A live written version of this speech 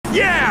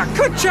Yeah,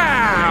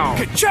 ka-chow!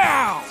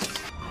 Ka-chow!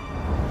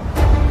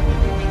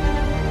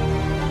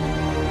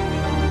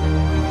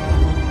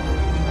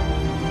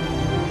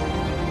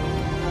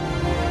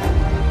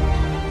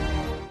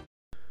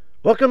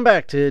 Welcome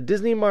back to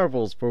Disney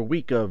Marvels for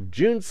week of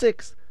June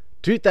 6th,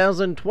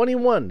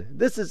 2021.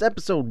 This is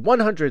episode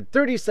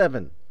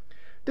 137.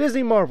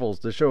 Disney Marvels,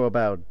 the show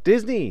about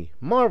Disney,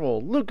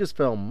 Marvel,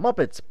 Lucasfilm,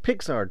 Muppets,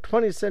 Pixar,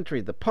 20th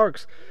Century, the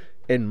parks,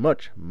 and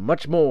much,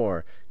 much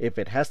more. If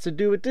it has to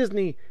do with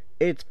Disney,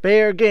 it's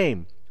fair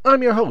game.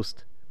 I'm your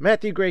host,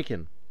 Matthew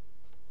Graykin.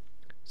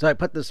 So I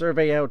put the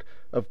survey out,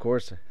 of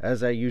course,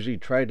 as I usually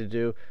try to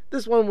do.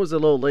 This one was a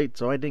little late,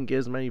 so I didn't get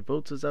as many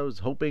votes as I was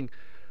hoping.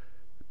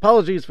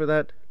 Apologies for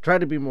that. Try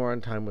to be more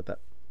on time with that.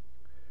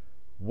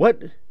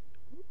 What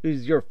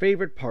is your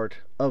favorite part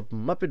of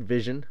Muppet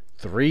Vision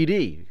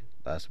 3D?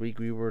 Last week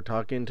we were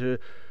talking to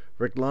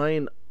Rick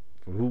Lyon,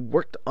 who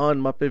worked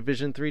on Muppet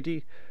Vision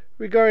 3D,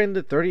 regarding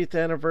the 30th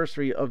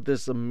anniversary of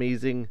this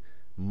amazing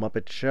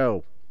Muppet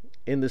show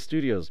in the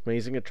studios,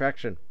 amazing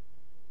attraction.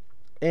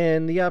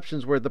 And the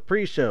options were the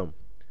pre-show,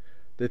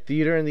 the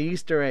theater and the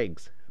Easter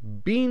eggs,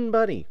 Bean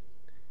Bunny,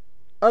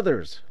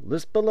 others,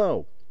 list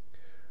below.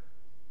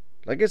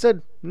 Like I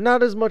said,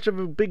 not as much of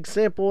a big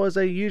sample as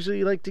I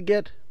usually like to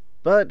get,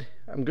 but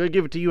I'm going to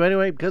give it to you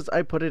anyway because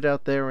I put it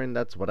out there and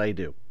that's what I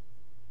do.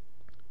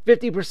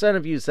 50%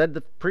 of you said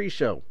the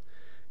pre-show,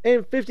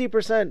 and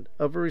 50%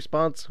 of a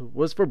response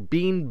was for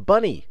Bean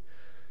Bunny.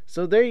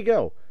 So there you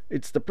go.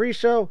 It's the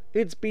pre-show,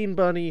 it's Bean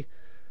Bunny,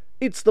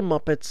 it's the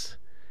Muppets.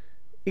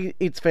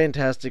 It's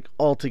fantastic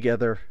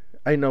altogether.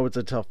 I know it's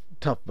a tough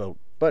vote,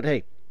 but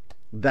hey,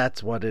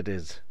 that's what it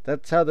is.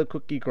 That's how the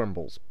cookie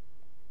crumbles,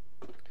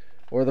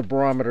 or the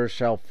barometer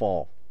shall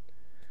fall.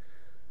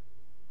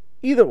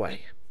 Either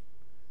way,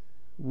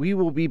 we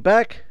will be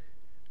back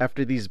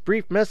after these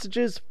brief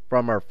messages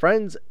from our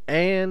friends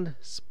and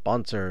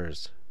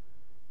sponsors.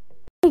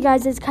 Hey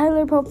guys, it's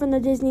Kyler Pope from the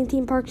Disney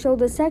Theme Park Show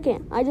the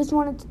Second. I just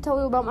wanted to tell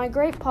you about my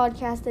great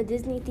podcast, the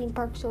Disney Theme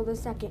Park Show the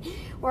Second,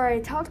 where I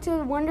talk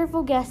to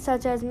wonderful guests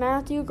such as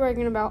Matthew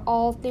Graykin about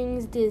all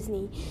things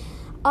Disney.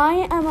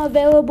 I am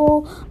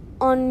available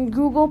on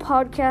Google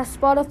Podcasts,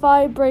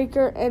 Spotify,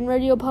 Breaker, and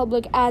Radio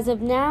Public as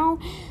of now,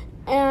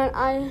 and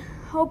I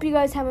hope you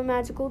guys have a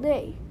magical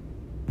day.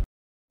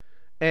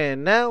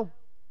 And now,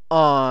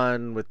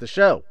 on with the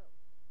show.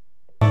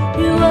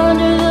 You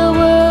wander the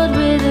world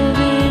with a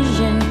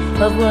vision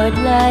of what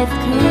life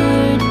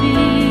could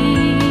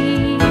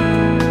be.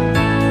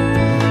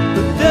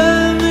 But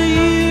then the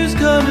years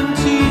come and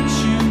teach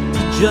you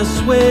to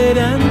just wait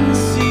and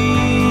see.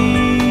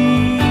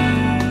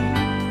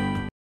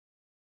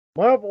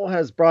 Marvel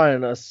has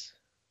brought us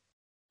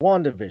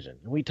WandaVision.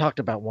 We talked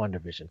about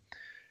WandaVision.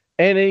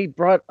 And he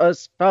brought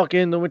us Falcon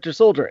and the Winter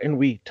Soldier. And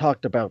we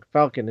talked about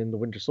Falcon and the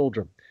Winter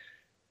Soldier.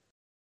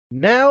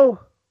 Now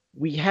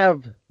we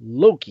have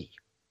Loki.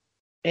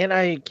 And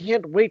I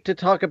can't wait to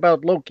talk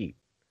about Loki.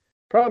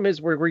 Problem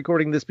is, we're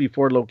recording this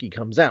before Loki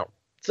comes out.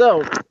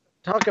 So,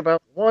 talk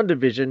about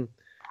WandaVision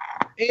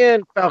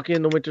and Falcon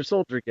and the Winter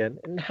Soldier again,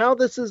 and how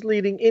this is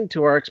leading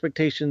into our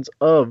expectations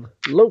of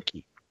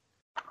Loki.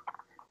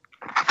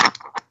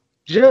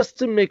 Just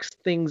to mix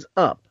things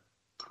up,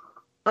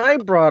 I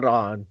brought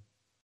on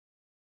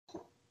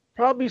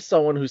probably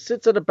someone who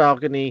sits at a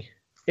balcony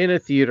in a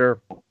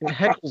theater and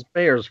heckles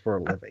bears for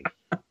a living.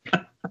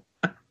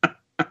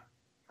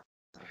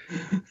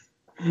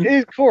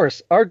 Of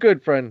course, our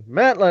good friend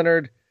Matt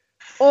Leonard,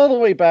 all the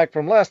way back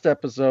from last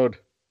episode,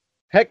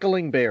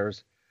 heckling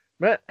bears.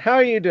 Matt, how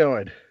are you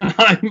doing?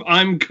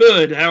 I'm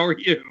good. How are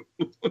you?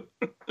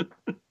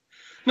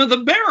 No,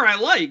 the bear I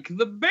like.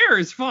 The bear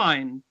is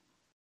fine.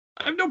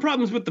 I have no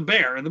problems with the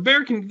bear. The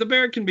bear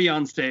can be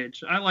on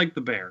stage. I like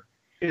the bear.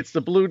 It's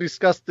the blue,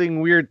 disgusting,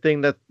 weird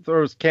thing that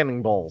throws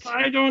cannonballs.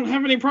 I don't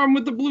have any problem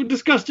with the blue,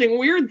 disgusting,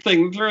 weird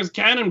thing that throws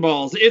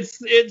cannonballs. It's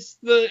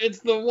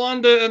the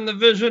Wanda and the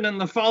Vision and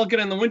the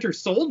Falcon and the Winter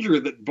Soldier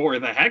that bore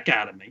the heck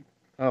out of me.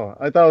 Oh,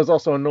 I thought it was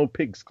also a no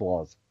pig's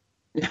claws.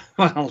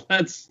 Well,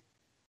 that's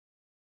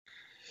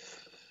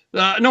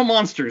no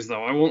monsters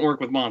though. I won't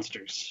work with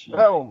monsters.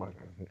 Oh my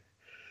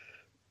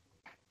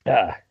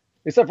god.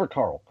 Except for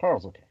Carl.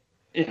 Carl's okay.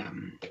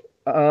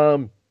 Yeah.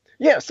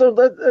 Yeah, so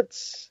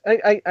that's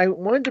I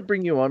wanted to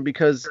bring you on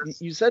because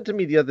you said to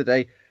me the other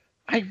day,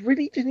 I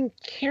really didn't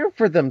care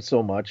for them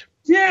so much.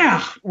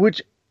 Yeah.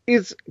 Which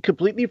is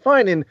completely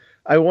fine, and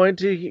I wanted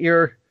to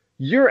hear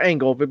your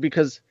angle of it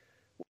because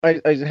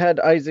I had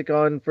Isaac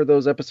on for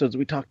those episodes.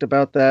 We talked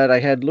about that. I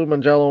had Lou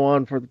Mangello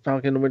on for the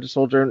Falcon and the Winter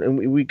Soldier,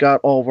 and we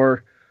got all of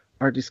our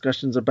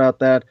discussions about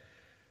that.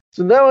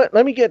 So now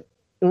let me get.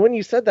 When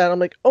you said that, I'm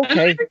like,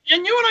 okay.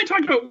 And you and I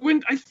talked about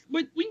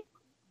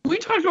we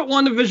talked about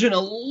WandaVision a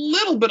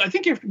little bit. I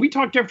think we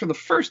talked after the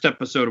first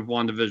episode of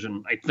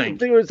WandaVision, I think. I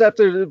think it was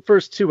after the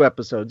first two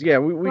episodes. Yeah,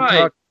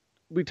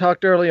 we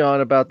talked early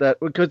on about that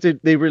because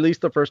they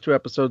released the first two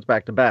episodes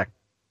back to back.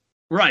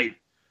 Right.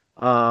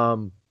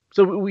 So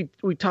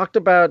we talked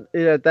about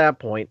it at that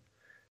point,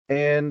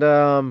 and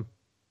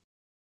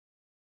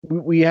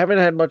we haven't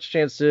had much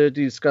chance to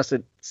discuss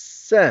it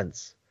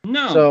sense.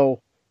 No.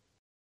 So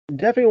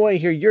definitely want to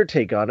hear your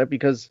take on it,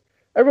 because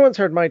everyone's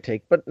heard my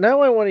take, but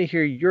now I want to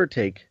hear your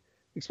take,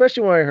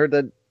 especially when I heard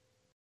that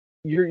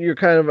you're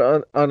kind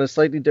of on a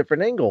slightly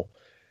different angle.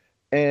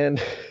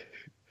 And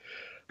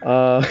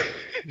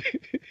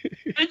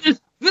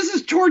this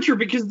is torture,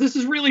 because this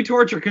is really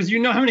torture, because I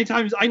know how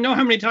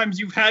many times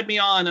you've had me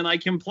on and I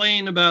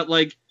complain about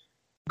like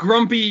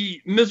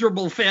grumpy,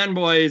 miserable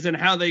fanboys and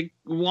how they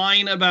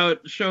whine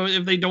about shows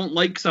if they don't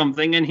like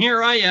something, and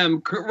here I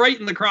am right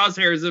in the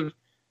crosshairs of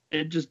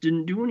it just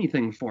didn't do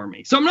anything for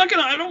me. So I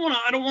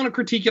don't want to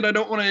critique it. I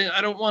don't want to,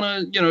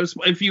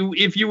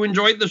 if you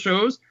enjoyed the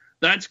shows,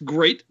 that's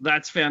great.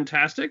 That's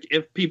fantastic.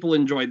 If people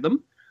enjoyed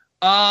them.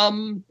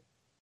 I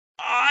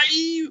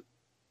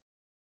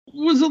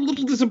was a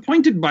little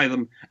disappointed by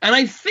them. And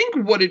I think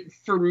what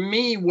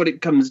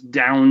it comes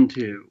down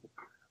to,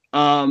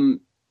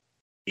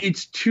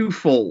 it's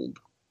twofold.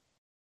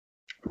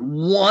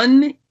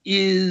 One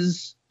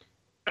is,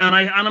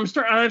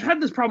 I've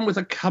had this problem with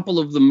a couple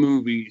of the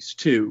movies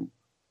too.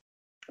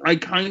 I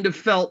kind of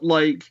felt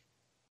like,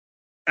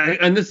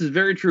 and this is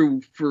very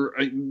true for,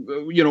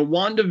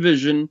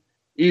 WandaVision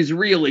is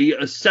really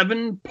a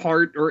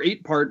 7-part or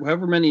 8-part,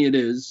 however many it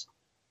is.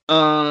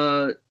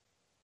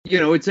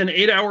 It's an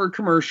 8-hour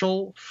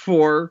commercial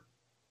for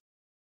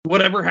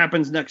whatever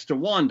happens next to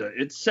Wanda.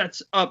 It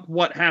sets up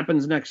what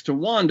happens next to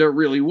Wanda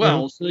really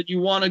well, so that you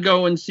want to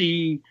go and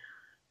see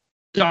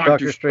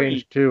Doctor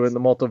Strange 2 in the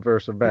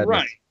Multiverse of Madness.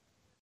 Right.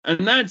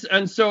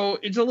 And so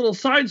it's a little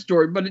side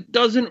story, but it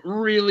doesn't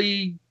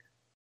really,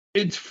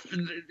 it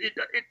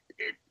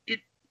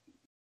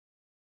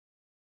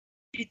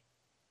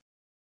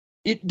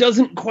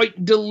doesn't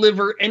quite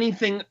deliver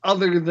anything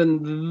other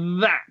than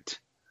that.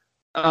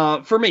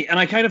 For me. And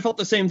I kind of felt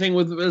the same thing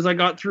as I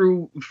got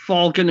through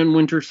Falcon and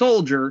Winter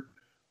Soldier,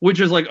 which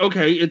is like,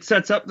 okay, it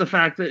sets up the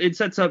fact that it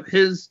sets up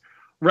his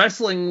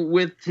wrestling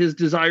with his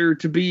desire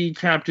to be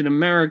Captain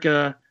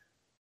America,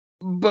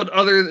 but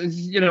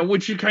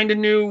which you kind of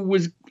knew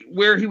was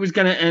where he was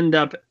going to end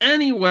up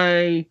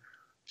anyway.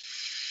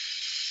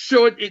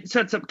 So it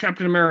sets up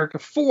Captain America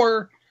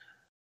 4,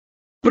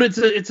 but it's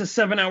a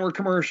 7-hour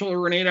commercial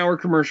or an 8-hour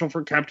commercial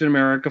for Captain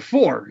America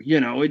 4.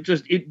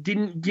 It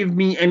didn't give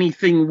me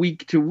anything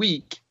week to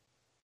week.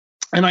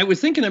 And I was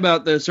thinking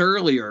about this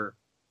earlier.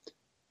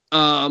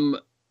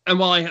 And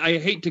while I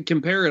hate to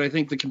compare it, I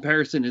think the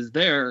comparison is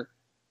there.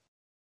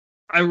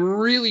 I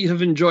really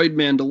have enjoyed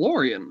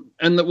Mandalorian.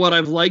 And what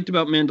I've liked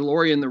about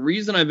Mandalorian, the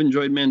reason I've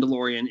enjoyed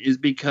Mandalorian is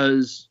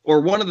because, or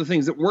one of the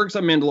things that works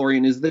on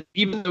Mandalorian is that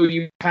even though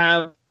you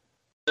have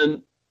a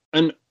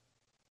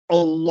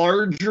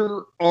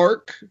larger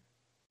arc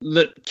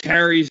that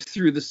carries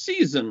through the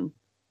season,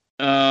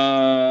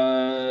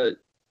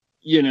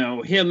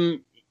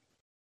 him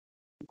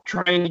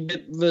trying to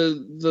get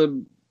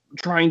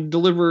trying to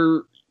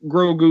deliver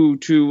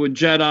Grogu to a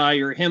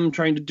Jedi, or him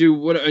trying to do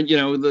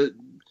the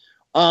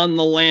on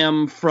the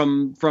lam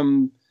from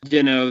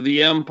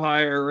the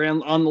Empire,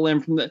 and on the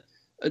lam from the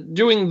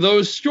doing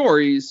those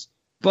stories.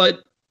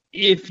 But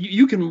if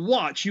you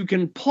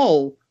can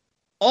pull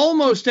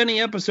almost any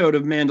episode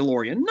of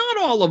Mandalorian, not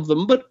all of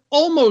them, but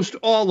almost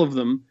all of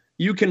them,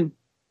 you can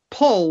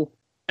pull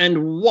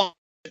and watch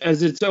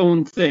as its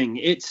own thing.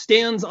 It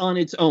stands on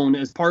its own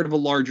as part of a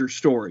larger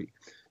story.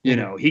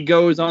 He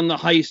goes on the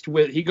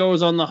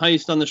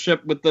heist on the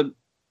ship with the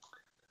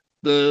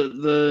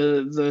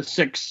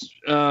 6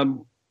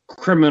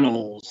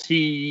 criminals.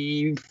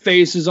 He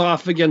faces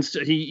off against.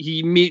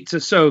 He meets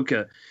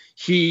Ahsoka.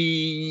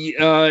 He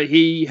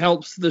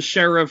helps the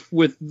sheriff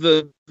with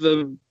the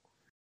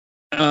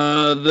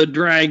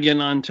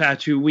dragon on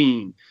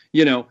Tatooine.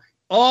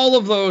 All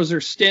of those are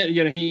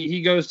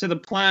he goes to the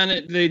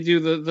planet. They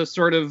do the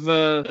sort of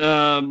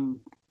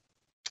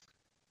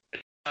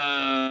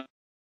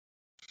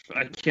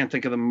I can't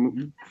think of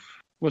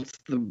what's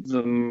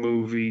the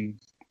movie.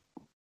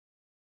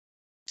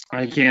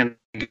 I can't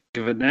think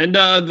of it. And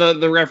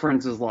the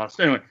reference is lost.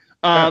 Anyway,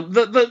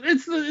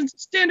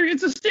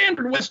 it's a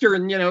standard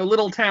Western,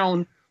 little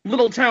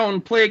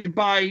town plagued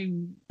by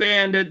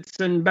bandits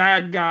and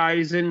bad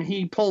guys, and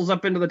he pulls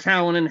up into the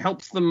town and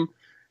helps them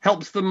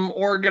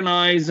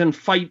organize and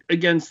fight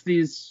against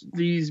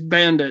these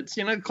bandits.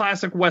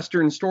 Classic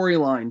Western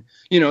storyline.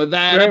 That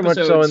very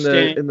episode much so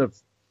in the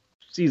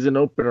season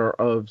opener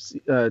of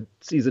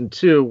season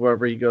 2,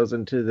 wherever he goes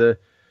into the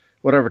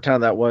whatever town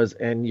that was,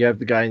 and you have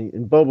the guy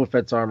in Boba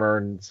Fett's armor,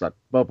 and it's not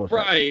Boba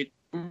Fett.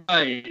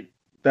 Right.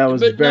 That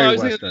was very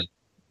Western.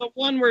 The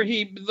one where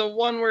he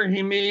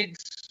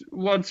meets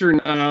what's her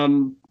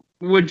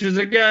which is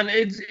again,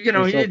 it's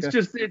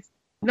Ahsoka?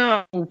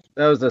 No.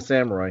 That was a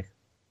samurai.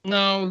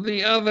 No,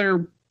 the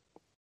other.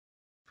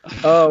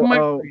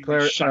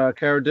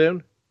 Cara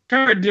Dune.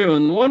 Cara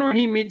Dune, the one where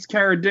he meets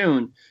Cara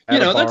Dune.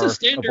 That's a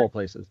standard. Of all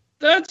places.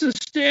 That's a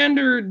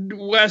standard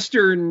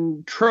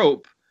Western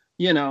trope.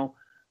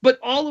 But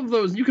all of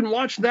those, you can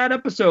watch that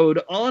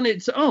episode on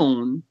its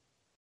own,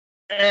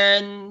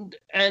 and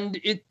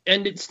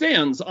it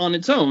stands on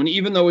its own,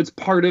 even though it's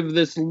part of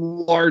this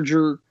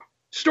larger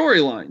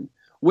storyline.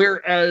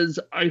 Whereas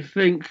I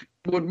think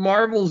what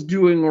Marvel's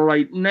doing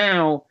right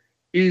now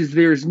is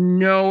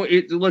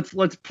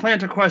let's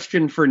plant a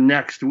question for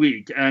next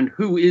week, and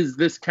who is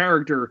this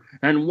character,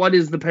 and what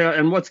is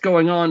and what's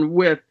going on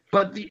with,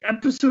 but the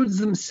episodes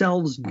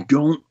themselves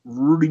don't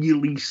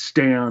really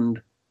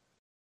stand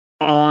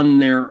on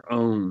their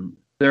own.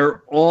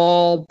 They're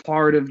all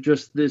part of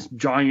just this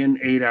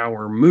giant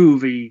 8-hour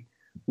movie,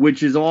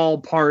 which is all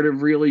part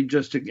of really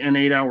just an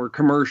 8-hour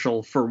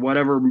commercial for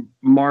whatever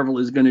Marvel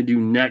is going to do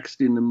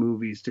next in the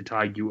movies to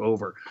tide you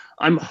over.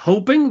 I'm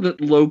hoping that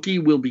Loki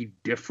will be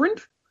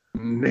different.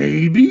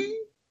 Maybe.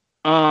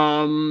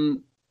 But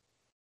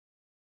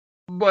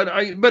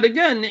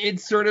again,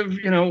 it's sort of,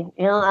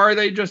 or are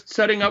they just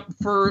setting up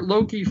for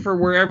Loki for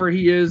wherever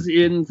he is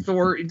in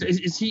Thor?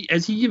 Has he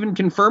even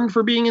confirmed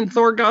for being in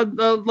Thor God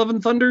Love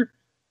and Thunder?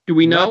 Do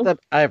we know? Not that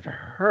I've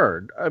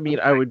heard. I mean,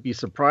 I would be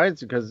surprised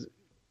because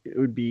it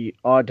would be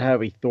odd to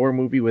have a Thor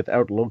movie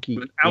without Loki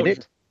in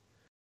it.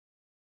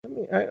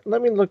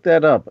 Let me look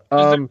that up.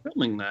 They're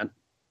filming that.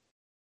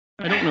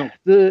 I don't know.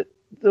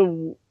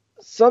 The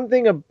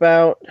something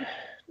about,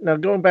 now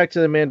going back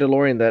to the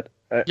Mandalorian, that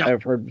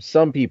I've heard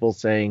some people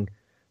saying,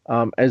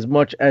 as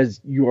much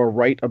as you are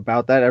right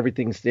about that,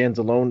 everything stands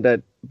alone.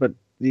 But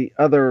the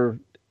other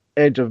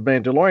edge of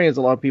Mandalorian is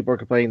a lot of people are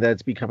complaining that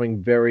it's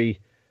becoming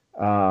very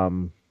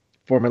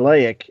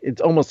formulaic.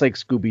 It's almost like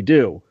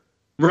Scooby-Doo.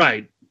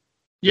 Right.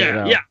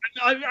 Yeah, yeah.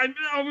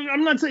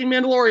 I'm not saying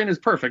Mandalorian is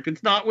perfect.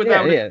 It's not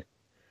without it.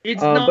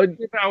 It's not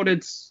without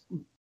its.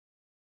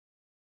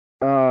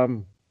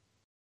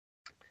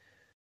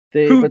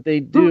 They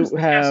do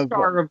have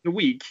star of the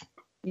week.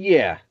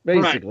 Yeah,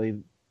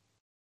 basically.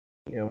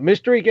 Right.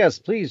 Mystery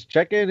guest, please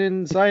check in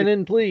and sign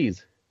in,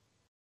 please.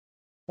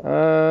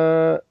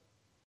 And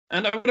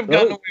I would have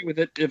gotten away with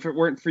it if it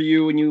weren't for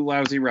you and you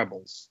lousy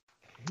rebels.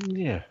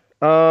 Yeah.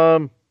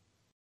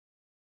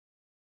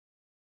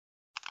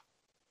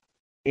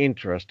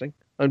 Interesting.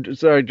 I'm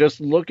just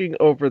looking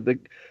over the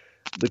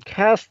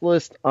cast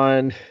list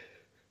on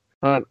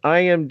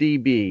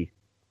IMDb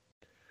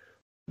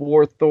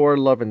for Thor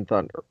Love and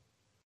Thunder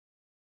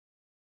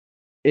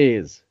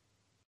is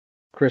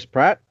Chris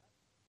Pratt,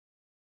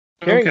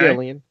 Karen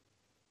Gillian,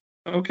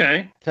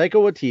 Taika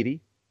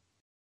Waititi,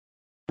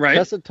 right,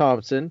 Tessa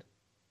Thompson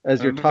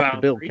as your top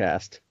bill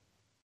cast.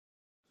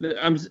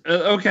 Yeah.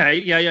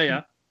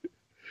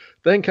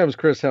 Then comes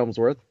Chris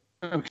Hemsworth.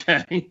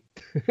 Okay.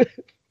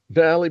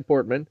 Natalie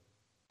Portman,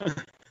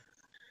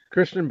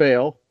 Christian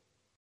Bale,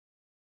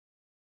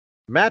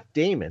 Matt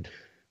Damon,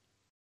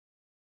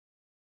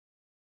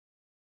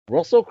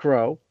 Russell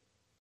Crowe,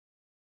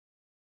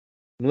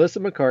 Melissa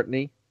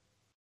McCartney,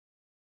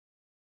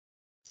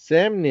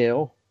 Sam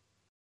Neill,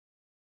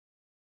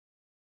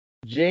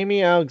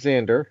 Jamie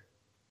Alexander,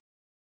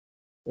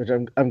 which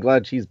I'm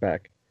glad she's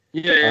back.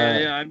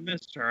 Yeah, I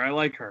missed her. I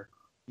like her.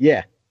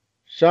 Yeah,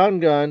 Sean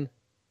Gunn,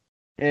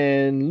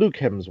 and Luke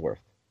Hemsworth.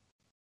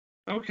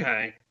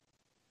 Okay.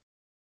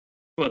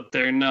 But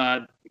they're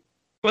not.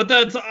 But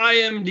that's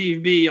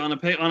IMDb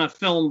on a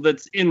film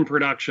that's in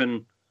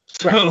production.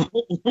 So.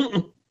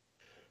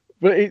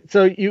 But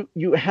so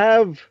you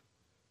have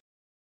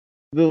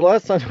the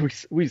last time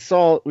we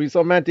saw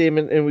Matt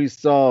Damon and we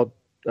saw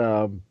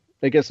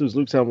I guess it was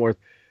Luke Hemsworth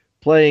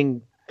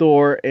playing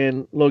Thor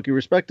and Loki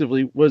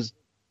respectively was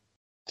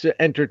to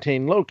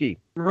entertain Loki.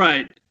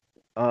 Right.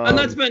 And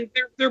that's been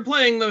they're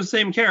playing those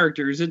same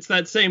characters. It's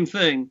that same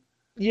thing.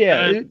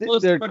 Yeah,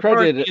 they're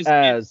credited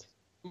as.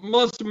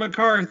 Melissa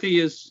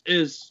McCarthy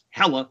is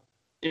Hela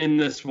in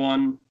this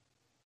one.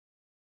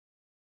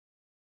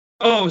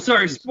 Oh,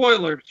 sorry,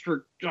 spoilers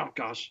for. Oh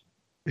gosh.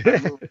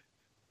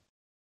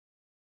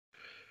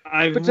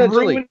 I've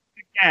ruined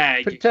the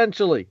gag.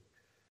 Potentially.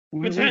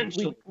 We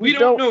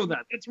don't know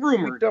that. It's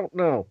rumored. We don't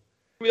know.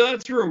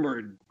 That's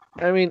rumored.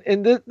 I mean,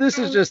 and this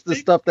is just the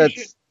stuff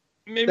that's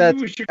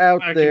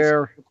out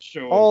there.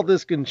 All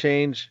this can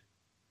change.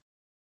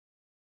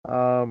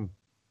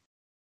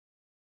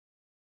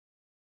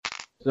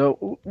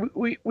 So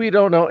we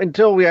don't know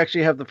until we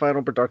actually have the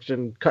final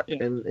production cut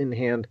in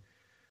hand.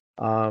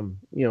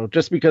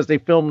 Just because they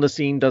filmed the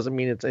scene doesn't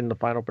mean it's in the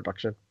final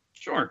production.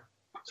 Sure.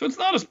 So it's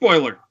not a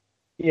spoiler.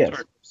 Yes.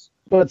 Sorry.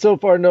 But so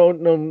far,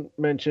 no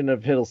mention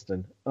of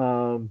Hiddleston.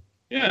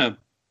 Yeah.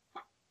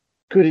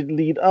 Could it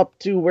lead up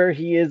to where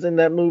he is in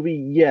that movie?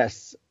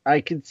 Yes.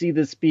 I could see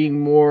this being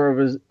more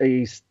of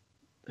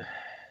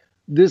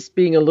this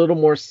being a little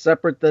more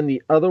separate than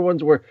the other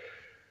ones, where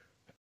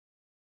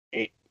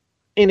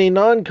in a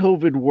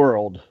non-COVID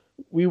world,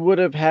 we would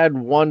have had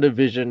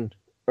WandaVision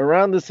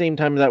around the same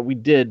time that we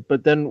did,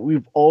 but then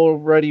we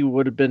already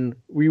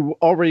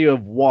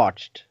have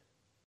watched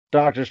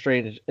Doctor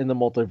Strange in the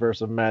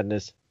Multiverse of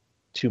Madness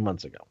 3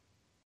 months ago.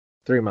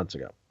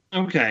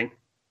 Okay.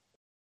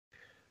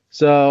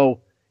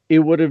 So it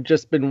would have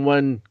just been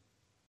one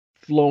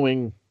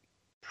flowing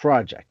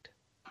project.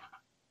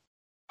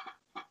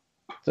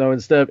 So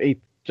instead of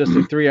just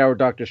a 3-hour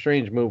Doctor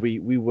Strange movie,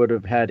 we would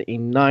have had a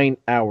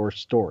 9-hour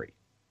story.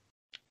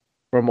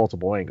 from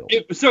multiple angles.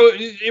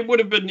 It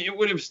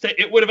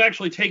would have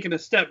actually taken a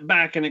step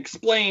back and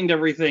explained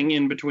everything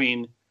in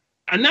between,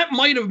 and that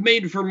might have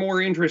made for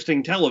more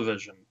interesting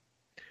television,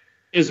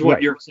 is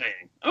what you're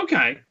saying.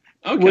 Okay.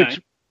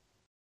 Which,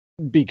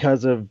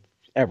 because of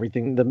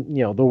everything,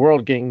 the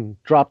world getting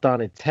dropped on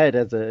its head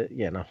as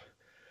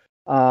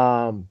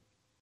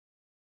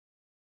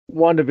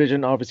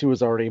WandaVision obviously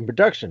was already in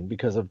production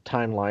because of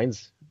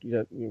timelines.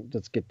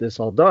 Let's get this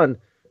all done.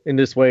 In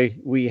this way,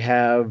 we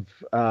have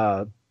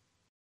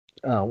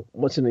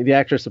what's the name? The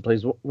actress that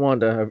plays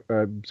Wanda.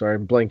 I'm sorry,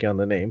 I'm blanking on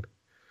the name.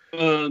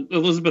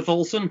 Elizabeth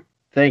Olsen.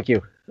 Thank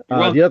you.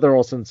 The other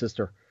Olsen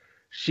sister.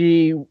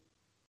 She,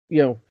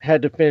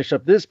 had to finish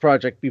up this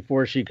project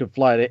before she could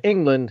fly to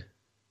England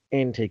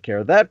and take care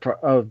of that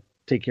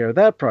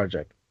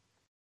project.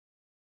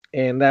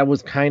 And that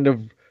was kind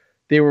of,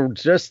 they were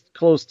just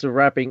close to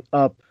wrapping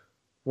up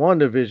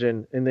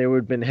WandaVision, and they would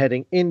have been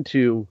heading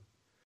into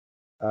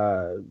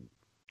Doctor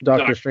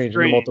Strange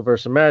and the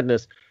Multiverse of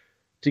Madness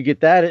to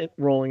get that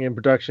rolling in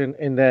production,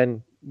 and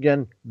then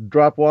again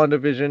drop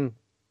WandaVision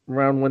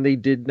around when they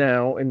did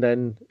now, and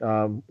then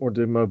or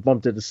they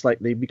bumped it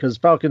slightly because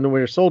Falcon and the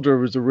Winter Soldier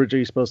was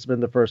originally supposed to have been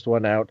the first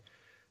one out.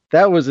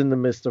 That was in the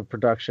midst of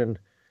production.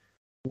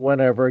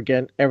 Whenever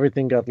again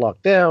everything got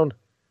locked down,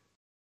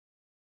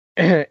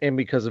 and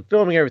because of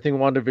filming everything,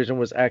 WandaVision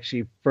was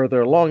actually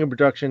further along in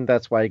production.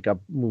 That's why it got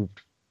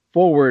moved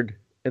forward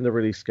in the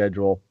release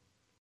schedule.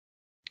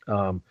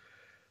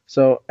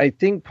 So I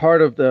think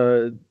part of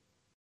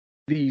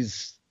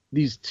these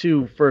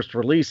two first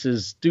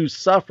releases do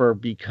suffer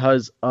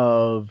because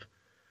of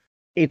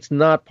it's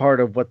not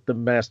part of what the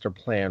master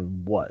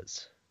plan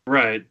was.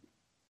 Right.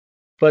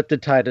 But to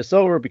tide us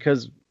over,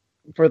 because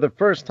for the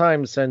first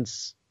time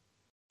since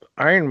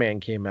Iron Man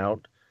came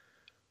out,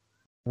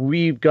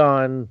 we've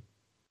gone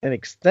an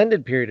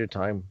extended period of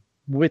time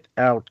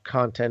without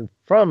content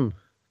from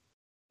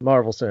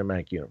Marvel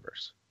Cinematic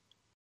Universe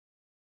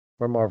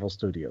or Marvel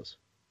Studios.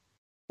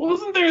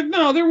 Wasn't there?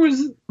 No, there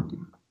was.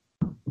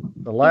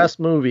 The last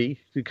movie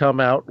to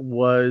come out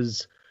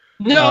was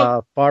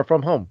Far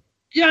From Home.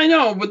 Yeah, I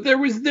know, but there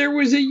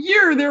was a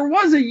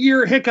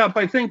year hiccup,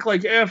 I think,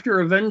 like after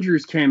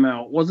Avengers came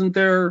out. Wasn't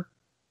there?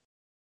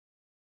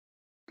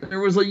 There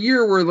was a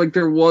year where like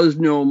there was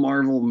no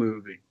Marvel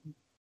movie.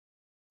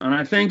 And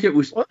I think it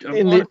was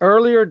in the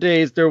earlier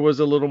days there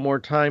was a little more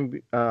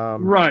time.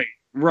 Right.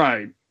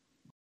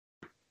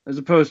 As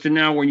opposed to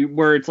now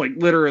where it's like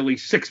literally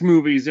 6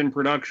 movies in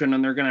production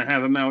and they're going to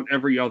have them out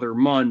every other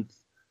month.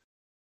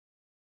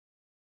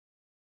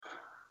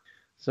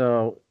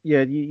 So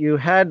yeah, you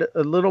had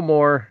a little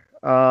more.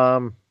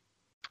 I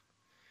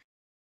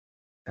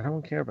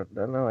don't care about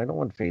that. No, I don't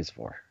want Phase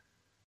 4.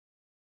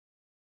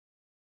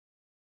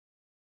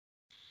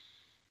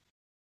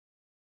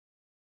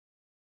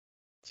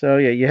 So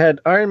yeah, you had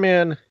Iron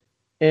Man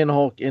and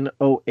Hulk in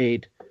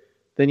 2008.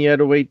 Then you had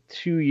to wait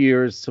 2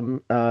 years,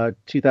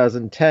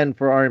 2010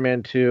 for Iron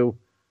Man 2.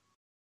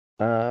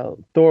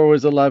 Thor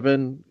was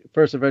 11.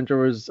 First Avenger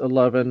was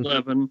 11.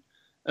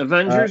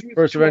 Avengers was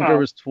First 12. Avenger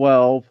was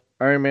 12.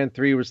 Iron Man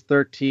 3 was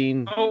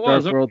 13. Oh, it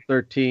was. Dark World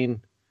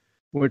 13.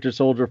 Winter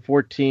Soldier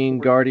 14.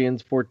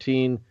 Guardians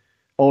 14.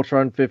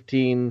 Ultron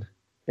 15.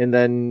 And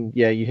then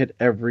you hit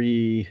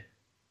every.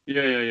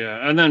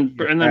 Yeah. And then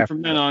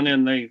from then on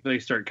in, they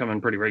start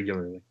coming pretty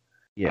regularly.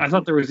 Yeah. I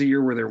thought there was a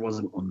year where there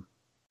wasn't one.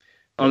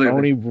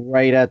 Only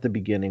right at the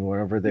beginning,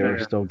 whenever they were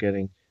still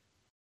getting.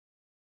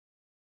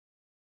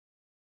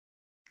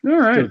 All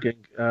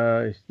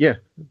right.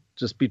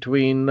 Just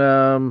between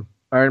Iron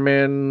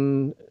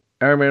Man,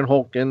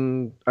 Hulk,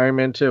 and Iron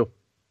Man 2.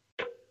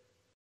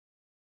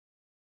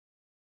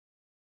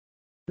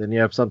 Then you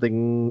have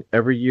something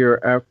every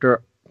year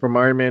after, from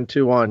Iron Man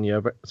 2 on, you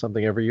have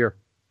something every year.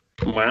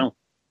 Wow.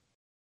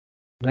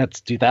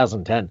 That's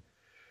 2010.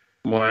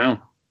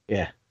 Wow.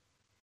 Yeah.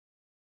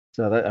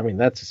 So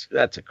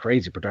that's a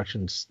crazy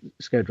production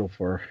schedule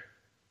for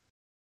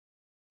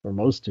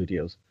most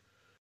studios,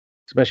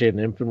 especially an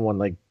infant one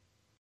like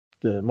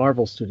the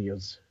Marvel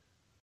Studios.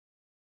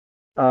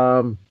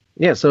 So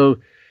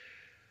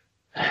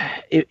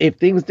if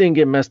things didn't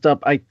get messed up,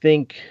 I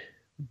think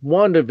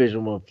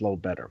WandaVision will flow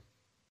better.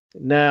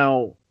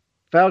 Now,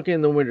 Falcon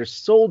and the Winter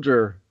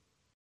Soldier,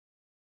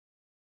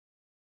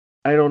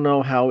 I don't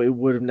know how it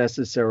would have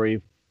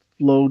necessarily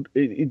flowed,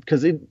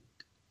 because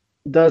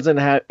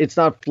it's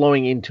not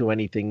flowing into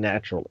anything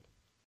naturally.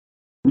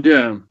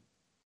 Yeah.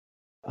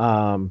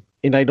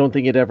 And I don't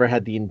think it ever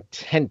had the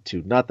intent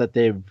to, not that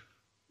they've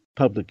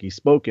publicly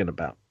spoken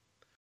about.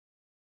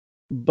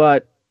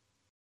 But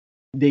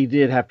they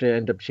did have to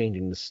end up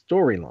changing the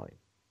storyline.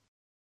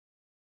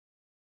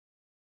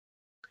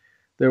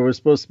 There was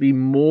supposed to be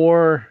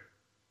more.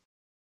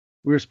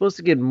 We were supposed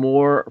to get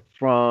more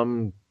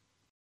from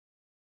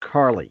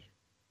Carly.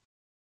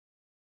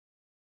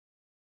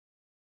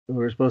 We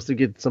were supposed to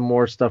get some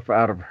more stuff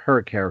out of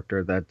her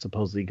character that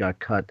supposedly got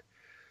cut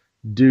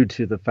due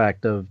to the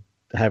fact of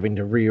having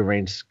to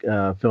rearrange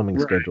filming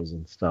schedules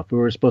and stuff. We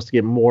were supposed to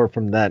get more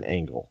from that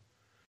angle.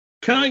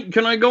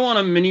 Can I go on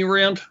a mini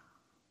rant?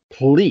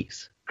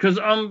 Please. Because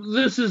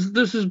this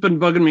has been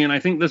bugging me, and I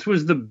think this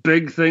was the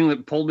big thing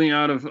that pulled me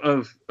out of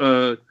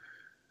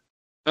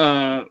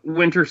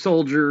Winter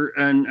Soldier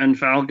and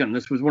Falcon.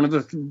 This was one of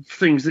the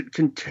things that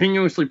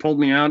continuously pulled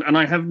me out, and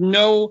I have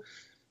nothing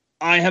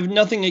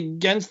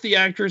against the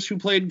actress who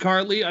played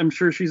Carly. I'm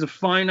sure she's a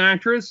fine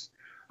actress.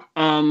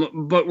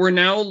 But we're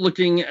now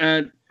looking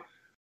at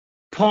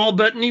Paul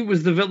Bettany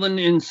was the villain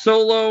in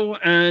Solo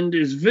and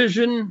is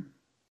Vision.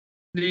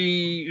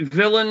 The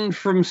villain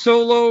from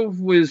Solo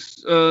was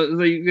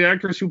the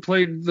actress who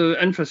played the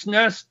Enfys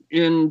Nest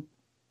in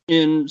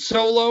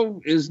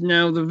Solo is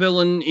now the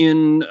villain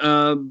in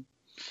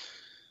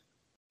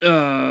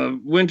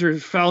Winter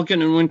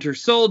Falcon and Winter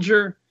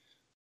Soldier.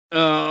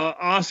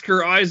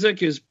 Oscar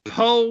Isaac is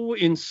Poe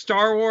in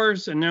Star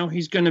Wars, and now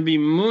he's going to be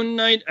Moon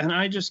Knight. And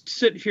I just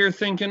sit here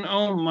thinking,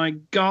 oh my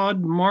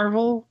God,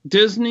 Marvel,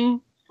 Disney,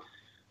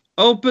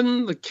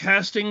 open the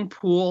casting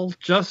pool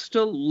just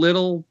a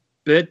little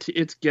bit.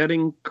 It's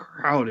getting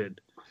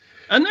crowded.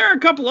 And there are a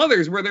couple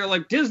others where they're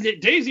like,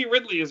 Daisy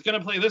Ridley is going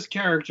to play this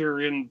character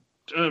in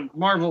a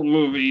Marvel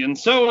movie, and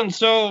so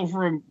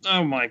from,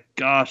 oh my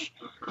gosh,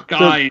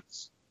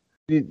 guys.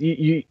 So,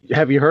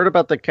 have you heard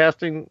about the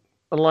casting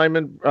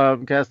alignment,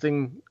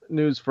 casting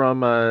news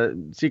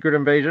from Secret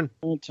Invasion?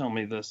 Don't tell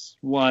me this.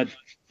 What?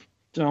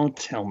 Don't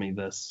tell me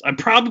this. I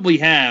probably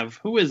have.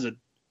 Who is it?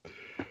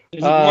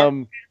 Is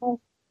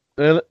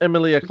it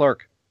Emilia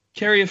Clarke.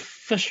 Carrie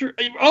Fisher.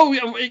 Oh,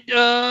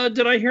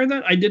 did I hear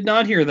that? I did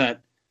not hear that.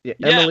 Yeah,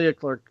 Emilia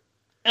Clarke.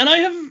 And I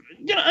have,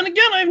 and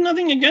again, I have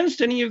nothing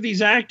against any of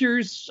these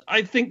actors.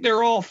 I think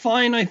they're all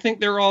fine. I think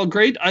they're all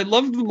great. I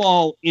loved them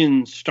all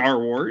in Star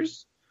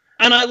Wars.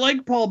 And I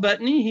like Paul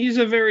Bettany. He's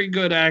a very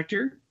good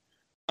actor.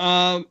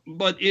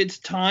 But it's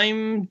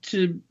time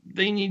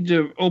they need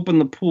to open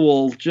the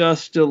pool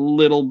just a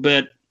little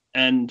bit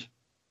and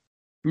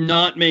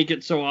not make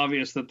it so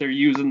obvious that they're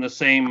using the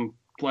same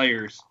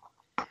players.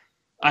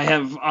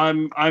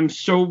 I'm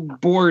so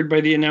bored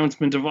by the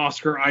announcement of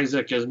Oscar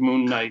Isaac as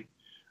Moon Knight.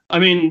 I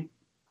mean,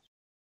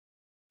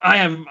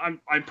 I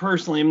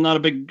personally am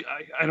not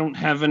I don't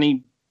have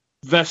any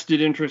vested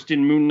interest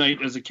in Moon Knight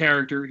as a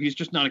character. He's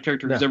just not a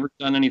character who's ever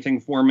done anything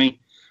for me.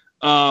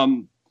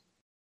 Oscar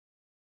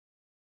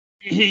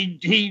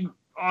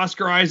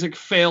Isaac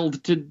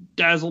failed to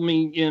dazzle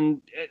me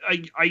in,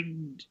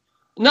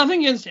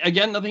 nothing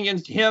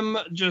against him.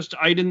 Just,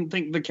 I didn't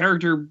think the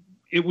character,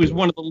 it was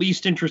one of the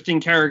least interesting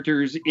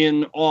characters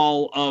in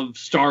all of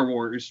Star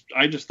Wars.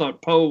 I just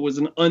thought Poe was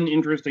an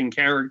uninteresting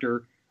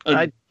character.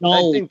 I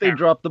think they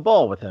dropped the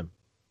ball with him.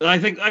 I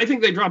think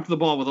they dropped the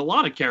ball with a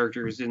lot of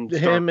characters in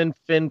Star Him and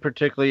Finn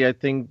particularly. I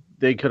think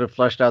they could have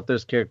fleshed out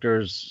those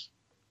characters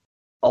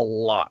a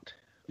lot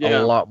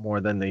more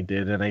than they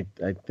did, and I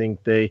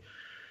think they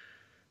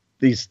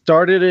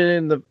started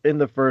it in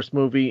the first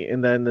movie,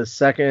 and then the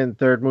second and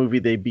third movie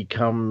they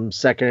become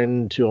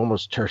second to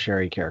almost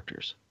tertiary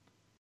characters.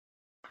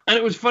 And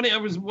it was funny. I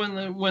was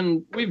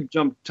when we've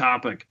jumped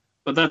topic,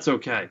 but that's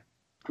okay.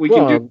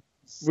 Jumping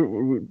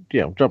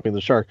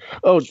the shark.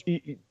 Oh,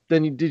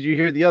 then did you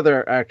hear the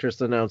other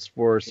actress announced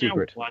for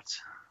Secret? What?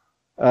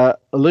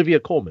 Olivia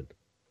Colman.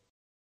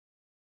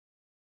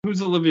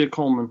 Who's Olivia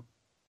Colman?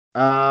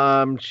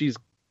 She's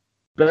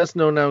best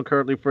known now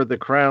currently for The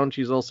Crown.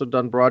 She's also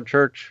done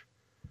Broadchurch.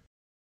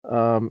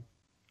 I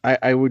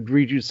would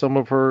read you some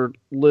of her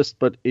list,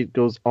 but it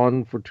goes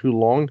on for too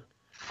long.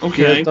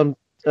 Okay.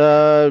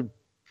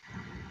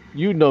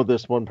 You know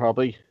this one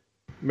probably.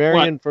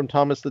 Marion from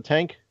Thomas the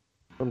Tank.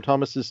 From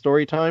Thomas's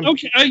Storytime.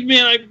 Okay,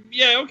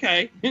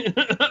 okay.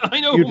 I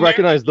know. You'd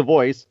recognize the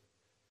voice.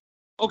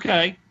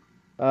 Okay.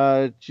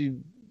 She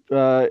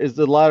is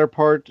the latter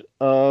part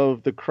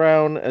of The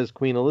Crown as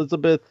Queen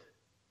Elizabeth.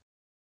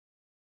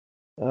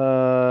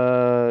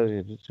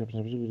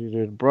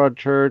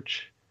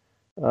 Broadchurch.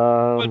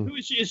 But who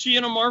is she? Is she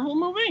in a Marvel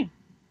movie?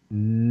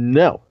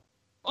 No.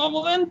 Oh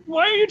well, then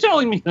why are you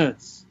telling me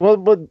this? Well,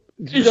 but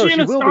she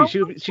will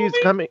be. She's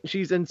coming.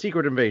 She's in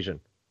Secret Invasion.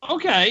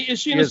 Okay, is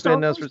she in a Star Wars? She has been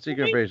announced for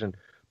Secret Invasion,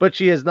 but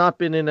she has not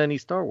been in any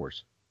Star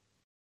Wars.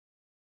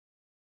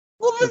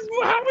 Well,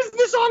 how is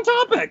this on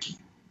topic?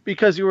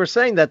 Because you were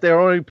saying that they're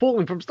only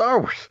pulling from Star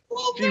Wars.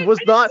 Well, she was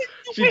not.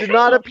 She did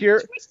not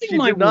appear. She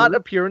did not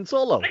appear in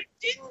Solo. I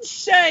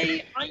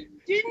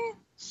didn't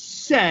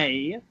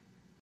say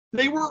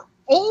they were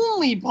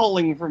only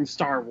pulling from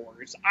Star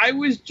Wars. I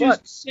was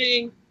just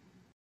saying.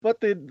 But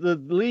the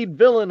lead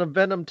villain of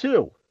Venom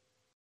 2,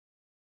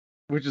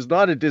 which is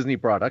not a Disney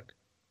product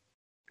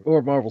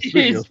or Marvel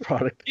Studios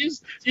product,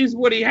 is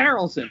Woody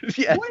Harrelson.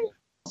 Yes.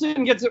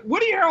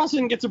 Woody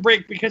Harrelson gets a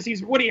break because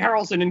he's Woody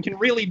Harrelson and can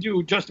really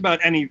do just about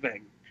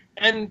anything.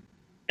 And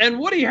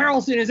Woody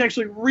Harrelson is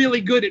actually really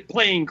good at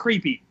playing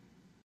creepy.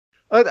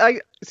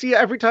 I see,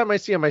 every time I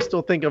see him, I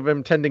still think of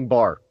him tending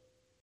bar.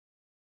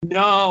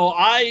 No,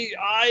 I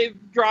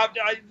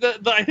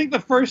think the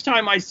first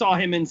time I saw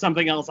him in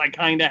something else, I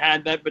kind of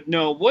had that, but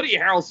no, Woody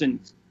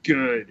Harrelson's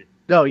good.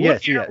 No,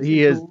 yes,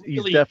 he is.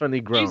 He's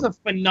definitely grown. He's a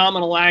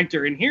phenomenal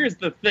actor, and here's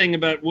the thing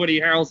about Woody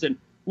Harrelson.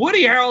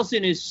 Woody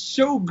Harrelson is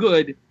so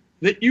good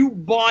that you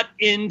bought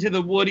into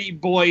the Woody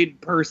Boyd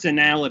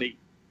personality.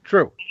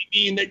 True. I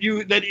mean, that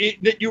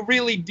you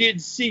really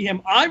did see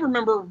him. I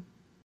remember,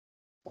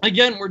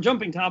 again, we're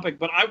jumping topic,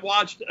 but I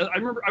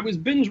remember I was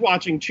binge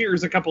watching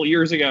Cheers a couple of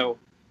years ago,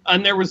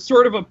 and there was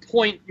sort of a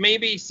point,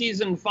 maybe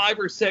season 5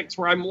 or 6,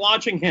 where I'm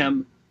watching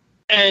him,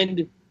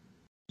 and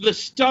the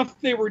stuff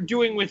they were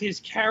doing with his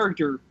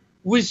character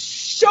was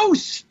so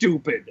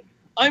stupid.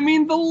 I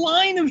mean, the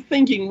line of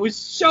thinking was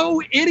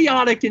so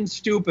idiotic and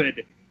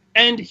stupid,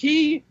 and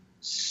he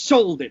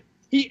sold it.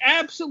 He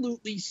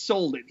absolutely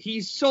sold it.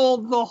 He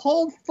sold the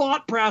whole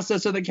thought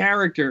process of the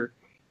character,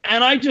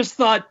 and I just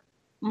thought,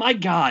 my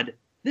God,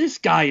 this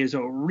guy is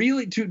a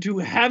really, to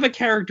have a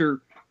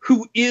character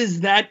who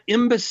is that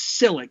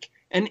imbecilic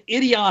and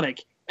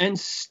idiotic and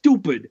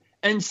stupid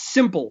and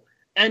simple,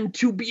 and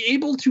to be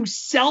able to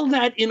sell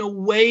that in a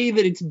way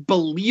that it's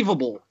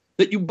believable,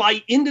 that you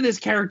buy into this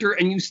character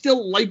and you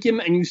still like him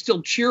and you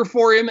still cheer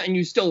for him and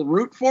you still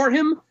root for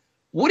him.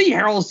 Woody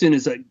Harrelson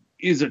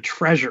is a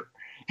treasure.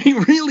 He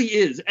really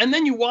is. And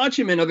then you watch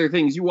him in other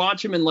things. You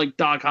watch him in like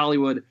Doc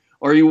Hollywood,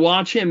 or you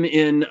watch him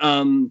in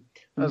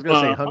I was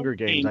gonna say Hunger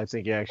Games. I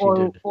think he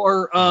actually did.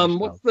 Or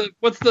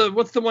what's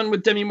the one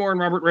with Demi Moore and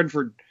Robert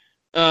Redford?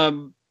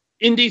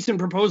 Indecent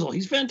Proposal.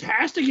 He's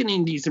fantastic in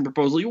Indecent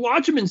Proposal. You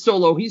watch him in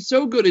Solo. He's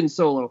so good in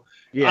Solo.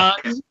 Yeah.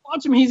 You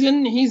watch him. He's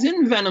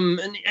in Venom,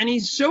 and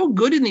he's so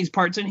good in these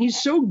parts, and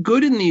he's so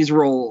good in these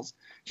roles.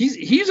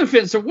 He's a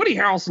fit. So Woody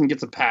Harrelson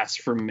gets a pass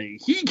from me.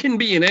 He can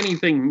be in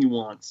anything he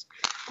wants.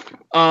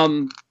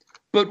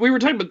 But we were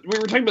talking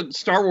about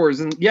Star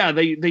Wars, and yeah,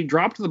 they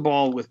dropped the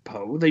ball with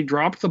Poe. They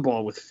dropped the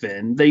ball with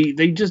Finn.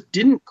 They just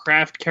didn't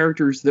craft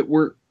characters that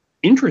were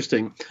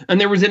interesting. And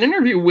there was an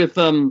interview with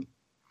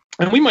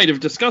and we might have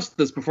discussed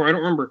this before, I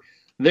don't remember.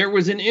 There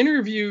was an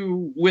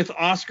interview with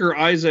Oscar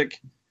Isaac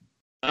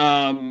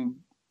when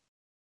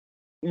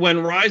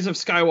Rise of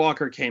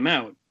Skywalker came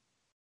out.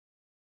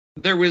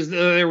 There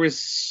was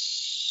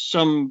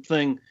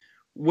something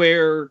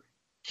where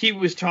he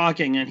was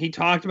talking, and he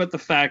talked about the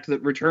fact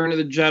that Return of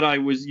the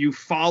Jedi was, you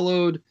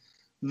followed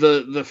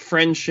the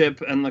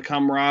friendship and the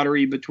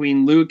camaraderie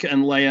between Luke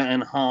and Leia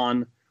and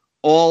Han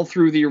all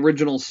through the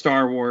original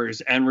Star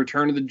Wars, and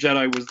Return of the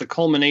Jedi was the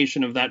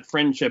culmination of that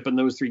friendship and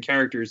those three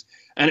characters,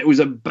 and it was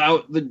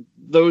about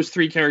those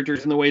three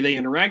characters and the way they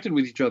interacted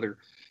with each other.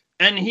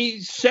 And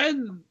he said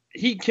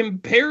he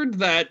compared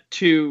that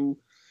to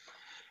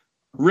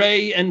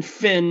Rey and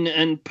Finn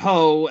and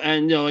Poe,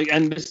 and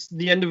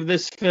the end of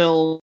this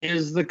film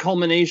is the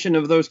culmination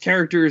of those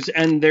characters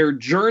and their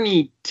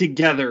journey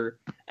together.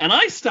 And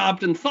I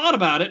stopped and thought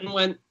about it and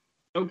went,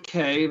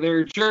 okay,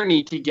 their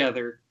journey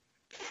together.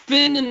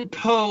 Finn and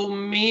Poe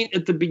meet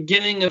at the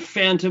beginning of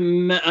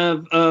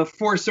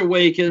Force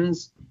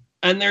Awakens,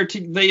 and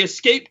they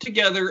escape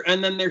together,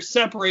 and then they're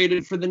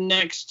separated for the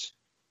next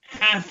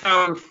half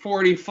hour,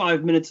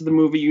 45 minutes of the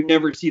movie. You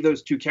never see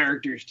those two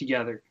characters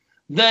together.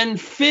 Then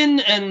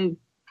Finn and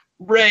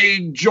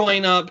Rey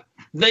join up.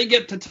 They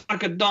get to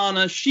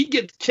Takodana. She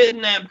gets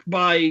kidnapped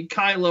by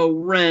Kylo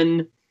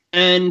Ren,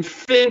 and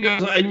Finn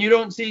goes, and you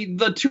don't see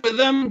the two of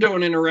them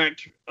don't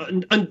interact.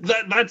 And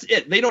that's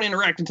it. They don't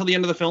interact until the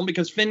end of the film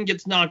because Finn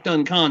gets knocked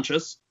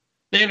unconscious.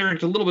 They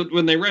interact a little bit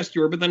when they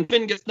rescue her, but then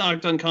Finn gets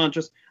knocked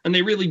unconscious, and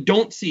they really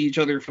don't see each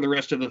other for the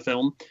rest of the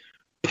film.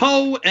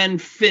 Poe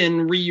and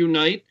Finn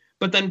reunite,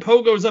 but then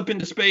Poe goes up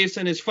into space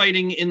and is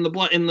fighting in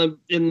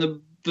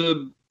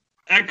the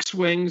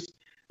X-Wings,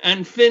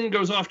 and Finn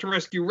goes off to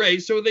rescue Rey,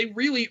 so they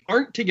really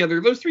aren't together.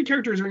 Those three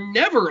characters are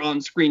never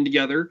on screen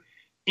together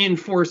in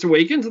Force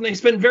Awakens, and they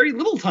spend very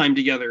little time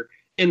together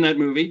in that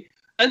movie.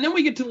 And then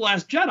we get to The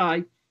Last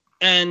Jedi,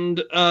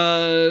 and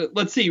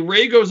let's see,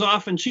 Rey goes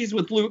off and she's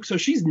with Luke, so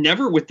she's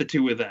never with the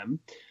two of them.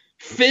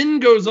 Finn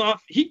goes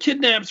off, he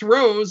kidnaps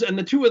Rose, and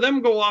the two of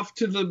them go off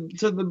to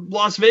the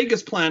Las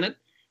Vegas planet,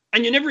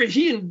 and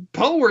he and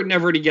Poe were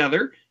never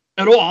together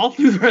at all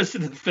through the rest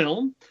of the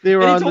film. They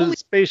were on the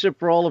spaceship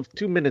for all of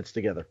 2 minutes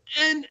together.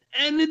 And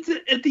it's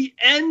at the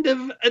end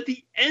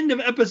of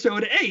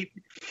episode 8,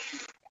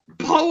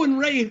 Poe and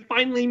Rey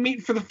finally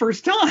meet for the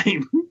first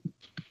time.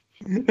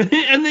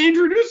 And they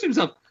introduce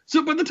themselves.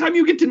 So by the time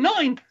you get to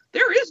 9,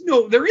 there is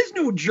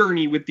no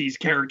journey with these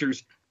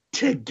characters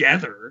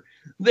together.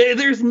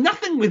 There's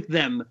nothing with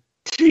them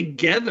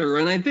together.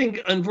 And I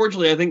think,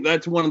 unfortunately,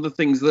 that's one of the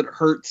things that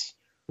hurts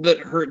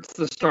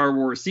the Star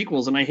Wars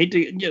sequels. And I hate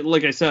to,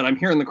 like I said, I'm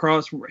hearing the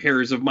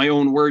crosshairs of my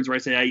own words where I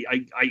say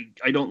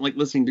I don't like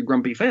listening to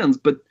grumpy fans,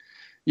 but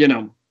I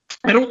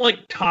don't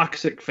like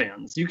toxic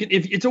fans.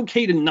 It's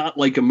okay to not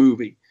like a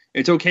movie.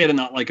 It's okay to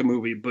not like a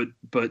movie, but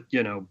if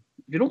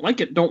you don't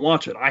like it, don't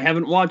watch it. I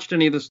haven't watched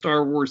any of the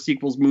Star Wars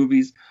sequels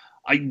movies.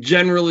 I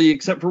generally,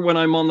 except for when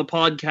I'm on the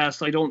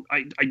podcast, I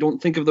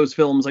don't think of those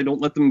films. I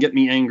don't let them get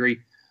me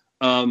angry.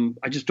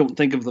 I just don't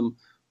think of them.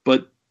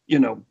 But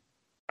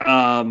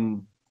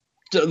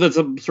that's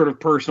a sort of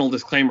personal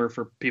disclaimer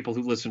for people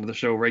who listen to the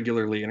show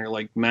regularly and are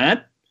like,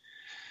 Matt,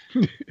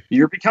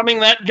 you're becoming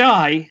that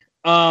guy.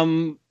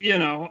 You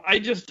know, I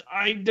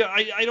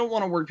don't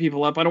want to work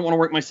people up. I don't want to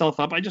work myself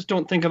up. I just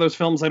don't think of those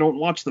films. I don't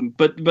watch them.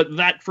 But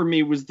that for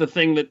me was the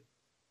thing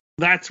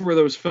that's where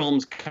those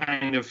films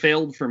kind of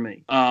failed for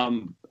me.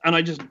 And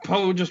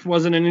Poe just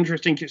wasn't an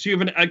interesting. So you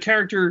have an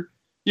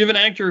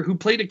actor who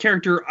played a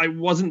character I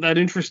wasn't that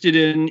interested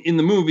in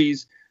the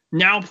movies,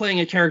 now playing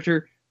a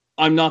character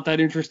I'm not that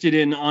interested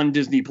in on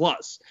Disney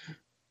Plus.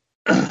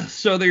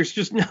 So there's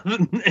just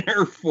nothing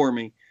there for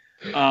me.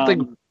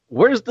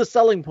 Where's the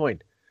selling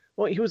point?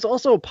 Well, he was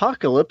also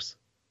Apocalypse.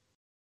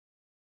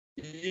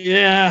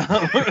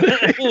 Yeah.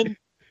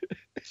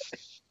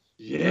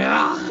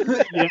 Yeah,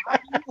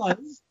 he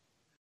was.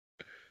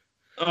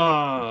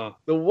 The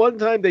one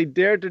time they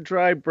dared to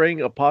try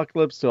bring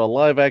Apocalypse to a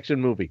live-action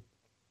movie.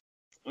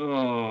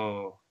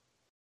 Oh.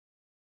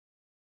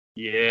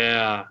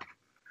 Yeah.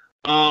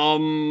 What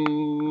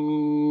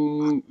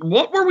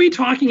were we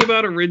talking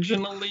about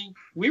originally?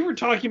 We were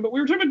talking about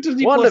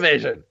Disney Plus.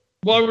 WandaVision.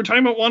 Well, we're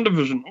talking about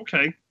WandaVision.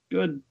 Okay,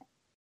 good.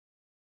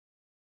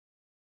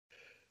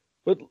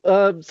 But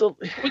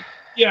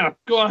yeah,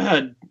 go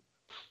ahead.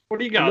 What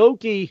do you got?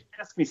 Loki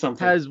Ask me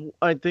something. has,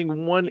 I think,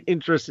 one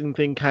interesting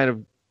thing kind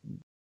of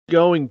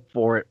going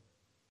for it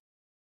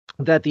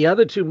that the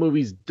other two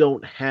movies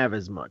don't have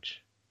as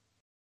much.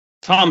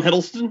 Tom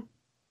Hiddleston?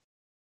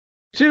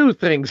 Two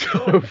things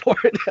going for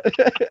it.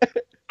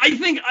 I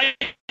think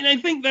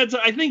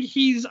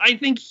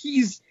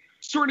he's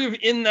sort of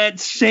in that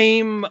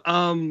same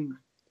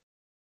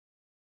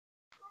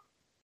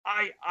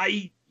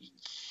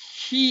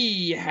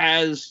he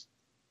has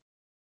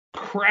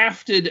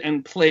crafted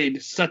and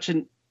played such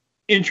an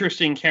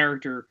interesting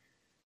character.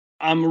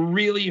 I'm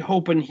really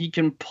hoping he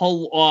can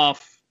pull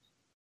off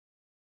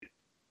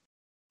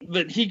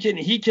that he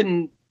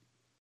can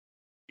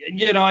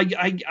you know,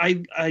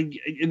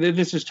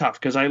 this is tough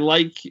because I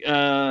like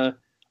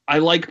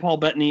Paul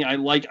Bettany. I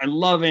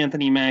love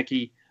Anthony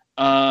Mackie.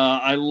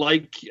 I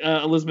like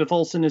Elizabeth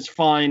Olsen is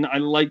fine. I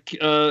like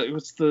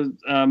what's the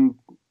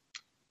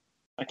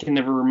I can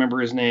never remember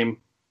his name.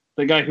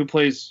 The guy who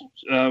plays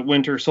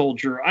Winter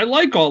Soldier. I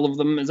like all of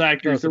them as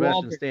actors.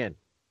 Sebastian Stan.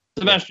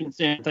 Sebastian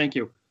Stan, thank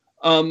you.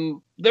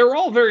 They're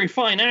all very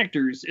fine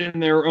actors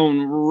in their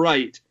own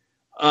right.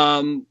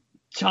 Tom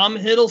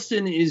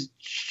Hiddleston is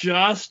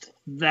just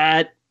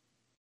that.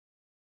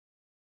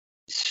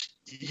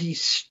 He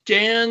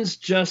stands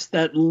just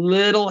that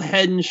little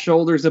head and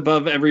shoulders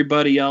above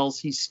everybody else.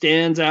 He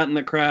stands out in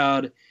the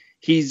crowd.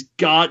 He's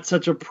got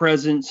such a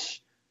presence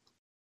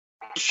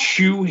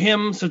to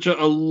him, such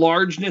a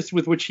largeness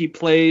with which he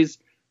plays.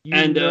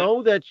 You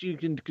know that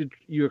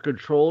you're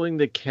controlling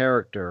the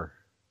character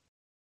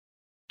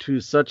to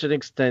such an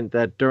extent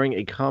that during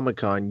a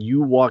Comic-Con,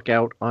 you walk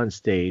out on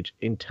stage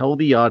and tell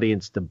the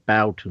audience to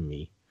bow to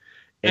me.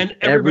 And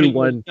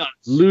everyone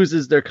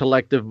loses their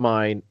collective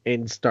mind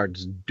and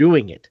starts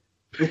doing it.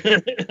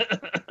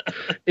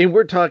 And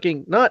we're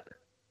talking not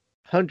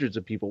hundreds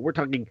of people. We're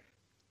talking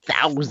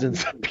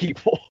thousands of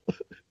people.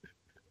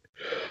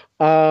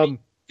 I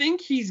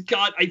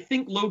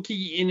think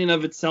Loki in and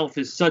of itself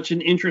is such an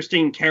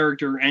interesting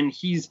character. And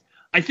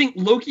I think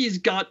Loki's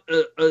got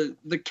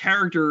the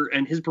character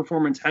and his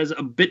performance has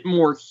a bit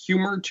more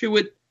humor to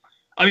it.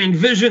 I mean,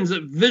 Vision's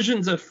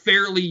a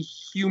fairly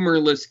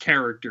humorless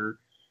character.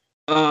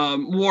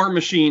 War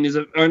Machine is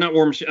not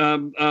War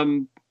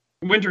Machine.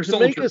 Winter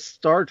Soldier. To make a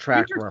Star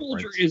Trek Winter reference.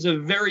 Soldier is a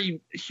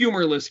very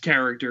humorless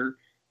character.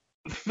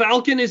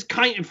 Falcon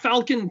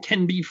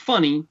can be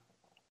funny,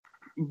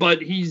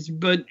 but is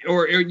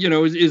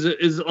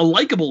a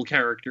likable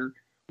character,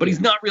 but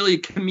he's not really a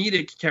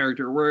comedic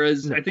character.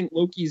 Whereas I think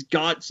Loki's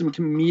got some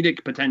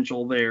comedic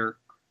potential there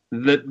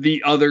that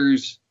the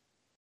others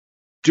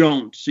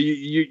don't. So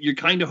you're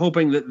kind of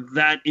hoping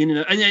that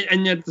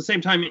and yet at the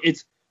same time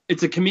it's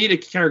a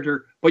comedic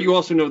character, but you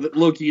also know that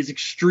Loki is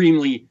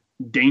extremely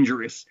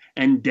dangerous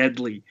and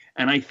deadly.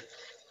 And I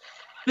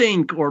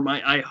think,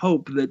 I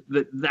hope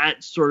that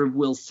sort of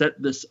will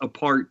set this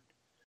apart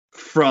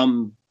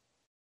from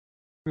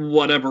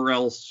whatever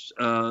else,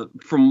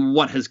 from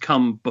what has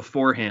come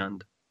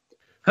beforehand.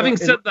 Having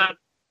said that,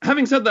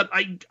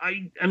 I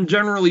am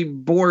generally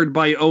bored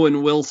by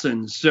Owen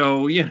Wilson.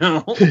 So, you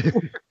know,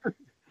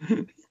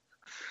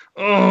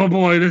 oh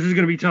boy, this is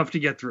going to be tough to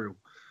get through.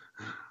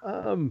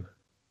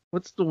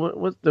 What's the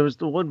one? There was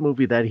the one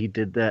movie that he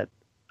did that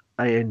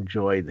I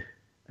enjoyed.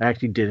 I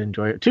actually did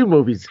enjoy it. Two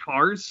movies.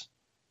 Cars?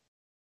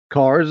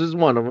 Cars is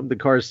one of them, the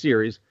Cars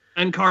series.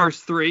 And Cars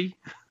 3.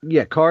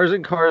 Yeah, Cars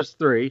and Cars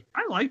 3.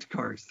 I liked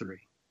Cars 3.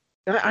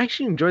 I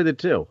actually enjoyed it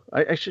too.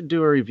 I should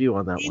do a review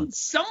on that one. In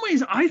some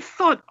ways, I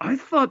thought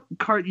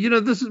Cars,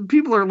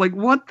 people are like,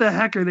 what the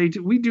heck are they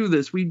we do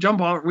this. We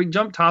jump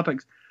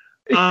topics.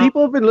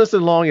 People have been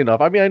listening long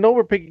enough. I mean, I know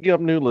we're picking up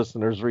new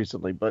listeners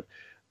recently, but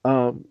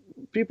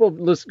people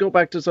go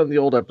back to some of the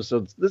old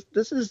episodes.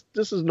 This is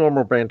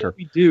normal banter.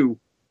 We do.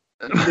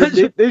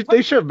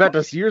 They should have met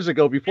us years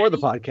ago before the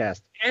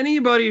podcast.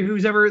 Anybody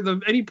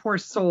any poor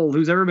soul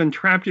who's ever been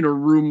trapped in a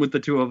room with the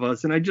two of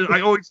us, and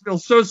I always feel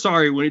so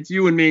sorry when it's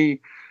you and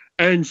me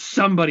and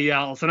somebody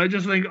else, and I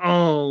just think,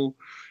 oh,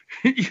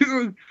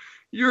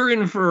 you're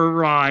in for a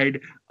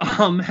ride.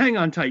 Hang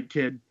on tight,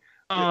 kid.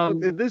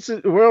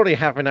 We're only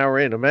half an hour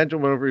in.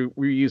 Imagine whenever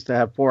we used to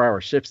have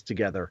 4-hour shifts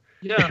together.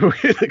 Yeah.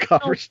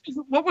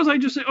 What was I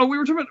just saying? Oh, we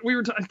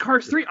were talking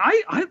Cars 3.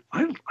 I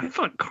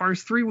thought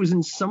Cars 3 was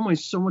in some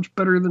ways so much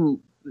better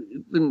than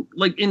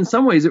like in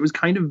some ways it was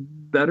kind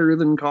of better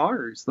than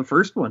Cars, the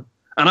first one.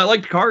 And I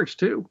liked Cars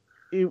too.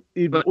 It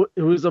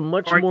was a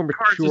much more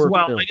mature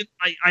film.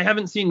 I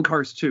haven't seen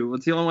Cars 2.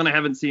 It's the only one I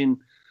haven't seen.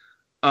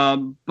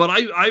 But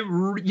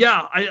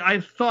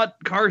I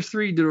thought Cars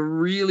 3 did a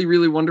really,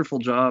 really wonderful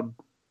job.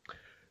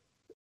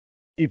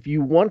 If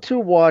you want to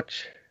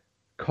watch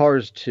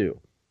Cars 2,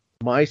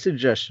 my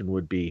suggestion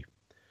would be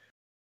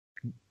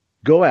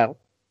go out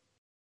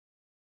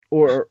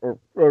or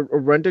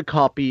rent a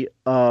copy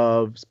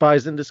of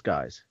Spies in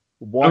Disguise.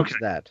 Watch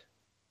that.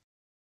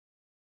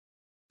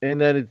 And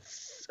then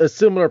it's a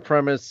similar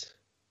premise,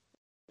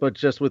 but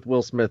just with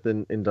Will Smith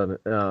and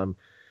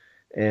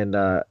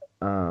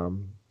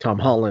Tom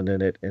Holland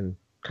in it, and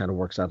kind of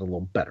works out a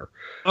little better.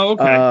 Oh,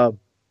 okay.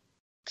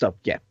 So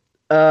yeah.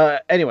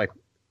 Anyway,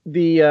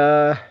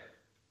 the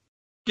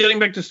getting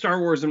back to Star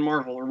Wars and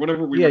Marvel or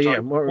whatever we were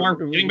talking.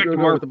 Marvel. Getting back to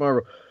Marvel. With the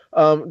Marvel.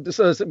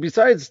 So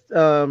besides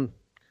Tom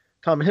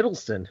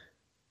Hiddleston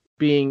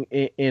being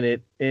in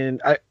it,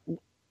 and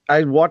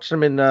I watched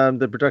him in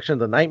the production of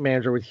The Night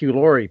Manager with Hugh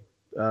Laurie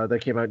that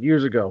came out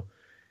years ago,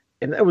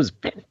 and that was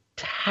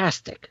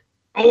fantastic.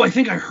 Oh, I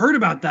think I heard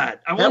about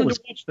that. I wanted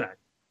to watch that.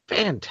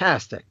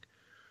 Fantastic.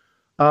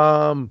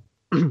 So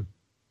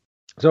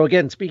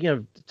again, speaking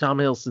of Tom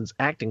Hiddleston's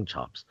acting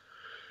chops,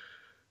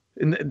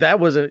 and that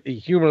was a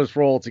humorless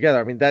role altogether.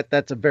 I mean,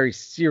 that's a very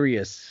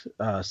serious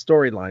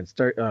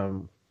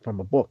storyline from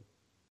a book.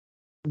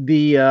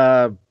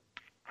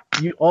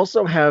 You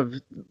also have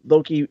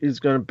Loki is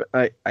going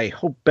to, I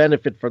hope,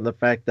 benefit from the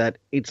fact that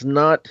it's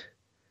not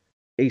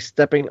a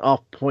stepping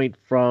off point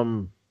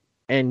from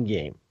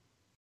Endgame.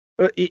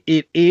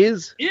 It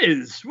is.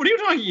 What are you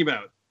talking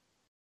about?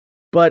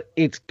 But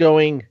it's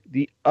going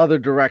the other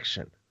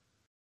direction.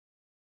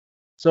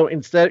 So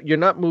instead, you're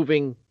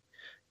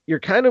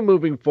kind of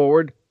moving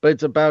forward, but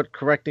it's about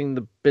correcting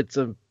the bits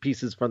and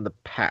pieces from the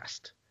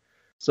past.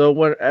 So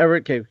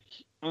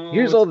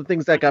here's all the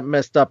things that got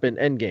messed up in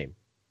Endgame.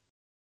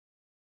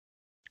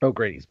 Oh,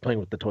 great, he's playing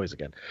with the toys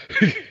again.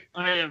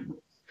 I am.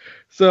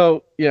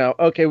 So, we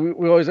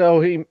always,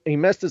 he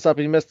messed this up,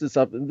 and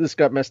this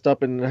got messed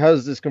up, and how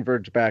does this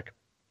converge back?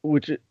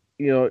 Which,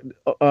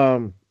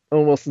 Owen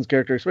Wilson's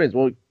character explains,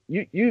 well,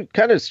 you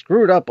kind of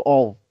screwed up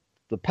all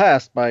the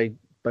past by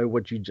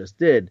what you just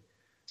did.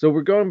 So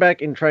we're going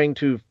back and trying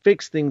to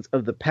fix things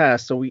of the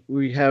past. So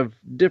we have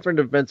different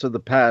events of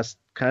the past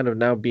kind of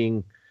now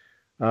being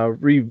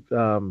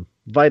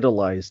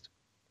revitalized.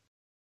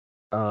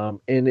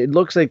 And it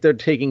looks like they're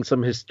taking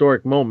some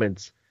historic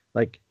moments,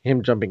 like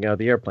him jumping out of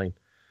the airplane.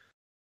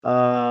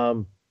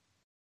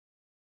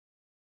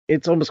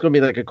 It's almost going to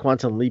be like a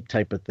quantum leap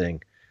type of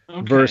thing.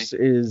 Okay.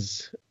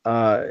 Versus,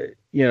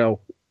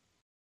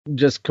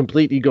 just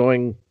completely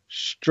going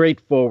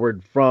straight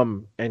forward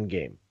from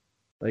Endgame.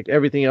 Like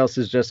everything else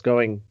is just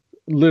going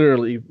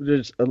literally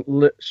just a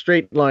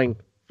straight line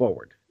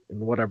forward in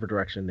whatever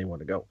direction they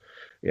want to go,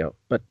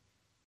 but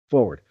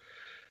forward.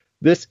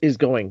 This is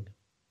going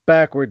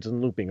backwards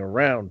and looping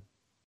around.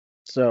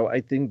 So I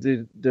think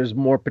that there's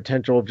more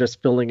potential of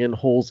just filling in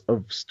holes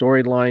of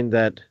storyline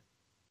that,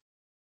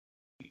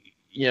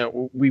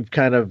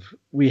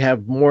 we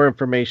have more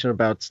information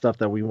about stuff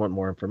that we want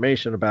more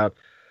information about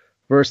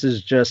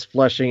versus just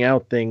fleshing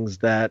out things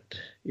that,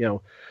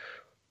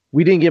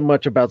 we didn't get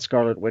much about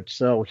Scarlet Witch.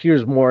 So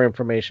here's more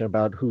information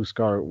about who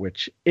Scarlet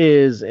Witch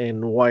is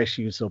and why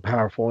she's so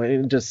powerful,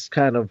 and just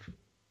kind of,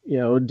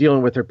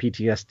 dealing with her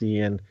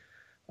PTSD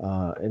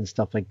and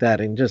stuff like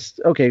that. And just,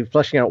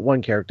 fleshing out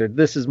one character.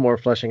 This is more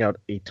fleshing out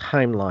a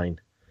timeline.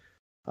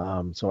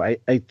 So I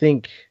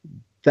think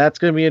that's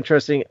going to be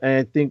interesting. And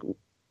I think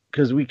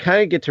because we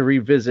kind of get to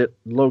revisit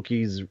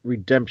Loki's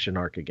redemption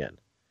arc again.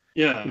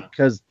 Yeah.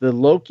 Because the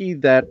Loki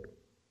that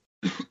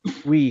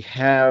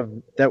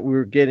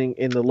we're getting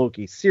in the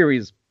Loki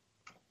series,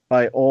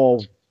 by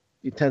all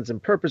intents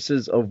and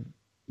purposes of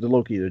the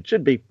Loki that it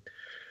should be,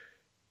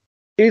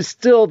 is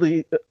still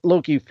the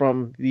Loki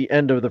from the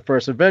end of the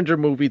first Avenger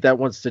movie that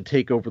wants to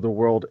take over the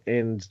world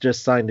and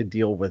just signed a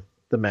deal with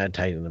the Mad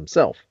Titan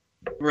himself.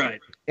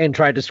 Right. And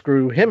tried to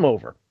screw him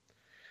over.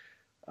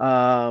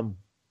 So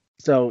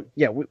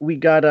yeah, we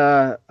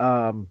got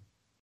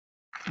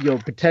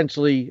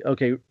potentially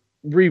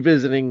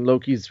revisiting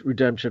Loki's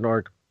redemption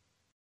arc.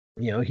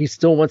 He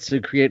still wants to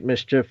create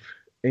mischief,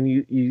 and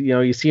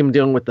you see him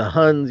dealing with the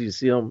Huns. You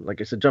see him, like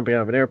I said, jumping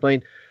out of an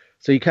airplane.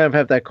 So you kind of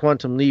have that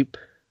quantum leap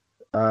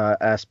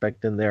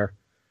aspect in there.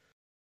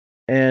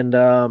 And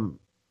I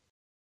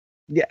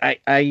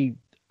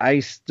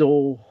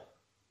still,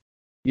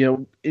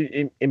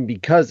 and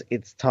because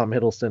it's Tom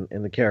Hiddleston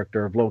and the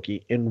character of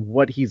Loki and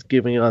what he's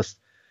giving us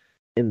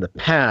in the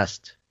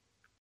past,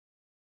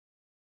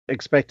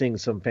 expecting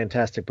some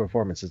fantastic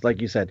performances, like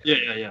you said.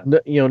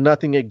 Yeah.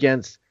 Nothing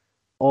against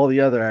all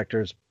the other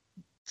actors,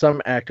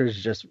 some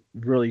actors just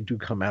really do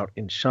come out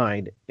and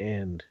shine,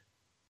 and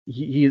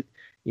he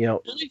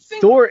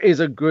Thor is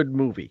a good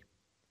movie.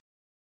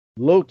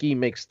 Loki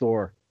makes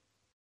Thor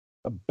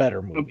a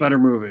better movie. A better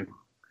movie.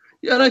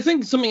 Yeah, and I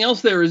think something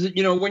else there is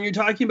that, when you're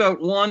talking about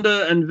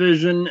Wanda and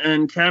Vision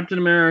and Captain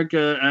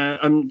America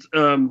and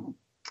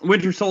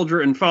Winter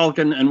Soldier and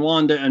Falcon and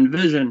Wanda and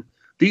Vision,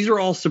 these are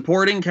all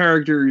supporting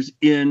characters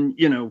in,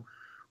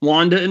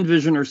 Wanda and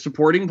Vision are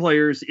supporting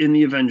players in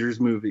the Avengers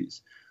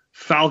movies.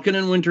 Falcon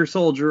and Winter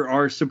Soldier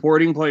are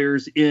supporting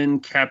players in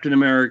Captain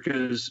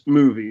America's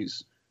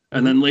movies.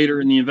 And then later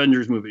in the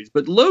Avengers movies.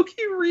 But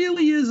Loki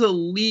really is a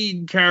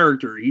lead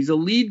character. He's a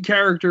lead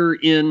character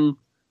in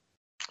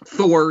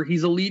Thor.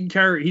 He's a lead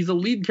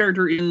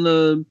character in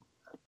the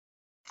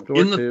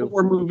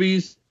Thor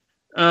movies.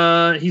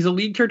 He's a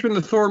lead character in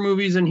the Thor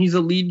movies, and he's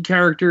a lead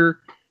character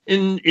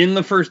in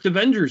the first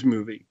Avengers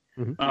movie.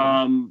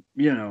 Mm-hmm.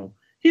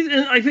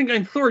 I think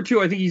in Thor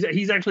 2, I think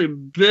he's actually a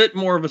bit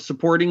more of a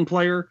supporting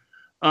player.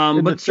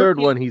 In the third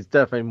one, he's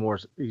definitely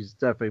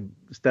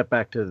stepped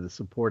back to the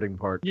supporting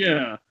part.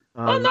 Yeah.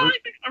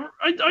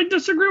 I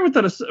disagree with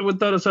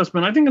that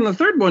assessment. I think in the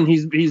third one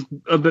he's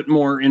a bit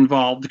more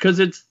involved because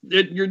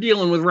you're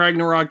dealing with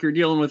Ragnarok, you're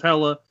dealing with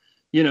Hela,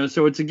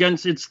 so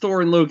it's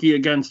Thor and Loki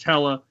against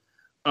Hela.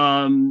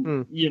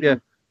 Yeah.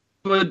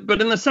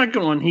 But in the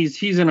second one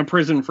he's in a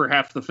prison for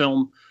half the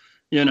film,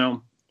 But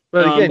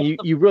again,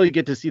 you really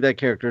get to see that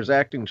character's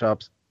acting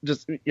chops.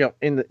 Just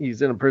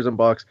he's in a prison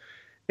box,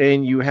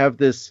 and you have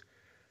this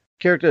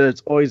character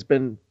that's always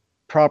been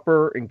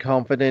proper and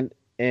confident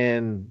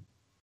and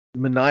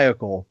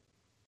maniacal,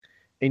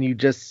 and you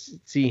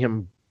just see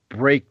him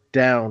break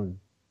down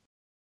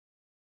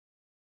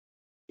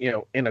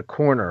in a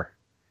corner.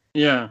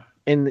 Yeah.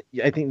 And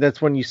I think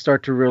that's when you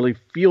start to really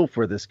feel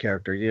for this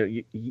character.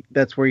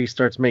 That's where he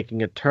starts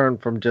making a turn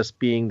from just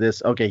being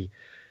this, okay,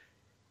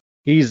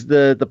 he's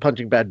the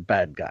punching bad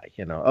guy,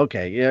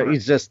 okay, yeah, right.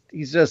 he's just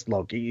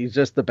Loki, he's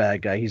just the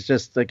bad guy, he's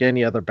just like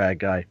any other bad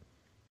guy.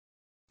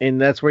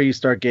 And that's where you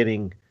start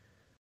getting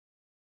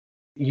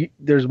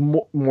there's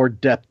more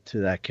depth to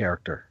that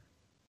character.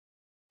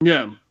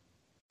 Yeah,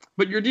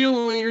 but you're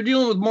dealing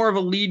with more of a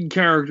lead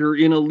character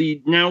in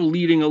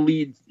leading a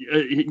lead,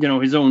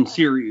 his own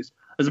series,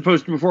 as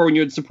opposed to before when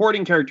you had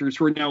supporting characters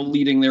who are now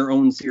leading their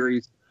own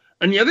series.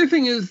 And the other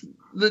thing is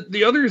that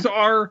the others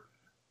are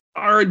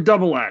a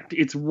double act.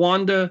 It's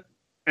Wanda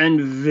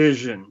and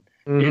Vision.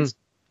 Mm-hmm.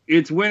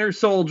 It's Winter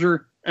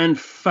Soldier and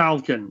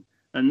Falcon,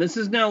 and this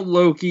is now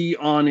Loki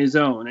on his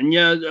own.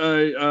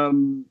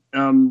 And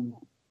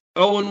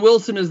Owen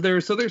Wilson is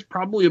there, so there's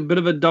probably a bit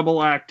of a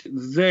double act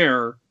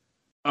there.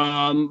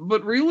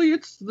 But really,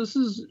 this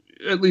is,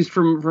 at least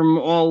from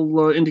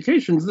all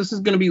indications, this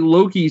is going to be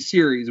Loki's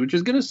series, which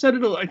is going to set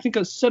it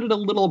a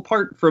little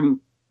apart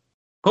from,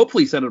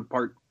 hopefully set it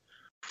apart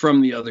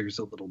from the others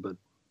a little bit.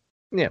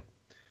 Yeah.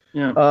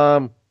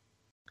 Yeah.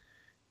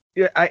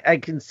 Yeah, I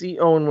can see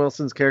Owen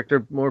Wilson's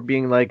character more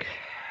being like,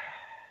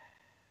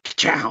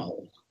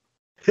 ciao.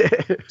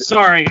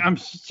 Sorry, I'm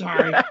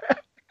sorry.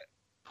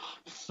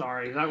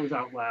 Sorry, that was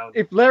out loud.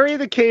 If Larry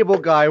the Cable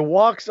Guy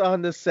walks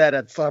on the set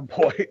at some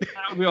point,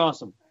 that would be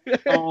awesome.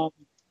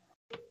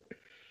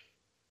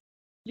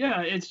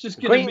 Yeah, it's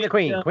just gonna be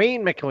Queen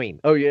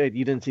McQueen. Oh yeah,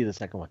 you didn't see the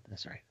second one.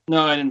 That's right.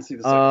 No, I didn't see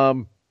the second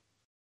one.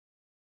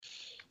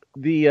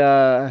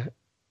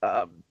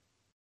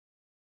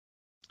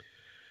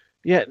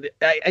 Yeah,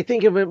 I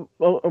think of him,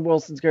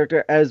 Wilson's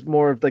character, as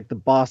more of like the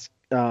boss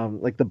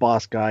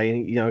guy.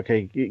 And,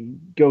 okay,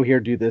 go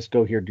here, do this,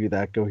 go here, do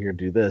that, go here,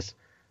 do this.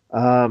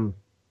 For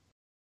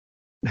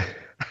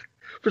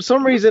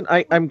some reason,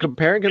 I'm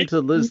comparing him to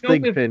Liz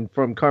Thigpen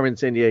from Carmen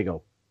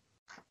Sandiego.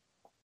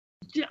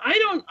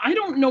 I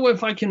don't know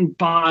if I can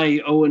buy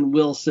Owen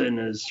Wilson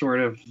as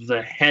sort of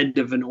the head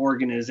of an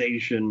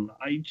organization.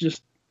 I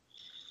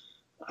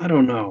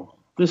don't know.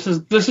 This is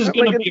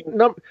going to be.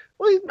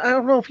 I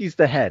don't know if he's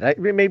the head.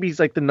 Maybe he's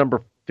like the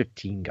number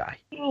 15 guy.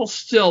 Well,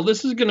 still,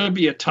 this is going to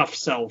be a tough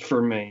sell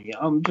for me.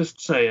 I'm just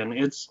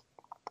saying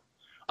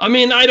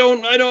I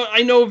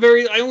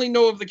only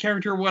know of the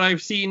character what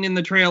I've seen in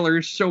the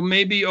trailers, so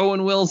maybe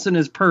Owen Wilson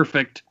is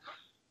perfect,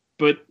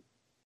 but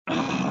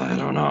I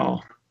don't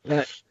know.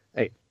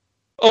 Hey,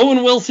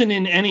 Owen Wilson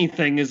in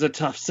anything is a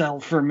tough sell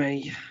for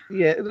me.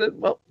 Yeah,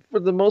 well, for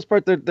the most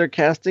part, their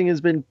casting has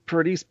been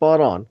pretty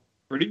spot on.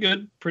 Pretty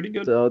good.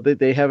 So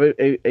they have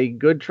a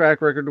good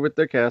track record with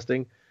their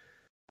casting.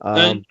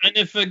 And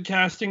if a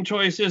casting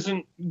choice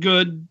isn't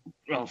good,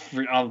 well,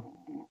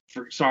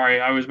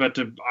 sorry, I was about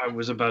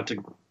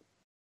to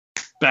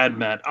bad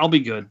Matt. I'll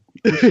be good.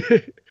 I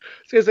was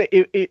gonna say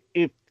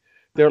if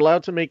they're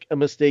allowed to make a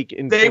mistake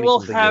in, they will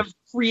have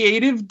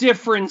creative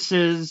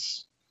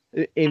differences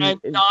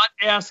and not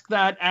ask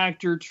that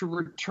actor to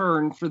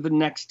return for the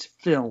next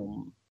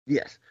film.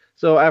 Yes.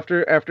 So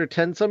after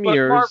 10 some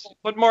years,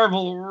 but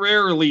Marvel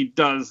rarely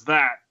does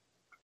that.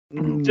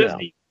 No.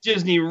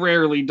 Disney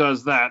rarely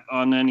does that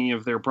on any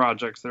of their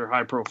projects, their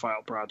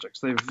high-profile projects.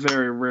 They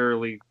very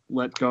rarely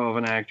let go of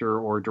an actor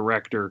or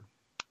director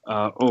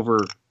over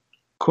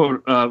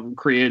quote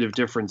creative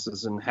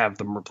differences and have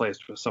them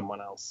replaced with someone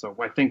else. So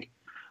I think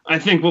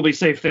we'll be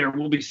safe there.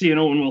 We'll be seeing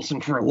Owen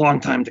Wilson for a long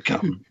time to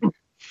come.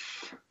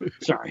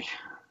 Sorry.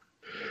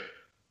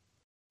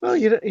 Well,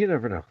 you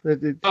never know.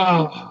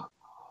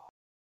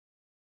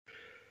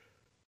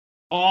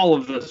 All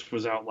of this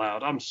was out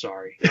loud. I'm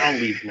sorry. I'll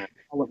leave now.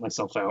 I'll let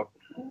myself out.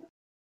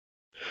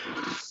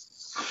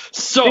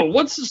 So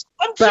what's this?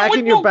 Back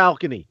in your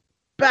balcony.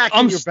 Back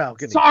in your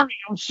balcony.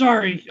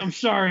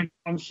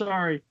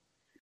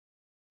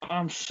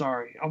 I'm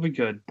sorry. I'll be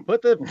good.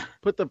 Put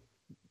the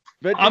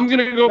I'm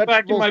gonna go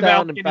back in my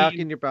balcony. And back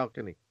in your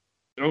balcony.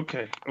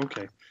 Okay.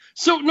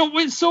 So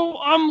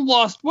I'm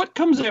lost. What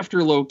comes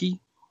after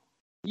Loki?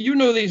 You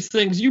know these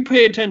things. You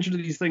pay attention to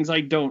these things.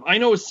 I don't. I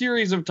know a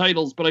series of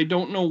titles, but I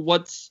don't know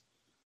what's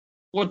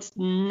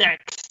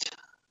next.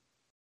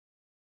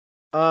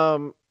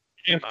 After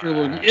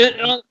Loki.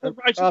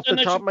 Off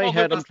the top of my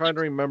head, I'm trying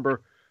to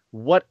remember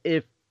what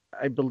if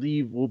I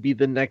believe will be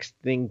the next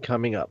thing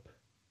coming up.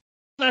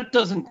 That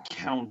doesn't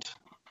count.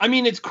 I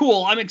mean, it's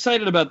cool. I'm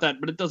excited about that,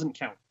 but it doesn't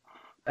count.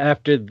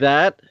 After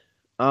that,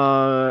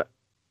 I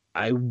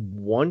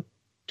want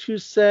to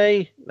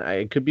say,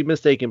 I could be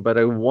mistaken, but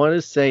I want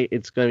to say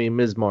it's going to be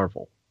Ms.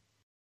 Marvel.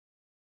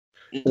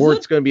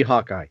 It's going to be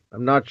Hawkeye.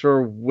 I'm not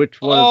sure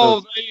which one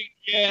of those.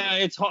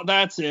 Yeah,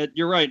 that's it.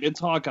 You're right. It's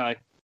Hawkeye.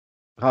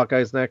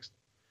 Hawkeye's next.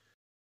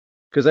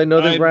 Because I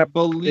know they wrapped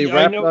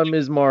on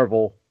Ms.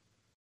 Marvel.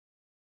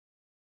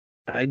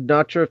 I'm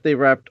not sure if they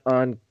wrapped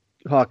on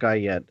Hawkeye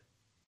yet.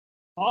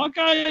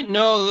 Hawkeye?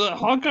 No,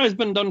 Hawkeye's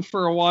been done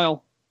for a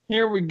while.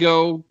 Here we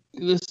go.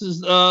 This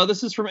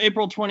is from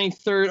April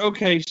 23rd.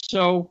 Okay,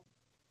 so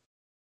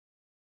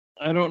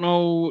I don't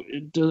know.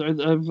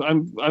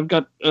 I've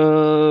got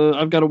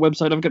a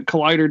website. I've got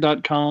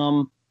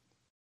Collider.com.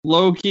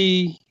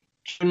 Loki,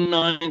 June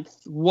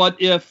 9th.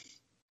 What If?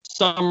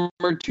 Summer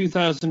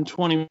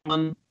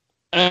 2021.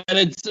 And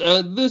it's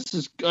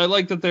I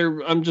like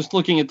that I'm just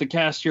looking at the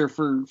cast here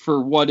for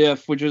What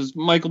If, which is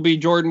Michael B.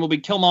 Jordan will be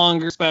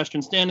Killmonger,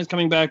 Sebastian Stan is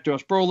coming back,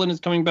 Josh Brolin is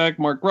coming back,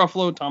 Mark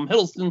Ruffalo, Tom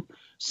Hiddleston,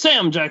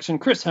 Sam Jackson,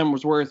 Chris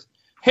Hemsworth,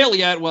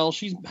 Haley Atwell,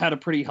 she's had a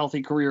pretty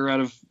healthy career out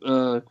of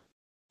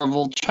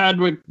Marvel,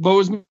 Chadwick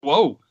Boseman,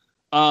 so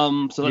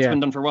that's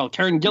been done for a while,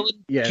 Karen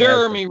Gillan,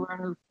 Jeremy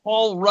Renner,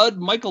 Paul Rudd,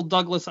 Michael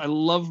Douglas, I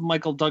love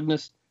Michael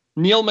Douglas,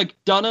 Neil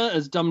McDonough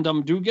as Dum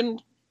Dum Dugan,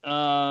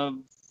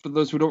 for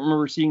those who don't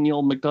remember seeing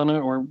Neil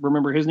McDonough or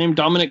remember his name,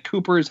 Dominic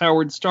Cooper as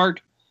Howard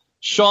Stark,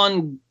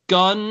 Sean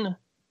Gunn,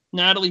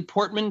 Natalie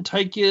Portman,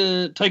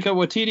 Taika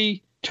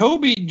Waititi,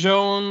 Toby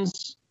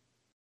Jones.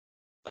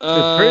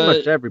 It's pretty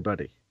much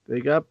everybody. They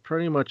got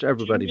pretty much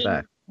everybody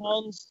back.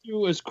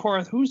 Honsu as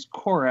Korath. Who's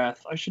Korath?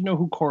 I should know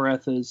who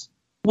Korath is.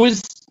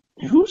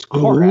 Who's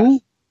Korath?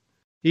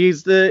 He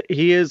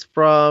is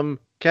from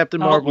Captain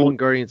Marvel and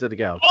Guardians of the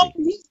Galaxy. Oh,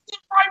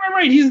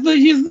 right. He's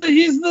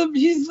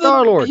the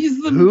Star-Lord.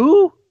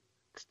 Who?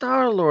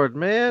 Star-Lord,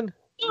 man.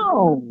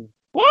 No.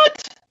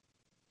 What?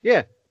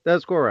 Yeah,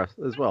 that's Korath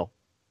as well.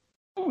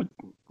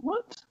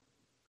 What?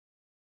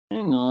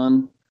 Hang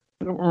on.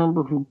 I don't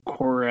remember who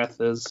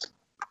Korath is.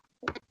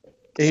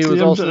 He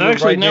was also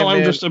actually now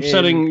I'm just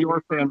upsetting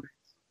your fan.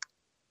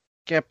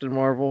 Captain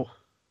Marvel.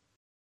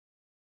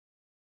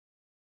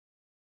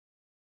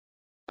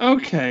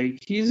 Okay,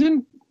 he's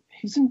in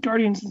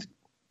Guardians.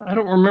 I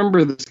don't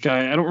remember this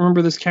guy. I don't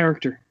remember this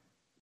character.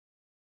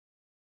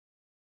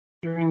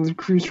 During the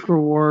Crucible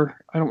War,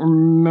 I don't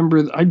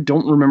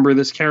remember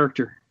this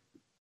character.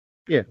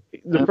 Yeah,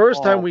 the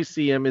first time we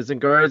see him is in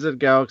Guardians of the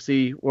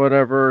Galaxy.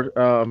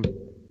 Whatever.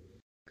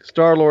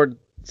 Star-Lord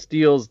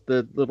steals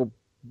the little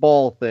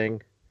ball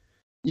thing.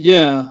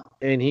 Yeah.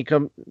 And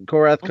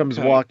Korath comes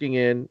walking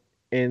in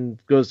and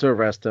goes to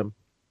arrest him.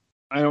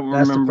 I don't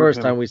remember. That's the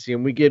first time we see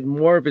him. We get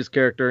more of his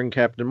character in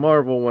Captain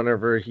Marvel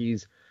whenever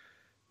he's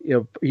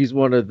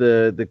one of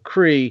the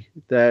Kree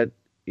that,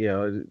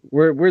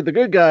 we're the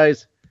good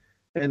guys,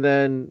 and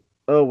then,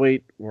 oh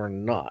wait, we're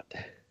not.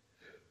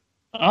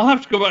 I'll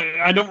have to go back.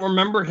 I don't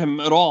remember him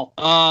at all.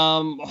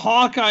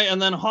 Hawkeye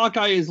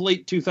is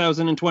late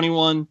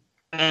 2021,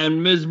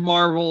 and Ms.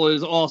 Marvel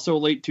is also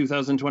late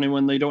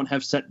 2021. They don't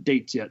have set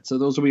dates yet, so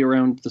those will be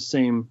around the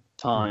same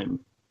time.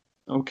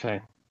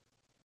 Okay.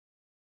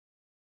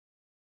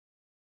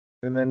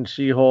 And then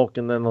She-Hulk,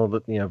 and then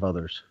you have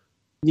others.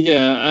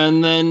 Yeah,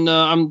 and then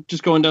I'm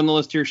just going down the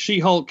list here.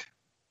 She-Hulk,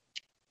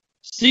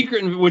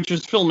 which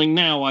is filming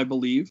now, I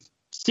believe.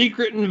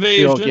 Secret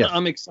Invasion. She-Hulk, yes.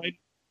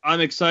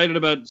 I'm excited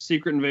about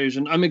Secret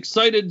Invasion. I'm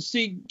excited.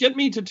 Get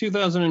me to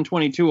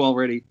 2022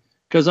 already,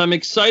 because I'm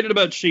excited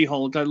about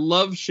She-Hulk. I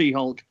love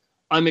She-Hulk.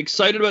 I'm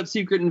excited about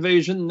Secret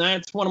Invasion.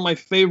 That's one of my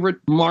favorite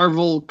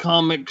Marvel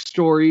comic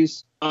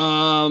stories.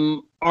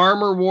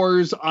 Armor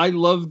Wars. I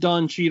love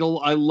Don Cheadle.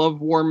 I love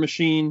War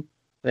Machine.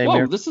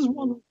 This is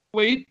one.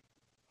 Wait.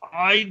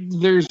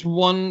 There's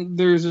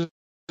a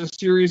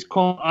series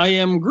called I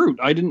Am Groot.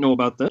 I didn't know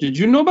about this. Did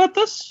you know about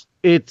this?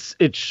 It's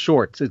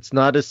shorts. It's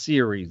not a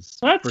series.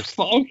 That's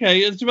okay.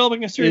 It's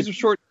developing a series of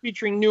shorts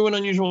featuring new and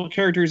unusual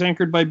characters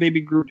anchored by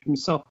Baby Groot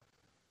himself.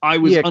 I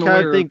was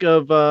unaware. Kind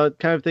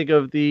of think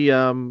of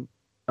the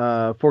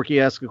Forky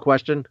Ask a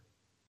Question,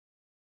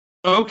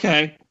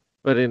 Okay,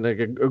 but in like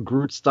a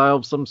Groot style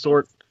of some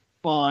sort.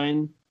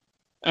 fine.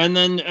 And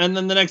then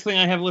the next thing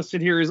I have listed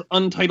here is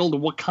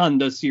Untitled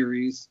Wakanda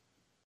series.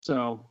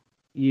 So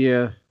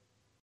Yeah.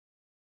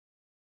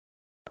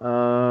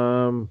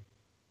 I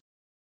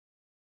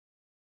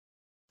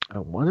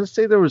want to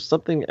say there was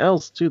something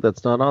else too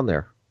that's not on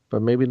there,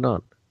 but maybe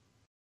not.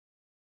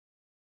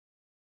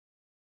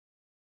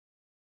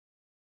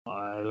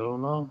 I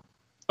don't know.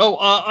 Oh,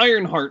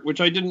 Ironheart,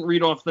 which I didn't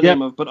read off the Yep.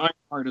 name of, but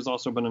Ironheart has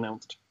also been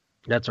announced.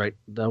 That's right.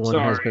 That one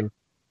has Sorry. been.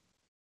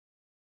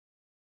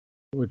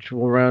 Which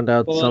will round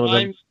out Well, some of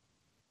them.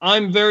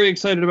 I'm very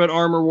excited about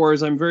Armor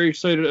Wars. I'm very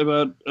excited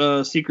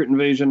about Secret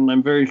Invasion. And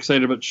I'm very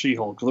excited about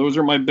She-Hulk. Those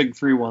are my big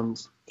three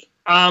ones.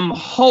 I'm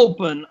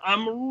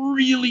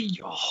really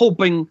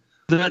hoping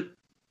that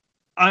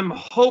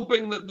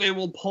they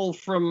will pull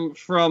from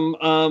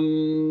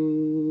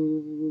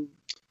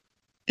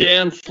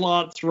Dan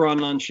Slott's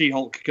run on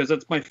She-Hulk, because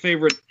that's my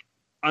favorite.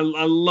 I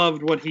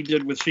loved what he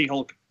did with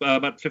She-Hulk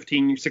about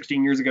 16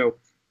 years ago.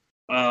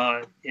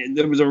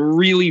 It was a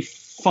really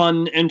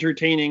fun,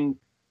 entertaining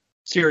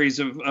series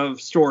of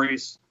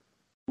stories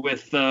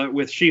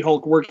with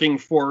She-Hulk working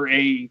for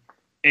a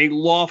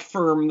law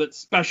firm that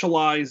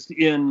specialized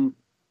in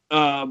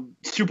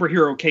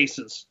superhero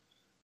cases,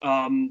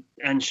 and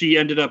she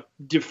ended up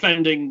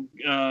defending.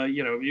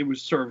 It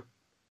was sort of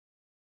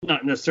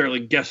not necessarily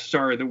guest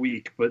star of the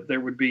week, but there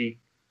would be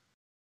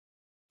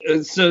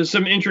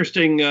some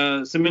interesting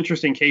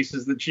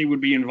cases that she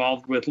would be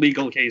involved with,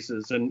 legal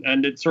cases,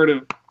 and it sort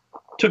of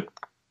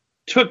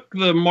took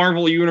the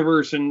Marvel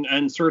universe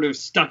and sort of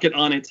stuck it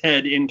on its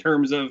head in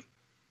terms of,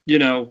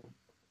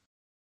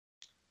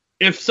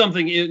 if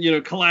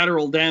something,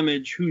 collateral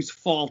damage, whose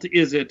fault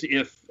is it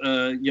if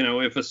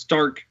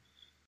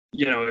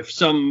if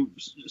some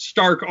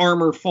Stark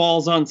armor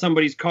falls on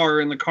somebody's car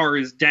and the car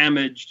is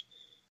damaged,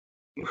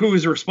 who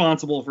is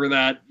responsible for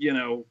that?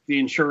 The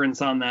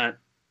insurance on that.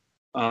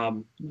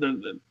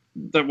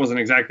 That wasn't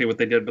exactly what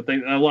they did, but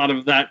a lot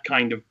of that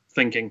kind of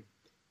thinking.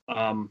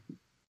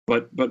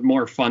 But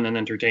more fun and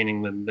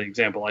entertaining than the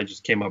example I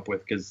just came up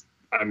with, because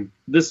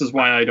this is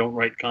why I don't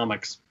write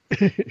comics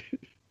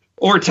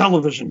or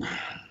television.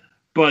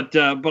 But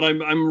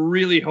I'm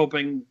really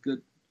hoping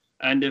that,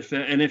 and if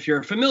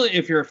you're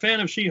a fan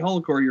of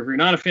She-Hulk, or if you're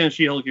not a fan of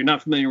She-Hulk, you're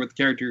not familiar with the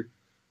character,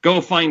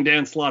 go find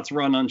Dan Slott's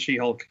run on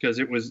She-Hulk, because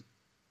it was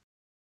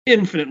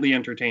infinitely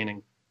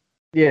entertaining.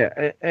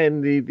 Yeah,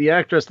 and the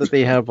actress that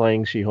they have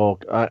playing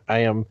She-Hulk, I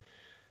am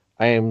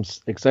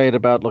excited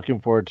about, looking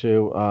forward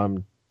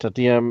to.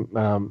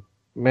 Tatiana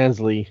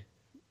Maslany,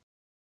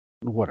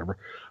 whatever.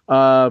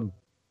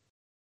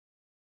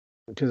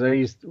 Because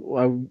a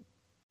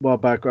while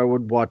back I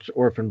would watch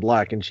Orphan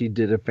Black, and she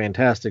did a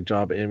fantastic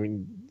job. I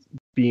mean,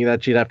 being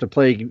that she'd have to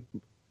play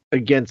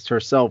against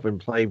herself and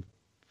play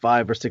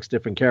 5 or 6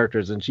 different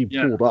characters, and she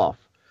pulled off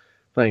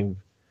playing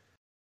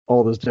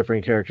all those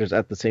different characters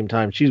at the same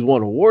time. She's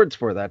won awards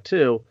for that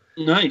too.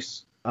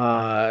 Nice.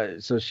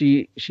 So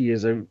she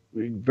is a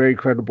very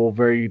credible,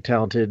 very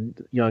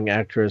talented young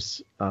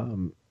actress.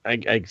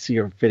 I see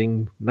her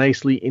fitting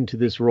nicely into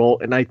this role,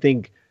 and I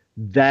think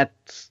that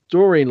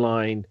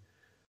storyline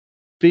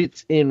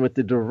fits in with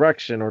the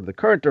direction, or the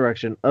current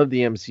direction, of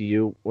the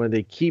MCU, when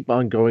they keep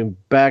on going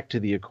back to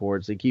the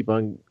Accords. They keep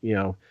on,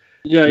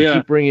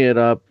 keep bringing it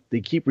up. They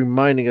keep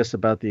reminding us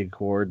about the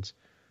Accords.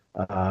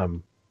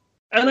 And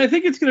I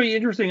think it's going to be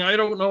interesting. I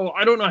don't know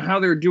how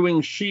they're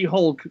doing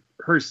She-Hulk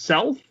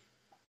herself.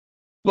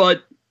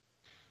 But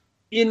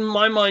in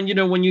my mind,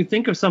 when you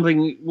think of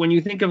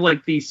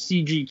like these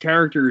CG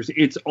characters,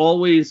 it's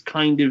always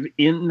kind of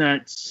in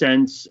that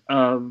sense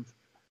of,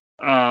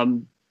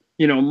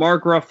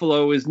 Mark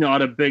Ruffalo is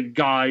not a big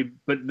guy,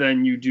 but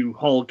then you do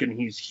Hulk and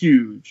he's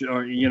huge,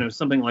 or,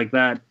 something like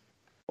that.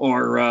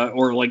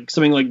 Or like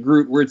something like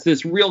Groot, where it's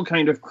this real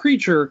kind of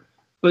creature,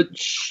 but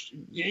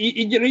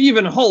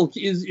even Hulk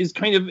is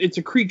kind of, it's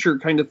a creature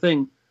kind of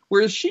thing.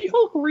 Whereas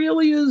She-Hulk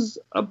really is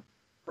a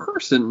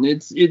person.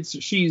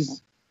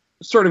 She's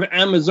sort of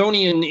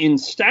Amazonian in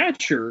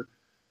stature,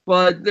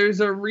 but there's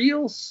a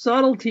real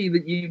subtlety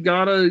that you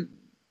gotta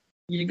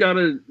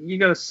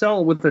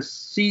sell with a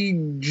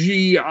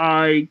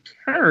CGI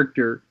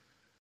character,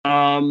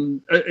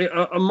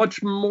 a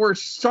much more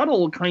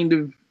subtle kind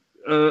of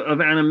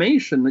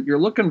animation that you're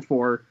looking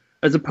for,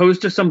 as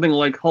opposed to something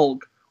like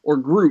Hulk or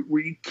Groot,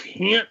 where you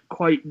can't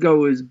quite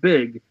go as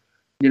big.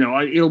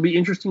 It'll be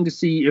interesting to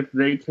see if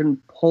they can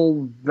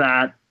pull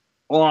that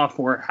off,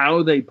 or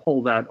how they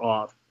pull that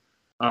off.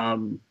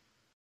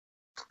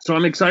 So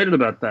I'm excited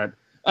about that,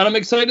 and I'm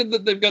excited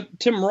that they've got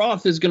Tim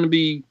Roth is going to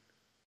be,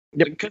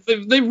 because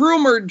they've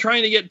rumored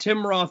trying to get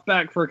Tim Roth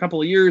back for a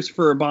couple of years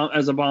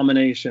as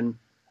Abomination.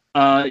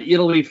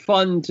 It'll be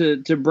fun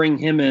to bring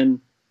him in,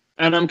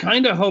 and I'm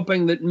kind of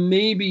hoping that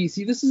maybe,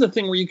 this is a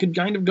thing where you could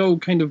kind of go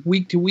kind of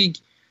week to week.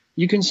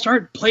 You can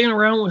start playing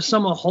around with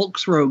some of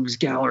Hulk's rogues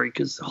gallery,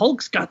 because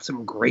Hulk's got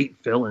some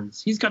great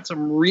villains. He's got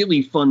some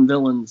really fun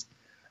villains.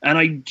 And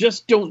I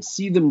just don't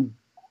see them.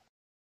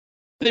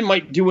 They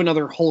might do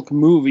another Hulk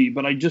movie,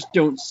 but I just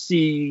don't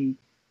see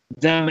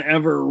them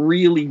ever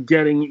really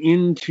getting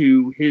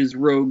into his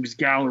rogues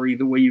gallery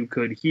the way you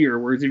could here.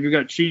 Whereas if you've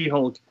got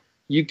She-Hulk,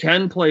 you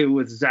can play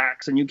with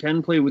Zax, and you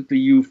can play with the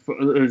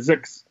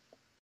Zix,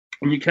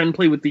 and you can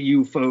play with the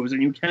UFOs,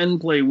 and you can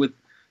play with,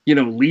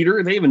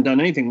 Leader. They haven't done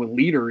anything with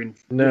Leader.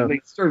 No,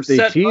 they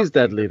teased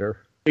that Leader.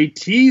 They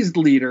teased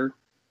Leader,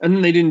 and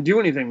then they didn't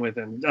do anything with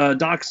him.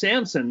 Doc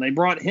Samson, they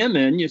brought him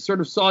in. You sort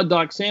of saw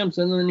Doc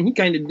Samson, and then he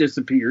kind of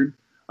disappeared.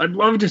 I'd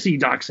love to see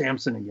Doc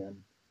Samson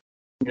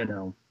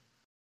again.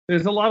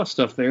 There's a lot of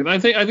stuff there. I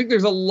think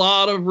there's a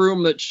lot of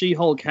room that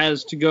She-Hulk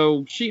has to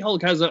go.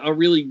 She-Hulk has a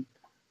really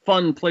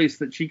fun place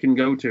that she can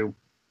go to.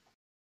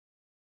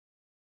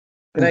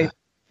 And I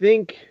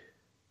think,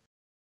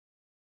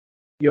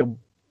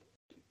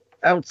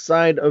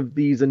 outside of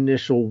these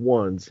initial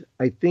ones,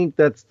 I think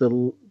that's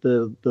the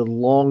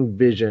long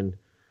vision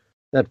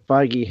that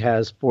Feige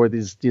has for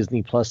this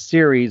Disney Plus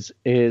series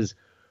is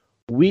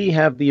we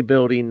have the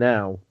ability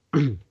now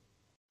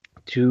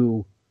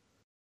to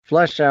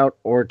flesh out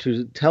or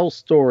to tell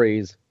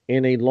stories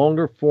in a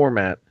longer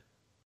format,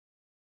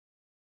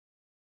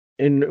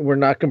 and we're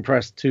not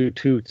compressed to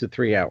 2 to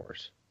 3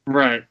 hours.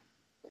 Right.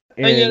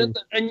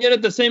 And yet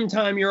at the same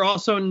time, you're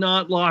also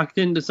not locked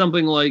into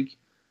something like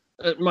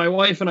my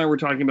wife and I were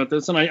talking about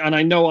this, and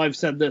I know I've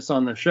said this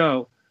on the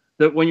show,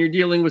 that when you're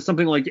dealing with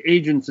something like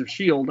Agents of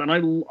S.H.I.E.L.D., and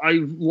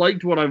I've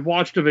liked what I've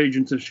watched of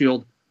Agents of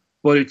S.H.I.E.L.D.,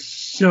 but it's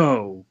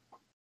so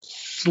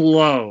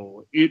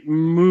slow. It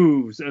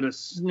moves at a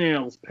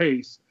snail's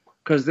pace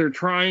because they're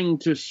trying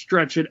to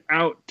stretch it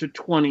out to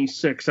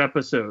 26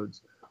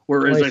 episodes.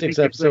 Whereas 26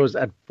 episodes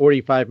at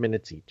 45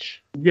 minutes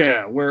each.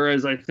 Yeah,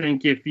 whereas I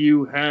think if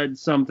you had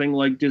something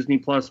like Disney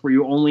Plus where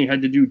you only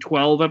had to do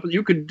 12 episodes,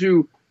 you could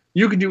do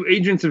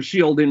Agents of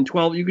S.H.I.E.L.D. in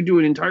 12. You could do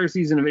an entire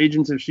season of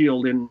Agents of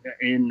S.H.I.E.L.D.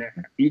 in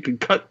you could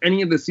cut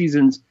any of the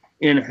seasons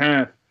in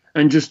half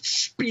and just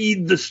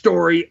speed the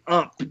story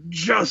up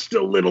just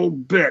a little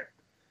bit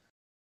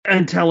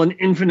and tell an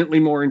infinitely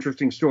more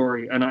interesting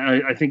story. And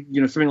I think,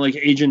 something like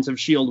Agents of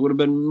S.H.I.E.L.D. would have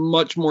been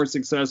much more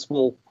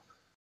successful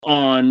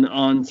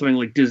on something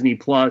like Disney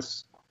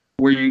Plus,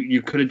 where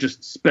you could have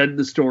just sped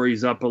the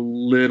stories up a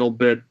little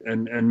bit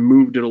and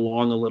moved it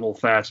along a little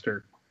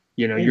faster.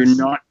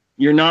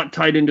 You're not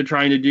tied into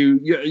trying to do,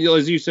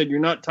 as you said, you're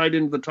not tied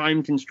into the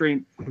time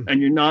constraint,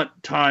 and you're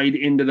not tied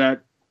into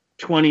that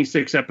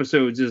 26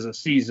 episodes is a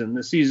season.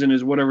 The season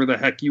is whatever the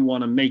heck you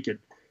want to make it.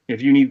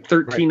 If you need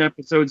 13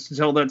 episodes to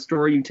tell that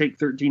story, you take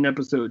 13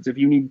 episodes. If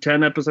you need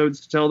 10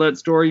 episodes to tell that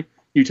story,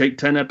 you take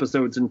 10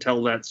 episodes and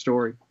tell that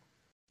story.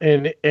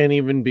 And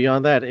even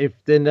beyond that, if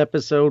an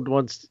episode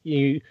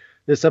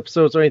this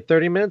episode's only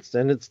 30 minutes,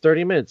 then it's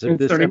 30 minutes. If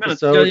this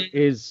episode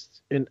is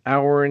an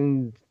hour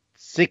and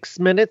 6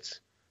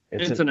 minutes,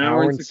 it's an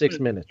hour and 6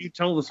 minutes. You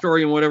tell the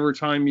story in whatever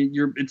time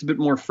it's a bit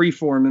more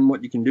freeform in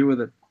what you can do with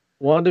it.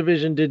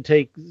 WandaVision did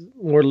take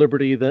more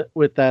liberty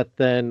with that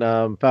than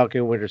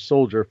Falcon and Winter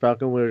Soldier.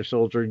 Falcon and Winter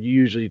Soldier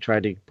usually try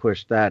to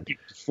push that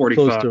 45.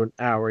 Close to an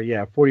hour.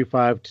 Yeah,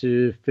 45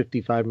 to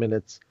 55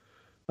 minutes.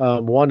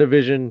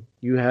 WandaVision,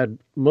 you had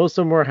most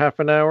of them were half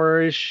an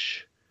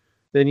hour-ish.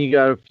 Then you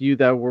got a few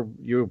that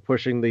you were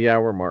pushing the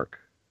hour mark.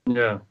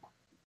 Yeah.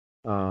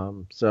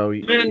 So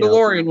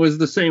Mandalorian was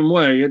the same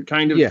way. It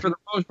kind of for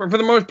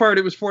the most part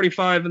it was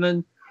 45, and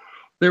then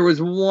there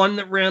was one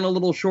that ran a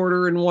little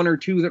shorter and one or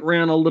two that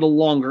ran a little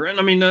longer. And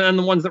and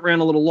the ones that ran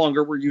a little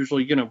longer were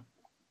usually,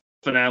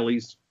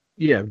 finales.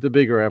 Yeah, the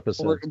bigger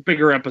episodes.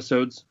 Bigger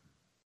episodes.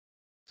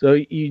 So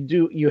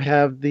you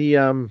have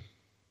the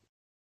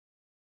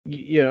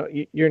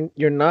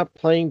you're not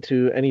playing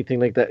to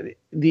anything like that.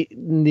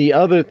 The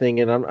other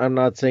thing, and I'm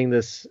not saying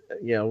this,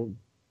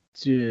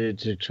 to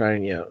try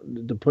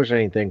and to push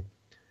anything.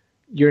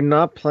 You're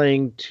not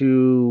playing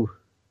to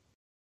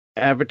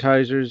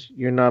advertisers.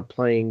 You're not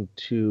playing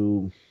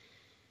to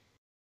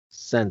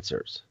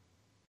censors.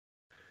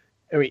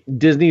 I mean,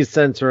 Disney's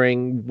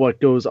censoring what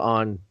goes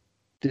on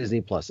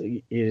Disney Plus.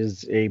 It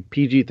is a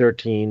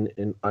PG-13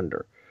 and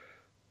under,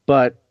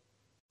 but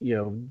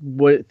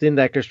within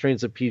that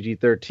constraints of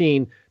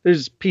PG-13,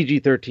 there's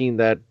PG-13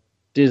 that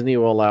Disney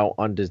will allow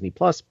on Disney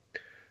Plus.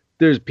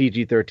 There's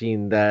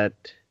PG-13 that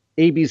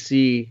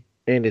ABC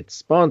and its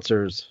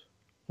sponsors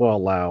will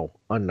allow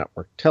on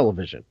network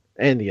television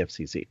and the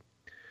FCC.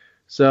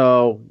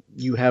 So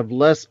you have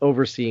less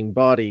overseeing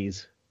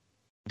bodies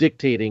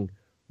dictating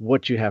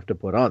what you have to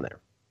put on there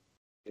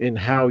and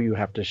how you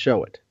have to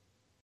show it.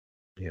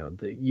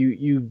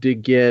 You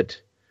did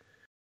get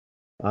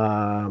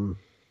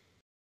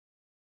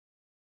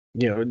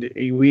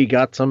we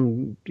got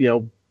some,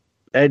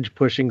 edge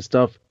pushing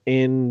stuff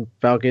in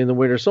Falcon and the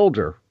Winter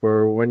Soldier,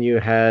 for when you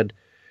had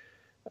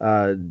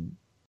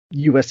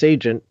U.S.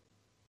 Agent,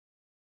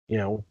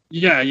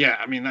 Yeah.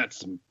 I mean,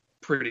 that's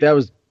pretty. That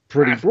was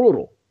pretty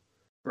brutal.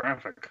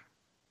 Graphic.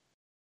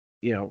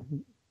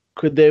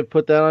 Could they have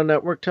put that on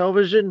network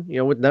television?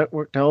 With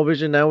network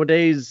television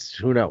nowadays,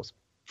 who knows?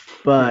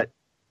 But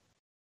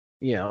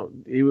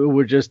it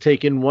would just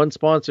take in one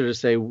sponsor to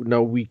say,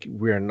 no, we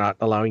are not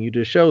allowing you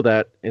to show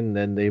that, and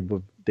then they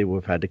would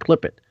have had to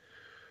clip it.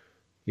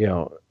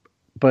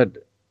 But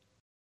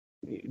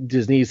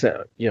Disney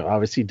said,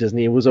 obviously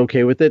Disney was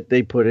okay with it.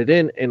 They put it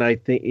in, and I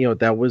think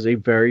that was a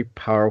very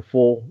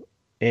powerful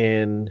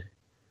and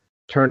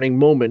turning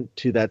moment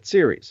to that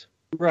series.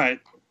 Right.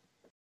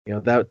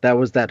 That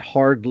was that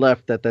hard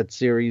left that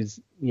series,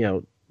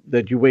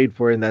 that you wait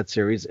for in that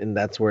series, and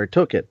that's where it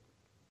took it.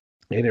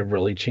 And it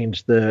really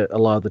changed a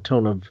lot of the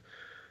tone of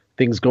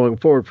things going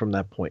forward from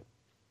that point.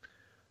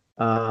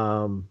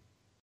 So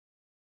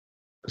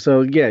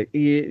yeah,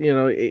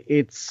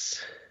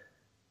 it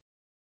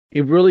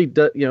really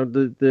does.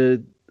 Agents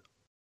of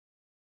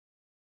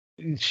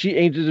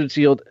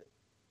S.H.I.E.L.D.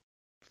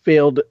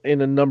 failed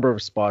in a number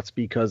of spots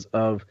because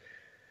of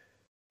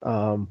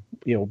from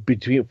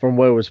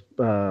what it was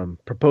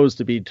proposed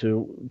to be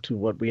to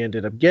what we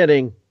ended up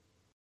getting.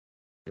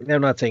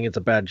 I'm not saying it's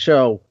a bad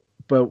show,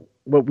 but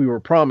what we were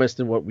promised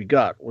and what we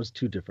got was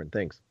two different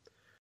things,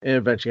 and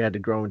eventually had to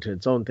grow into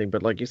its own thing.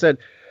 But like you said,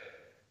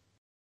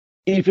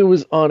 if it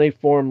was on a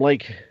form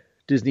like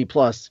Disney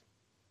Plus,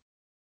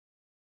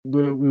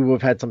 we would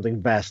have had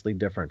something vastly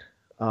different.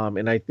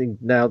 And I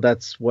think now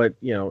that's what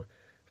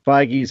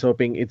Feige's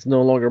hoping. It's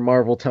no longer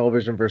Marvel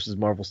Television versus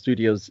Marvel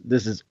Studios.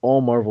 This is all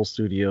Marvel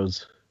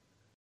Studios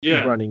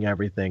running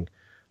everything.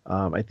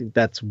 I think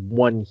that's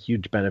one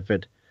huge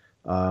benefit.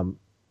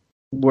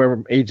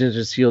 Where Agents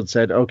of S.H.I.E.L.D.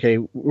 said, okay,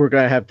 we're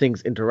going to have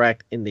things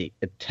interact, and they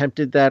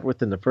attempted that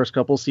within the first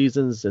couple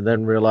seasons and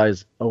then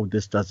realized, oh,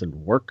 this doesn't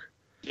work.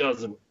 It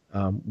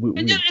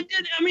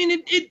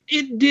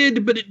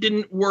did, but it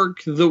didn't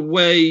work the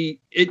way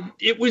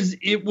it was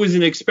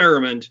an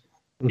experiment.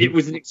 Mm-hmm. It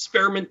was an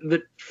experiment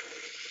that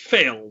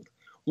failed.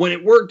 When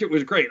it worked, it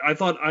was great. I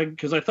thought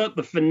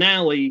the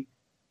finale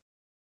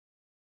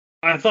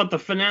of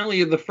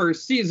the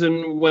first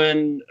season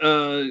when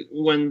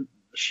S.H.I.E.L.D.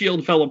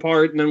 fell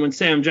apart, and then when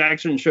Sam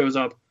Jackson shows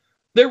up,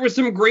 there was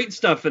some great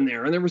stuff in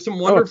there, and there was some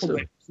wonderful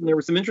things, and there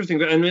was some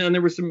interesting, and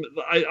there was some.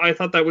 I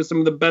thought that was some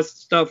of the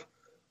best stuff,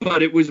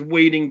 but it was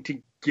waiting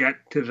to get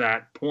to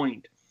that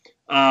point.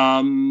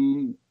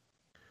 We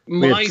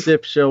had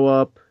Sif show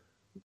up.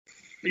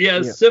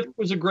 Yeah, Sif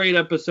was a great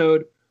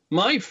episode.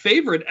 My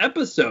favorite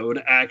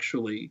episode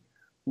actually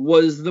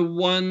was the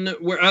one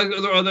where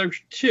there are other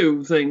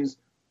two things.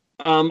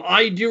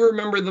 I do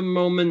remember the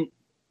moment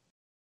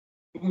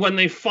when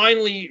they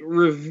finally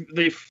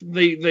it's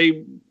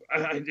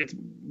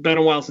been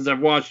a while since I've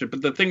watched it,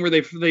 but the thing where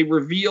they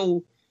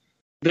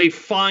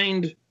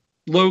find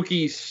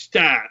Loki's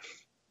staff,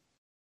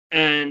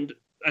 and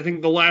I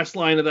think the last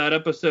line of that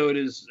episode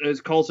is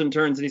as Coulson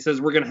turns and he says,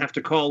 "We're going to have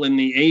to call in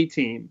the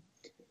A-Team,"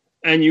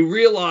 and you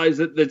realize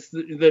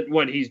that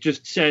what he's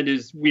just said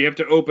is we have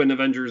to open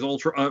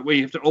we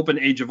have to open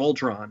Age of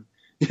Ultron.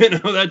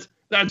 That's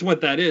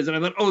what that is, and I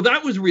thought, oh,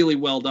 that was really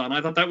well done.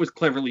 I thought that was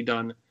cleverly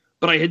done.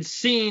 But I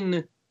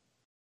hadn't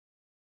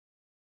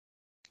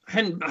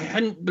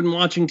been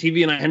watching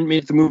TV, and I hadn't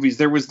made the movies.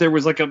 There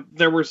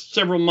were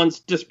several months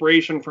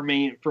desperation for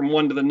me from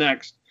one to the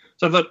next.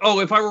 So I thought,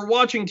 oh, if I were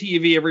watching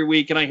TV every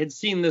week and I had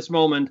seen this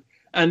moment,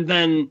 and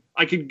then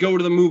I could go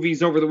to the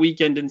movies over the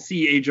weekend and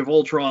see Age of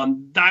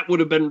Ultron, that would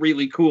have been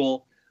really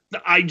cool.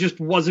 I just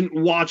wasn't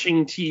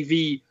watching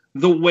TV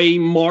the way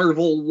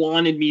Marvel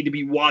wanted me to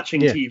be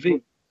watching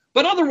TV.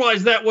 But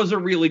otherwise, that was a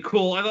really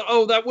cool. I thought,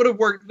 oh, that would have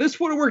worked. This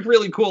would have worked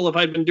really cool if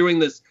I'd been doing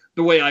this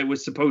the way I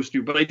was supposed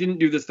to. But I didn't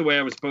do this the way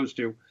I was supposed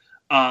to.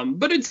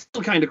 But it's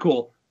still kind of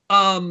cool.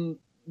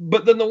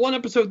 But then the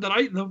episode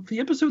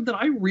that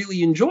I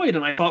really enjoyed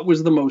and I thought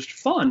was the most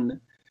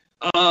fun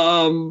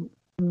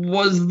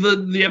was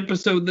the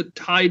episode that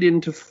tied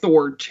into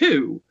Thor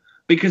 2,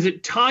 because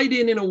it tied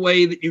in a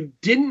way that you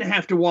didn't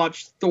have to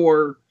watch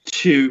Thor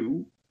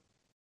 2,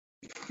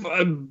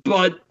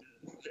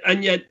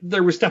 and yet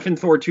there was stuff in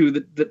Thor 2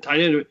 that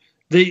tied into it.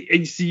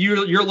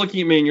 You're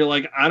looking at me and you're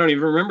like, I don't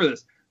even remember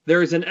this.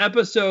 There's an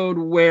episode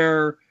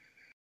where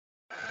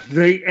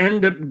they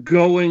end up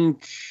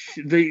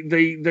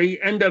they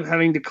end up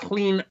having to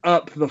clean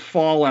up the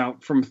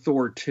fallout from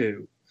Thor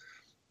 2.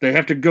 They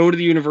have to go to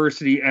the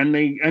university, and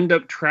they end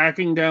up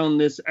tracking down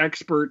this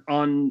expert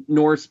on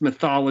Norse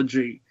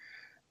mythology,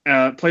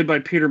 played by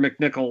Peter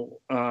MacNicol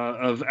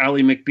of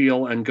Ally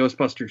McBeal and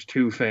Ghostbusters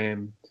 2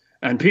 fame.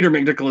 And Peter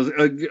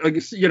MacNicol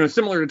is,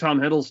 similar to Tom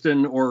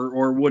Hiddleston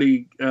or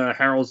Woody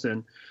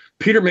Harrelson.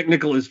 Peter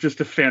MacNicol is just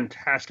a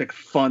fantastic,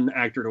 fun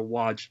actor to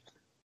watch.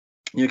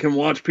 You can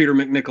watch Peter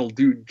MacNicol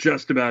do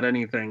just about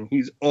anything.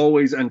 He's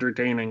always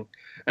entertaining,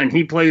 and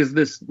he plays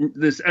this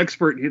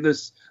expert,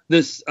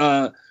 this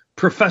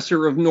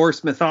professor of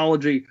Norse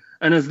mythology.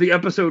 And as the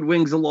episode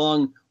wings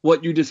along,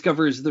 what you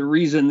discover is the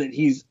reason that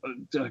he's,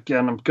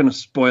 again, I'm going to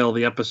spoil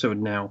the episode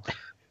now.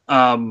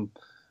 I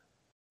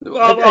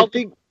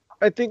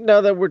think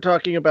now that we're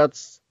talking about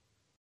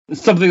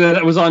something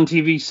that was on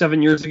TV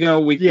 7 years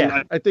ago,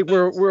 I think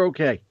we're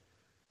okay.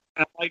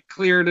 Am I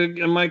clear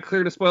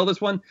to spoil this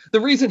one?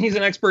 The reason he's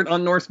an expert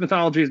on Norse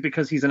mythology is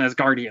because he's an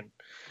Asgardian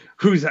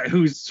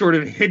who's sort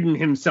of hidden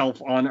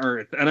himself on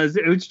Earth. And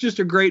it's just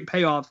a great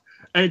payoff,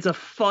 and it's a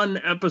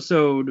fun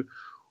episode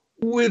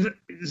with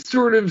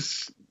sort of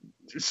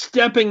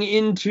stepping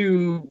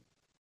into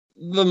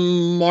the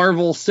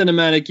Marvel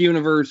Cinematic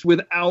Universe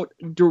without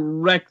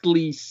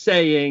directly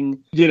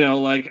saying,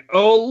 like,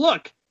 oh,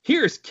 look,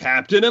 here's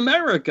Captain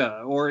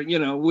America, or,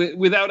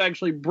 without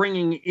actually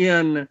bringing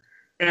in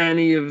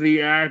any of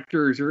the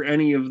actors or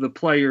any of the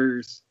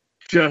players,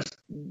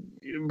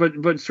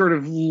 but sort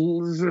of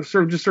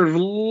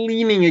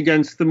leaning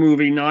against the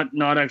movie,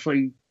 not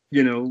actually,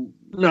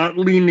 not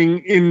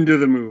leaning into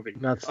the movie,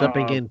 not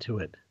stepping into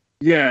it.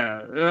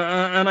 Yeah,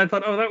 and I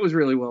thought, oh, that was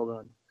really well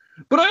done.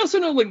 But I also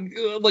know,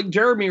 like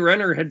Jeremy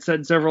Renner had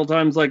said several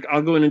times, like,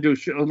 I'll go in and do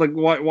S.H.I.E.L.D. Like,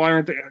 why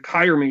aren't they,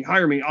 hire me,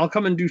 I'll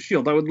come and do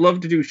S.H.I.E.L.D. I would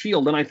love to do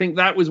S.H.I.E.L.D. And I think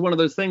that was one of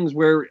those things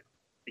where,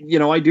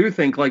 I do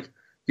think, like,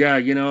 yeah,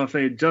 if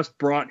they had just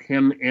brought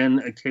him in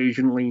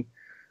occasionally,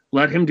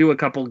 let him do a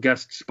couple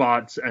guest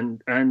spots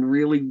and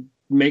really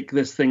make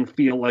this thing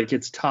feel like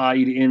it's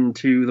tied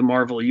into the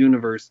Marvel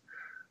Universe,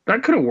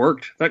 that could have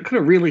worked. That could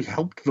have really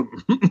helped them,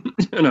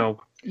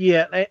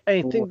 Yeah,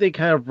 I think they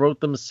kind of wrote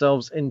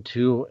themselves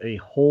into a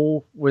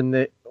hole when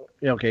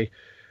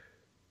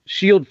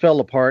S.H.I.E.L.D. fell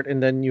apart,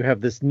 and then you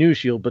have this new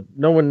S.H.I.E.L.D., but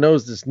no one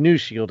knows this new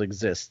S.H.I.E.L.D.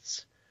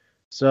 exists.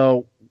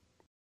 So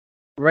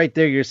right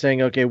there you're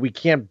saying, okay, we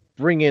can't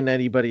bring in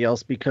anybody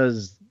else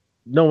because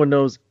no one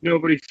knows.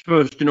 Nobody's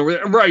supposed to know.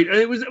 Right. And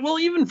it was, well,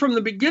 even from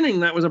the beginning,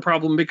 that was a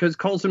problem because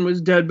Coulson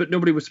was dead, but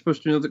nobody was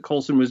supposed to know that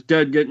Coulson was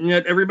dead yet. And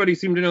yet everybody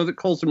seemed to know that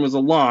Coulson was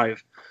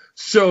alive.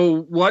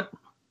 So what?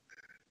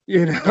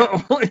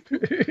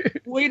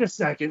 Wait a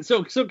second.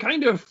 So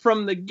kind of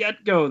from the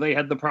get-go, they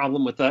had the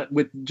problem with that,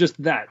 with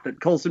just that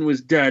Coulson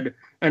was dead,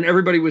 and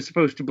everybody was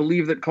supposed to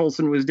believe that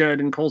Coulson was dead,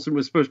 and Coulson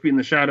was supposed to be in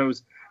the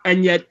shadows,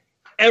 and yet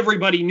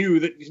everybody knew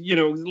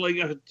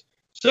that,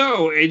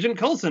 so Agent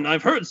Coulson,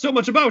 I've heard so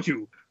much about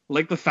you,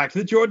 like the fact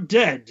that you're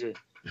dead,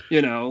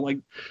 like.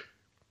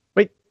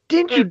 Wait,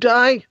 didn't you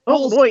die?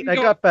 Oh, wait, I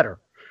got better.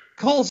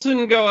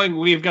 Coulson going,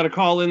 we've got to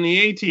call in the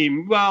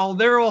A-Team. Well,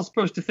 they're all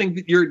supposed to think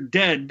that you're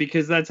dead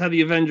because that's how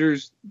the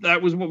Avengers,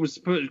 that was what was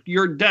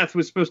your death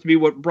was supposed to be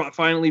what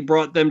finally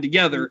brought them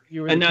together.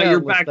 And now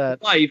you're back to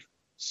life.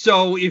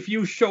 So if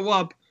you show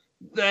up,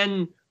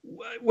 then,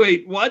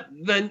 wait, what?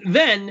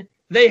 Then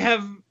they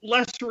have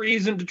less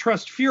reason to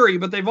trust Fury,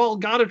 but they've all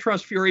got to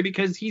trust Fury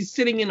because he's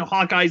sitting in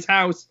Hawkeye's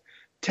house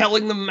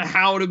telling them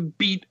how to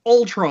beat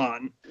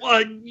Ultron.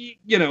 Well,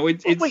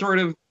 it's sort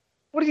of.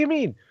 What do you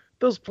mean?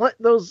 Those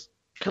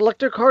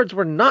collector cards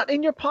were not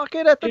in your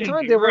pocket at the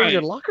time? They were in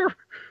your locker?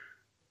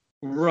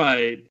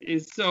 Right.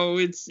 So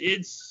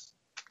Agents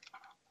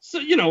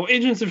of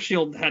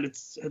S.H.I.E.L.D. had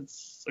its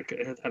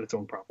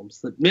own problems.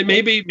 That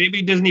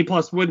maybe Disney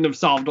Plus wouldn't have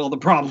solved all the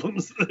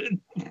problems.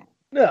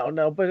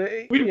 No, but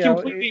we've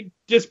completely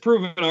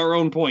disproven our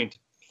own point,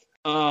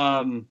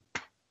 or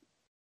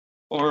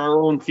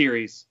our own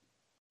theories.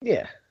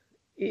 Yeah.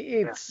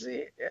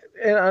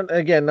 And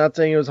again, not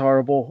saying it was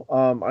horrible.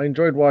 I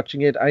enjoyed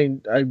watching it.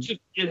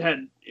 It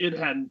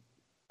had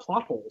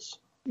plot holes.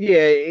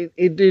 Yeah,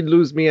 it did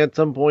lose me at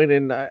some point,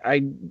 and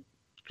I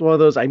one of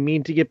those I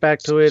mean to get back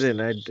to it,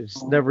 and I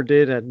just never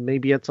did, and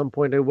maybe at some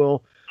point I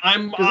will.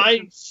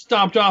 I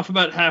stopped off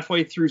about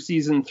halfway through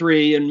season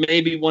 3, and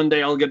maybe one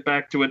day I'll get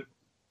back to it.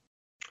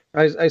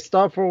 I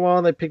stopped for a while,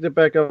 and I picked it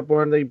back up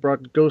when they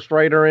brought Ghost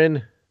Rider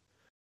in.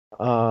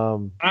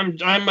 I'm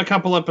a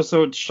couple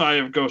episodes shy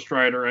of Ghost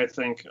Rider, I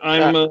think.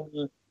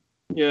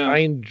 Yeah. I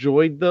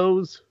enjoyed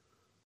those.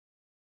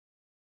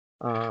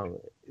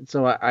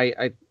 So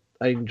I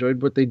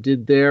enjoyed what they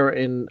did there,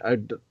 and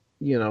I'd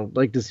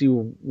like to see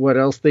what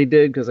else they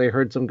did because I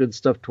heard some good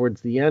stuff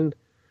towards the end.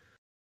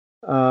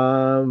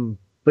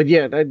 But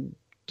yeah, I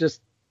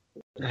just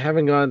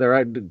haven't gone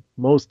there.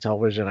 Most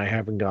television I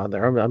haven't gone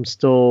there. I'm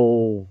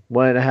still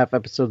 1.5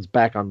 episodes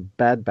back on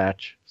Bad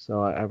Batch,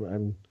 so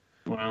I'm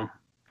wow.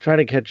 Trying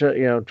to catch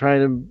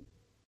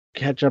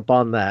up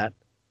on that.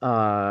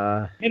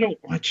 I don't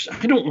watch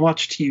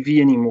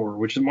TV anymore,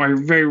 which is why I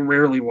very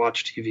rarely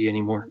watch TV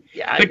anymore.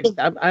 Yeah,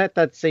 I'm at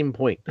that same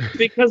point.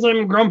 Because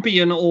I'm grumpy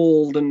and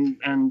old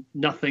and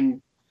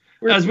nothing.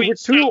 We're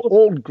two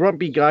old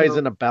grumpy guys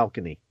in a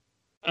balcony.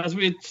 As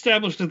we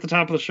established at the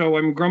top of the show,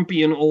 I'm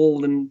grumpy and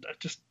old, and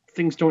just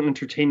things don't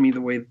entertain me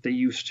the way that they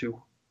used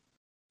to.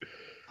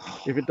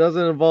 If it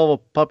doesn't involve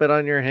a puppet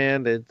on your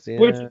hand, it's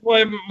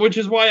which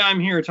is why I'm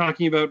here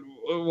talking about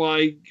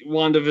why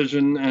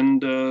WandaVision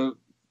and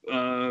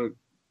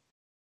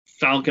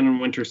Falcon and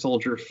Winter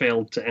Soldier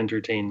failed to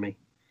entertain me,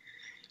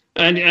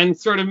 and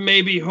sort of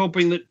maybe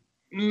hoping that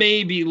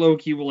maybe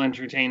Loki will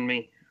entertain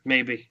me.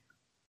 Maybe.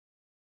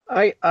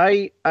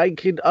 I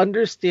could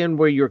understand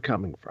where you're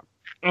coming from.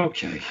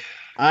 Okay.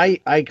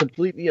 I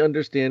completely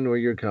understand where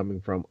you're coming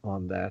from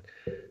on that,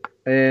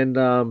 and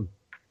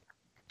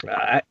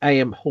I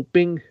am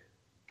hoping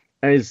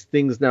as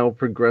things now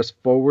progress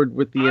forward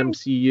with the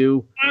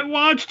MCU. I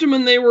watched them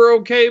and they were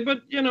okay,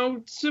 but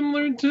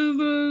similar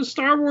to the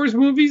Star Wars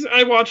movies,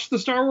 I watched the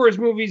Star Wars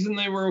movies and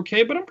they were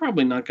okay, but I'm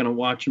probably not going to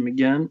watch them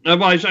again.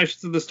 I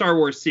should the Star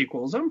Wars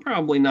sequels. I'm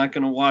probably not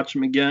going to watch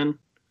them again.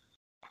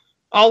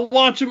 I'll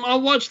watch them.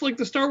 I'll watch like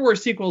the Star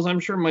Wars sequels. I'm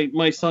sure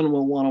my son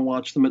will want to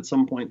watch them at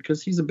some point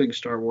because he's a big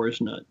Star Wars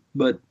nut,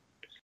 but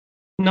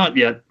not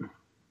yet.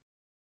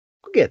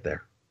 We'll get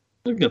there.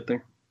 We'll get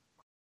there.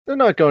 They're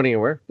not going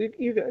anywhere.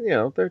 They're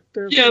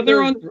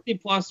on Disney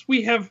Plus.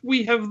 We have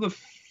the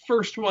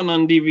first one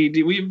on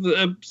DVD. We have the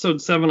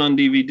episode 7 on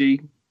DVD.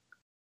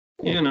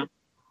 Yeah,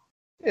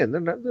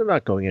 they're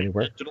not going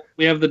anywhere. Digital.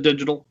 We have the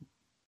digital.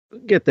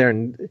 Get there,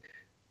 and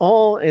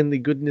all in the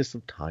goodness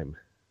of time.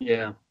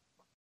 Yeah.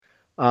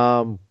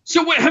 So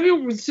wait, have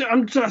you?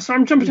 I'm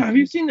jumping. Have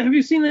you seen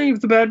any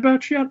of the Bad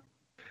Batch yet?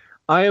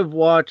 I have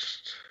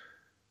watched.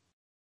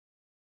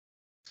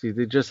 See,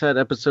 they just had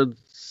episode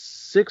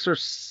 6 or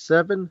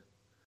 7.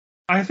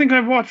 I think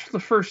I've watched the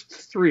first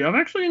 3.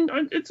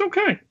 It's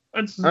okay.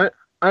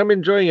 I'm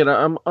enjoying it.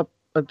 I'm up.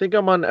 I think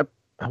I'm on.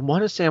 I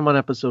want to say I'm on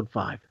episode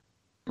 5.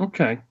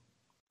 Okay.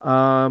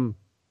 And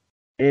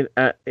it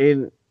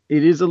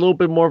is a little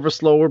bit more of a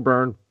slower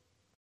burn.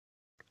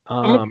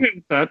 I'm okay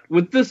with that.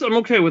 With this, I'm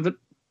okay with it.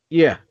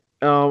 Yeah.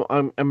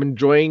 I'm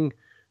enjoying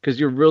because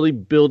you're really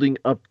building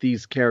up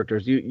these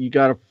characters. You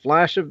got a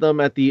flash of them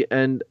at the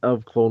end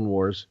of Clone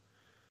Wars.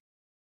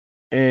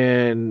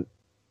 And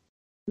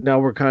now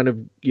we're kind of,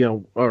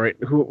 all right,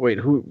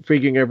 who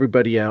figuring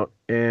everybody out,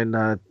 and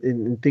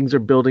things are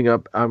building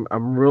up. I'm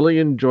really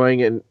enjoying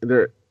it.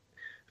 I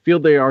feel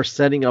they are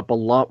setting up a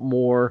lot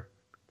more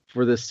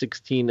for this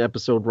 16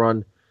 episode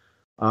run.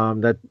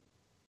 That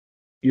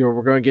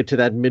we're going to get to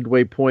that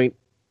midway point,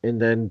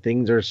 and then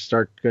things are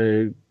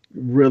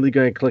really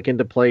going to click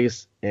into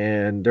place,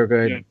 and they're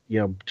going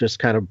to just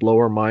kind of blow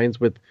our minds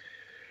with.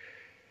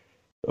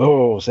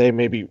 Say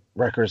maybe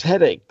Wrecker's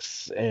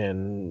headaches,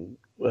 and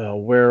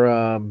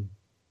where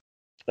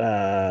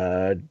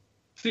what's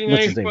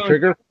his name?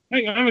 Trigger.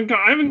 Hey, I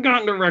haven't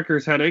gotten to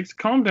Wrecker's headaches.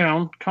 Calm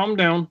down.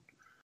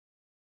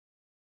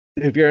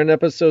 If you're in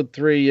episode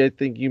 3, I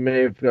think you may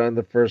have gotten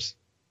the first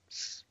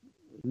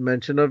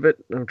mention of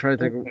it. I'm trying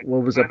to think.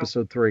 What was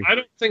episode 3? I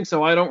don't think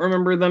so. I don't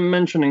remember them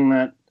mentioning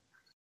that.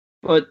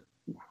 But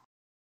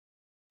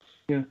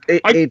yeah,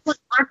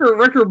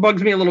 Wrecker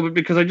bugs me a little bit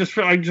because I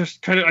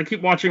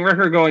keep watching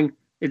Wrecker going,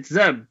 it's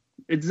Zeb.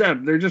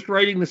 They're just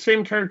writing the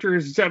same character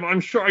as Zeb. I'm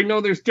sure I know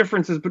there's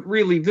differences, but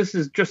really this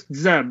is just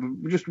Zeb,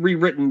 just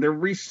rewritten. They're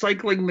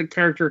recycling the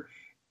character.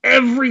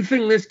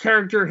 Everything this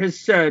character has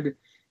said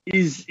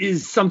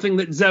is something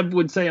that Zeb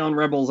would say on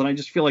Rebels, and I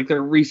just feel like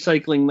they're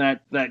recycling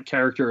that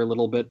character a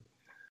little bit.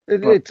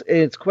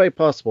 It's quite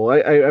possible.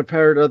 I've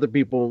heard other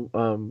people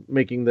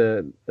making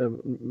the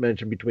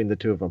mention between the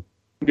two of them.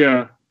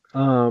 Yeah.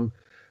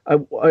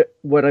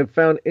 What I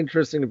found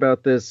interesting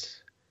about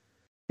this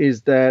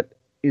is that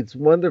it's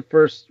one of the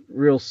first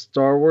real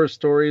Star Wars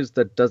stories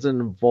that doesn't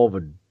involve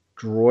a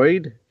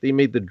droid. They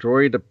made the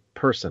droid a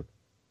person.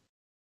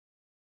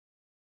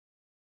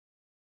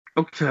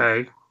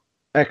 Okay.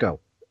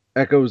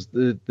 Echo's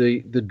the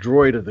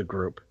droid of the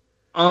group.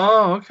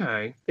 Oh,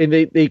 okay. And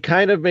they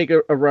kind of make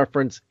a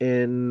reference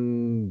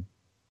in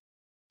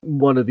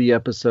one of the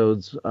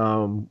episodes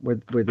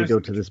where they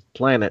go to this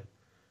planet,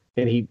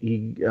 and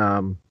he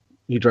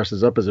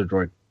dresses up as a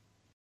droid.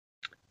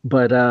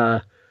 But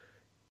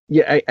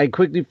I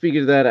quickly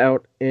figured that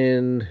out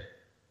in, I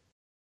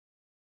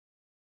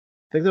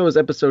think that was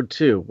episode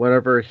 2,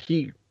 whenever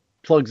he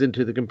plugs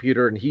into the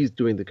computer and he's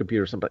doing the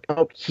computer something.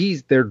 Oh,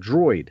 he's their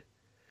droid.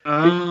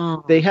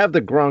 Oh. They have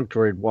the Gronk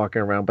droid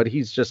walking around, but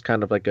he's just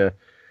kind of like a,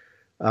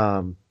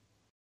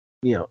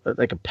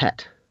 like a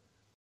pet.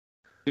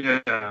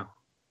 Yeah.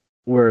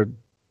 Where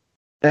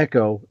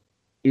Echo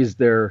is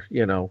their,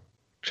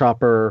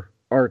 Chopper,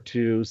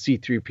 R2,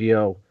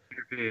 C-3PO.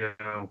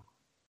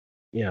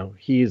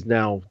 He is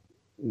now,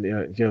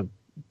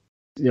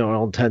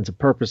 all intents and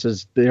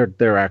purposes,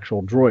 their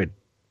actual droid.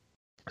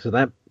 So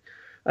that,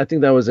 I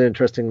think that was an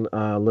interesting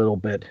little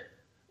bit.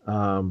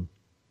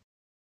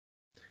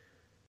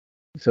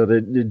 So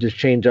they just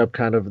change up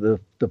kind of the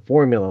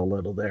formula a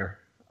little there.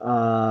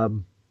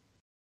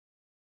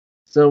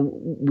 So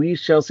we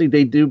shall see.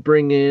 They do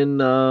bring in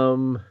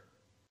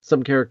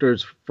some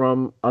characters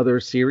from other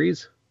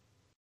series,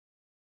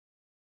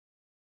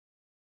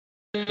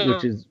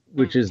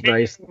 which is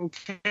nice.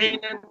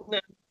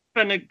 Kanan,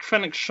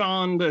 Fennec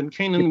Shand, and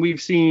Kanan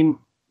we've seen.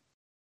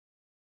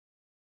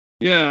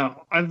 Yeah,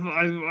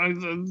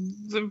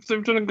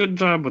 they've done a good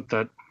job with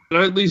that.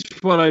 At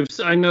least what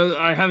I know,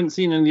 I haven't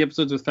seen any of the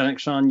episodes with Fennec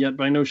Shand yet,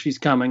 but I know she's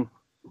coming.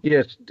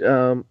 Yes,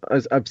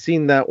 I've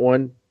seen that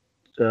one.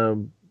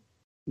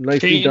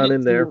 Nicely done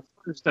in there. The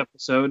first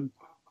episode.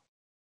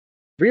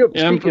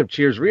 Speaking of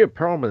Cheers, Rhea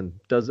Perlman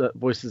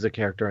voices a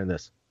character in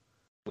this.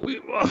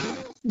 When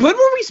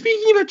were we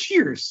speaking about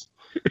Cheers?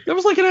 That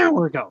was like an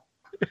hour ago.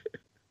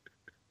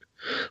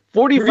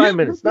 45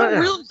 minutes, not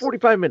really?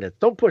 45 minutes.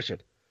 Don't push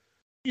it.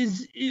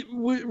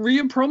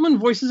 Rhea Perlman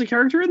voices a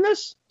character in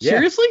this? Yeah.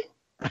 Seriously?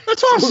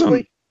 That's awesome.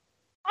 Totally.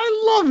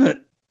 I love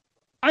it.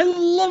 I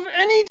love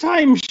any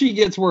time she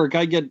gets work.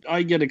 I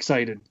get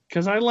excited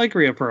because I like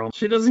Rhea Perlman.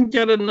 She doesn't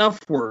get enough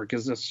work,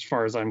 as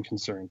far as I'm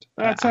concerned.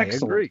 That's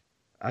excellent.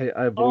 I agree.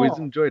 I've always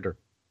enjoyed her.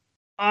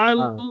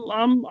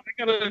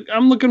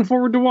 I'm looking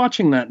forward to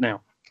watching that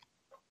now.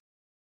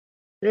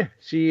 Yeah,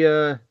 she.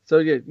 So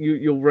yeah,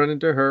 you'll run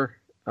into her.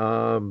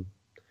 And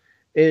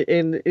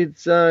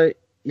it's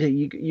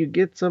you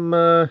get some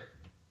good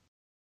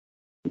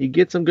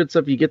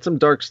stuff. You get some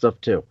dark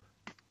stuff too.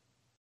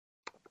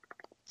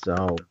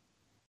 So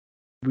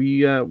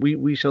we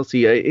shall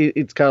see.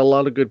 It's got a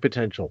lot of good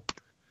potential.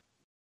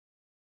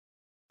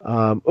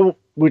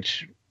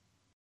 Which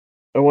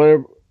I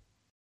want to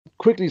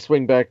quickly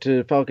swing back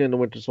to Falcon and the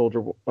Winter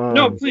Soldier.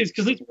 No, please,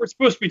 because we're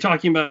supposed to be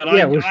talking about.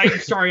 Yeah, we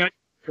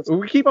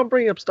keep on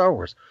bringing up Star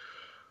Wars.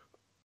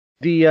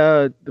 We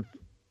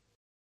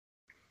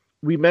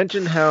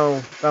mentioned how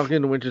Falcon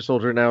and the Winter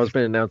Soldier now has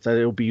been announced that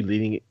it will be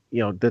leading,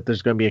 that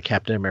there's going to be a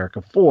Captain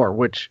America 4,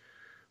 which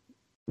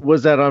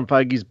was that on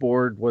Feige's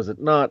board? Was it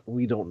not?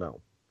 We don't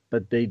know.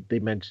 But they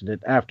mentioned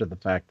it after the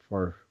fact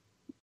for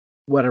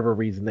whatever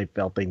reason they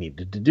felt they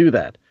needed to do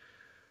that.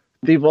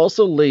 They've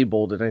also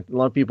labeled, and a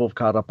lot of people have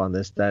caught up on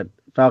this, that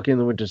Falcon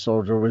and the Winter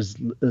Soldier was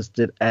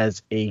listed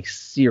as a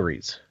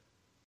series,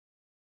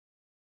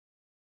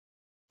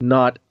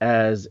 not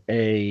as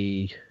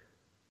a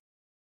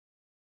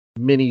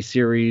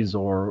mini-series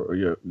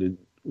or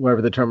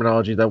whatever the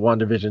terminology, that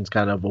WandaVision's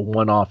kind of a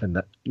one-off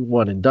and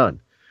one and done.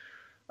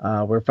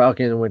 Where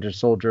Falcon and Winter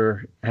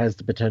Soldier has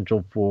the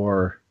potential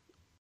for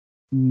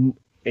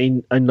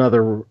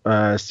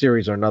another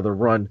series or another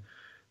run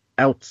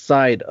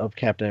outside of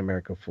Captain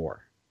America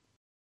 4.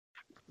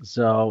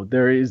 So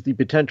there is the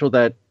potential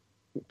that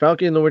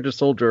Falcon and the Winter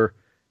Soldier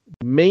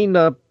may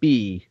not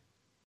be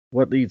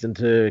what leads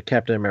into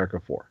Captain America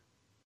 4.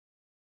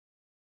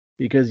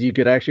 Because you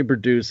could actually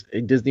produce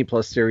a Disney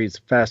Plus series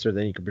faster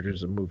than you could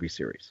produce a movie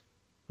series.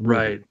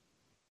 Right.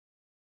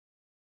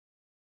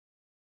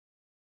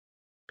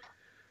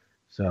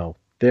 So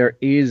there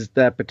is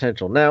that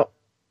potential. Now,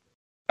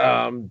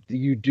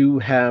 you do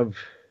have,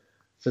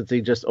 since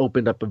they just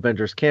opened up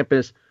Avengers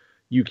Campus,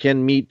 you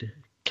can meet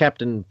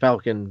Captain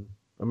Falcon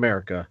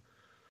America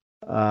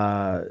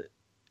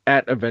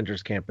at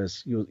Avengers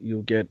Campus.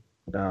 You'll get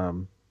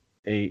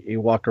a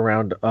walk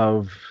around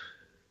of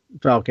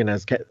Falcon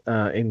as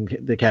in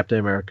the Captain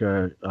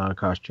America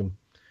costume.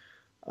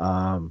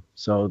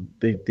 So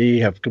they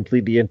have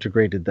completely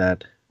integrated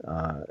that.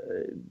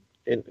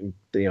 It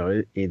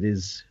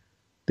is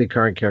the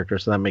current character,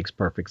 so that makes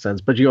perfect sense.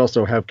 But you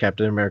also have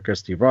Captain America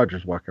Steve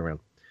Rogers walking around.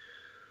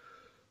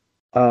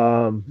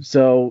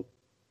 So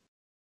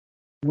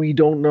we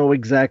don't know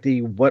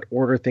exactly what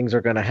order things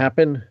are going to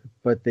happen,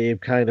 but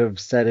they've kind of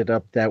set it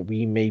up that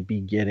we may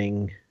be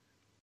getting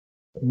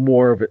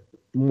more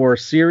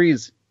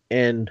series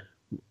and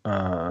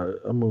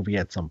a movie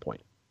at some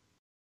point.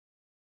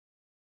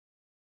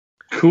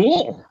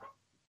 Cool.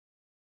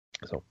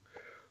 So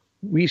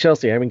we shall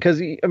see. Because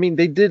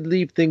they did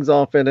leave things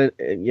off in a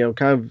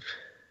kind of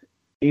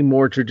a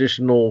more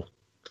traditional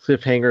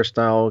cliffhanger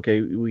style.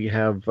 Okay, we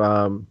have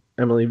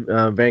Emily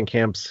Van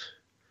Camp's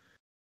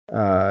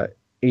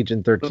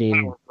Agent 13.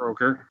 The power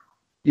broker.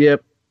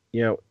 Yep.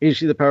 Is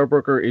she the power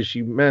broker? Is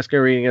she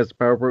masquerading as the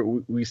power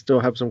broker? We still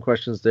have some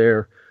questions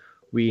there.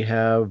 We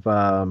have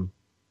I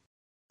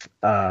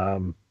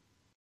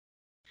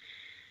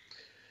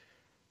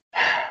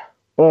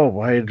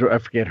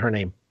forget her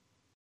name.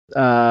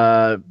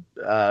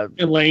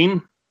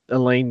 Elaine.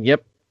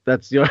 Yep,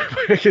 that's the only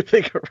way I can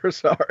think of her.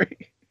 Sorry.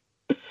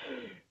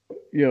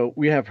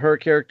 We have her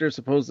character.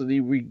 Supposedly,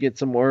 we get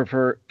some more of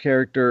her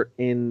character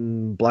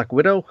in Black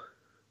Widow.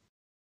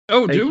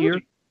 Oh, do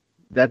we?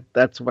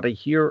 That's what I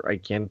hear. I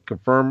can't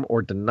confirm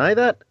or deny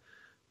that,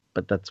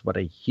 but that's what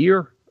I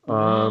hear.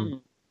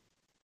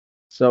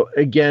 So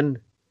again,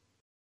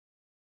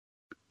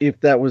 if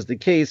that was the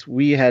case,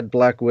 we had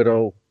Black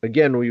Widow.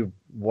 Again, we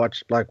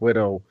watched Black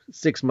Widow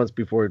 6 months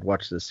before we'd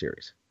watched this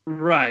series.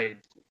 Right.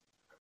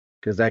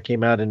 Because that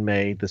came out in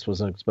May. This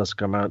wasn't supposed to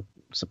come out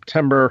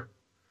September.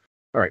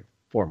 All right,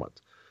 4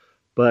 months.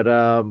 But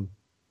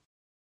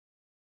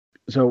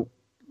so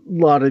a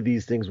lot of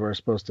these things were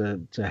supposed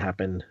to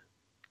happen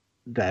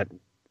that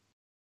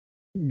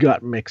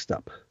got mixed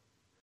up.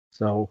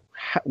 So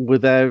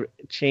would that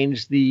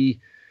change the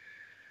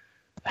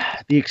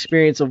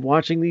experience of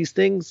watching these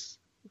things?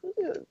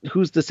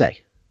 Who's to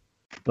say?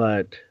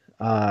 But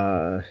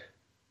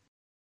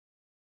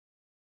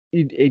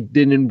it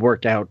didn't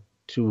work out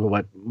to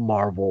what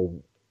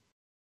Marvel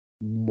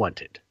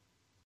wanted,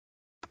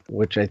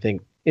 which I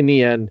think in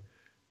the end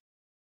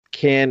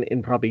can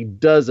and probably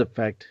does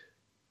affect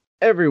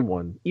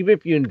everyone. Even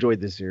if you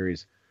enjoyed the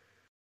series,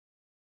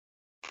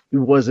 it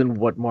wasn't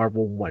what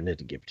Marvel wanted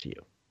to give to you.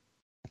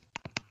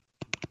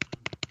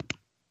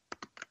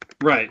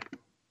 Right.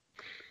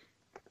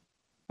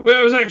 Well,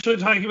 I was actually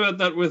talking about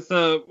that with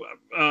a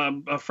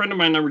friend of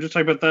mine. I were just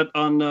talking about that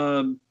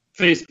on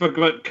Facebook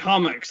about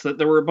comics, that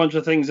there were a bunch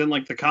of things in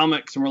like the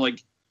comics, and we're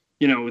like,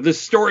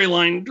 this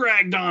storyline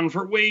dragged on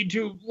for way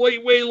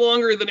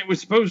longer than it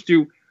was supposed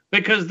to,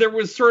 because there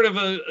was sort of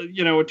a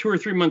 2 or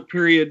 3 month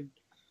period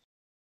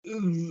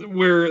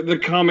where the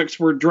comics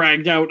were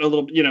dragged out a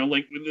little,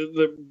 like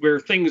where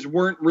things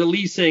weren't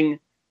releasing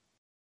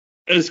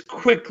as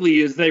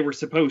quickly as they were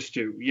supposed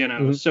to,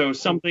 Mm-hmm. So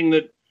something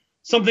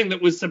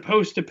that was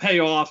supposed to pay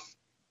off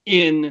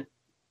in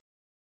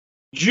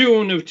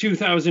June of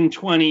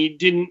 2020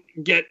 didn't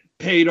get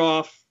paid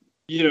off,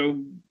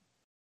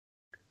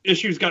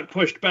 issues got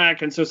pushed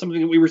back, and so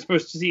something that we were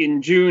supposed to see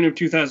in June of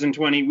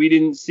 2020 we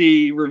didn't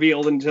see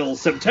revealed until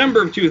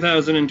September of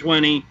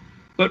 2020.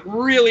 But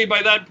really,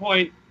 by that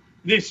point,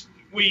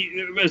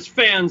 we as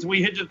fans,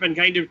 we had just been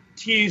kind of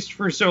teased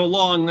for so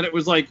long that it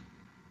was like,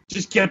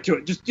 just get to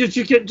it, just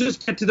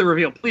get to the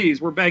reveal, please,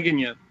 we're begging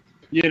you,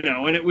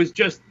 and it was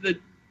just that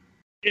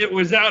it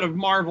was out of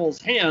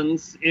Marvel's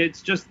hands.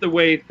 It's just the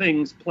way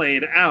things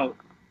played out.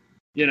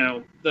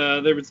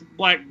 There was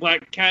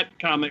Black Cat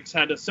Comics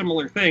had a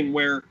similar thing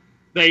where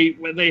they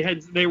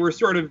were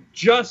sort of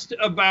just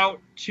about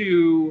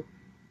to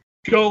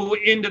go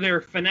into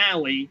their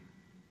finale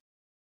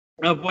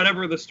of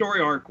whatever the story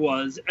arc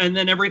was, and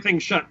then everything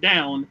shut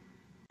down.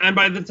 And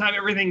by the time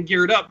everything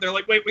geared up, they're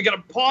like, wait, we got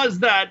to pause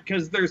that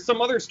because there's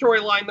some other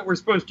storyline that we're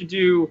supposed to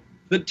do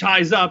that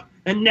ties up,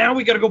 and now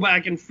we got to go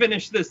back and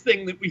finish this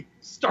thing that we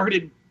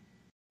started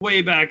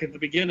way back at the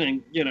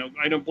beginning.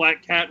 I know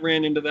Black Cat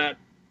ran into that.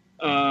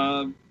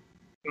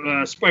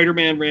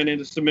 Spider-Man ran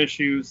into some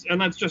issues,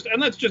 and that's just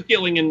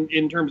dealing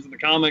in terms of the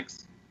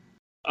comics.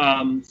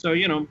 So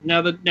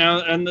now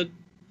the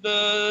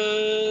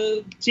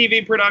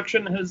TV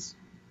production has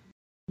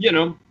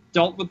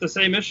dealt with the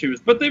same issues,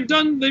 but they've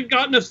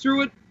gotten us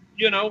through it.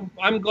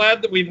 I'm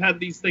glad that we've had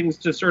these things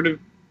to sort of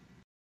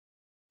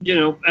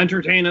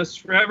entertain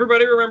us.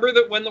 Everybody remember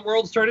that when the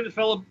world started to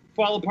fall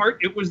apart,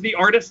 it was the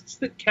artists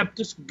that kept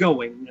us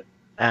going.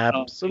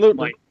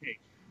 Absolutely.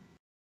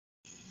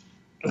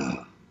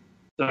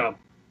 So,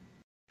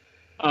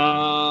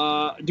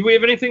 do we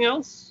have anything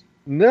else?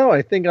 No,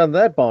 I think on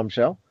that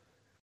bombshell.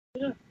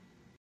 Yeah.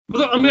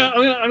 So I'm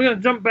gonna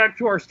jump back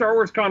to our Star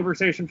Wars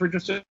conversation for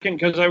just a second,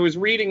 because I was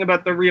reading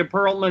about the Rhea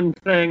Perlman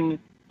thing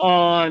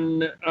on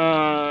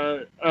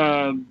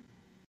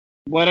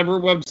whatever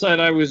website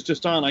I was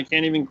just on. I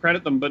can't even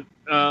credit them, but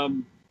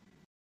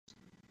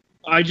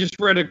I just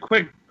read a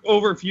quick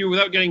overview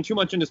without getting too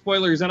much into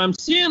spoilers, and I'm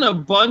seeing a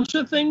bunch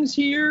of things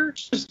here,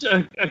 just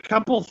a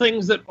couple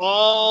things that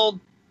all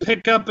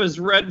pick up as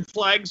red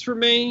flags for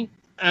me,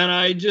 and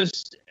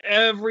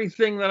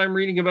everything that I'm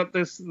reading about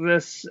this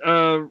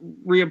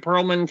Rhea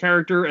Perlman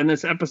character and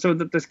this episode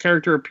that this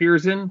character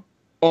appears in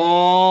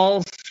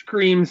all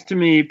screams to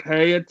me,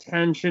 pay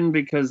attention,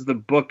 because the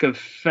Book of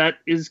Fett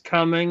is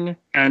coming,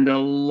 and a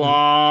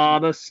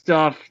lot of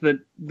stuff that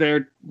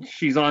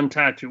she's on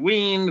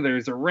Tatooine,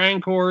 there's a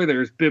Rancor,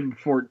 there's Bib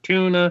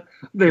Fortuna,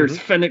 there's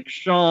Fennec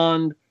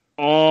Shand,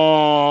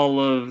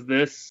 all of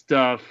this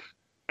stuff.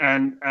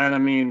 And I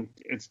mean,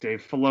 it's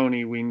Dave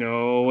Filoni. We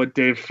know what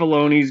Dave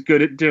Filoni's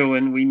good at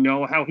doing. We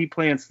know how he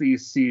plants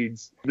these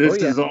seeds.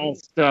 This is all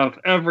stuff,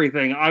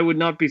 everything. I would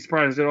not be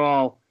surprised at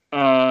all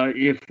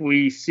if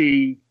we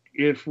see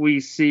Rhea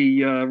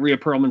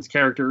Perlman's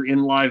character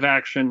in live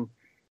action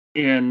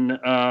in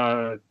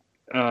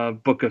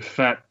Book of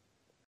Fett.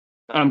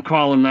 I'm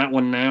calling that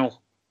one now.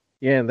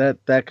 Yeah,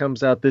 that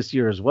comes out this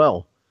year as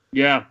well.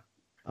 Yeah.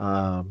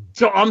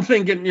 So I'm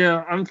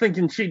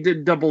thinking she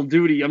did double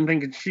duty. I'm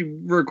thinking she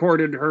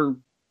recorded her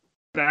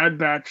Bad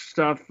Batch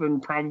stuff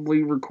and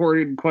probably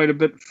recorded quite a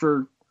bit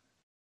for.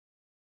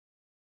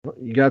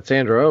 You got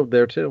Sandra Oh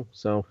there too,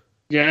 so.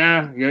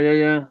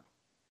 Yeah.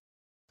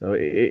 So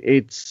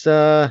it's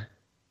not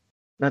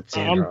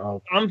Sandra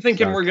Oh. I'm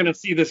thinking we're gonna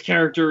see this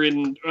character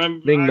in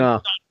Ming-Na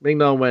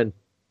Wen.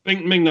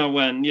 Ming-Na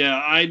Wen. Yeah,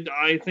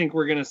 I think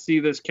we're gonna see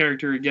this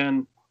character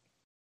again.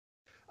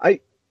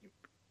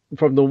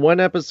 From the one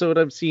episode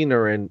I've seen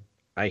her in,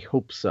 I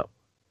hope so.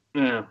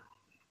 Yeah.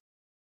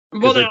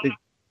 Well, I think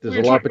there's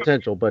a lot of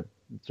potential, but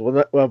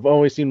I've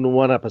only seen the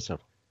one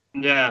episode.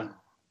 Yeah.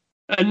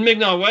 And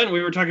Ming-Na Wen,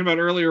 we were talking about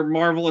earlier,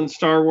 Marvel and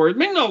Star Wars.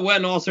 Ming-Na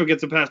Wen also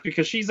gets a pass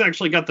because she's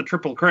actually got the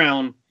Triple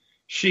Crown.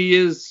 She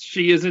is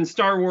in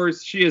Star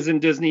Wars, she is in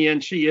Disney,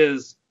 and she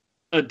is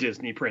a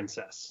Disney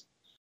princess.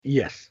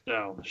 Yes.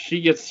 So she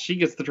gets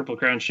the Triple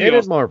Crown. And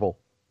in Marvel.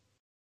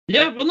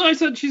 Yeah, well, no, I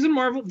said she's in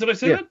Marvel. Did I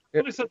say that?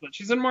 Yeah. I said that.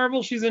 She's in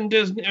Marvel, she's in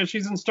Disney,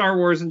 she's in Star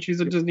Wars, and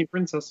she's a Disney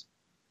princess.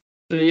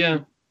 So, yeah.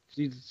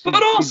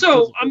 But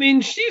also, I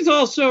mean, she's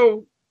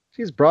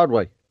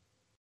Broadway.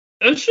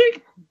 Is she?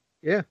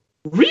 Yeah.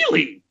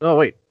 Really? Oh,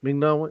 wait.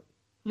 Ming-Na Wen?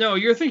 No,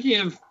 you're thinking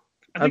of,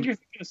 you're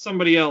thinking of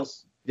somebody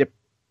else. Yep.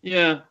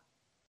 Yeah.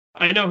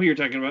 I know who you're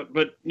talking about,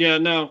 but yeah,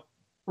 no.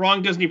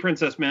 Wrong Disney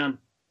princess, man.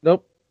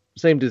 Nope.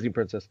 Same Disney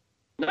princess.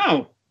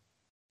 No.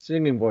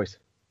 Singing voice.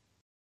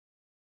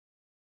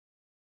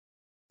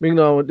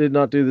 Ming-Na did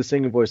not do the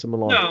singing voice of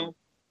Mulan. No.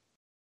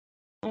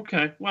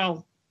 Okay,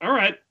 well, all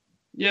right.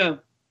 Yeah.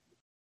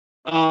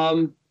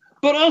 I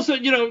But also,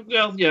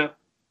 well, yeah,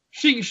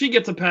 she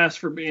gets a pass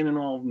for being in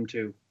all of them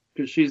too,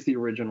 because she's the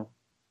original,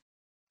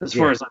 as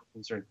far as I'm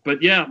concerned.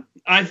 But yeah,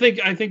 I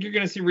think you're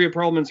gonna see Rhea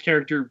Perlman's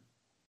character.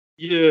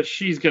 Yeah,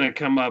 she's gonna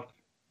come up.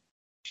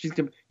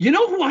 You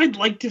know who I'd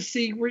like to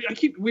see?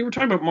 We were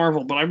talking about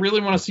Marvel, but I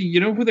really want to see.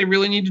 You know who they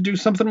really need to do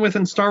something with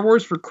in Star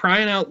Wars, for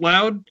crying out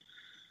loud?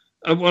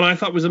 What I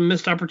thought was a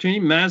missed opportunity.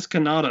 Maz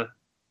Kanata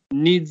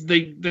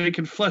they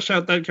could flesh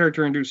out that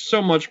character and do so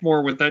much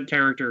more with that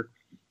character.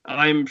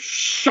 I'm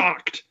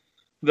shocked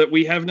that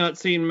we have not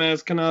seen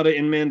Maz Kanata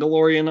in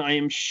Mandalorian. I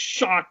am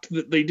shocked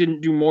that they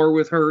didn't do more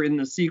with her in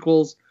the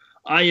sequels.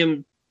 I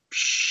am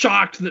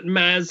shocked that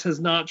Maz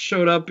has not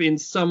showed up in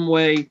some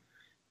way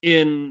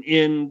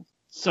in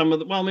some of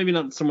the, well, maybe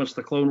not so much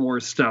the Clone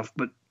Wars stuff,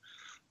 but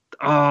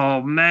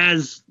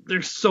Maz,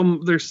 there's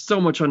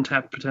so much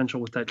untapped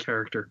potential with that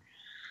character.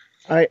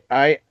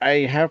 I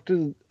have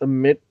to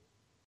admit,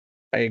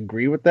 I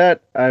agree with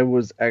that. I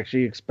was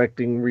actually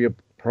expecting Rhea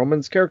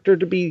Perlman's character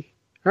to be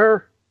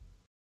her.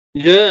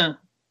 Yeah.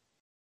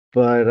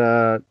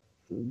 But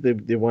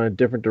they went a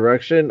different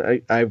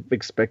direction. I've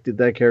expected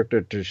that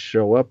character to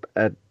show up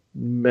at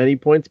many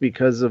points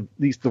because of at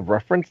least the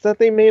reference that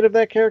they made of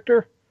that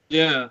character.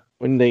 Yeah.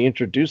 When they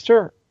introduced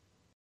her.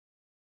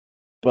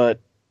 But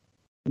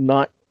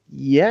not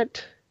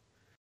yet.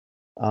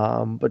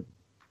 But, But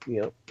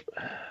you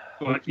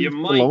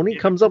Filoni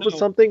comes up with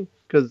something.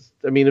 Because,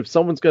 I mean, if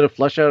someone's going to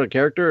flesh out a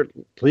character,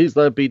 please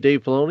let it be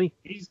Dave Filoni.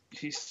 He's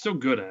so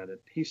good at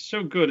it. He's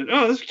so good at,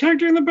 this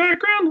character in the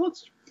background,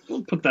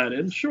 we'll put that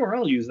in. Sure,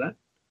 I'll use that.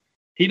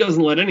 He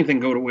doesn't let anything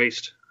go to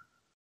waste.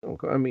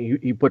 I mean,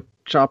 he put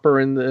Chopper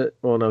in the...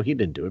 Well, no, he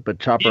didn't do it, but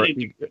Chopper...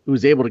 He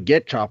was able to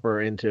get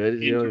Chopper into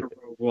it. Into Rogue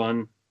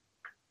One.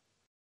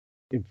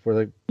 For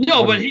the...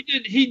 No, but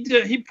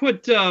he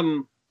put...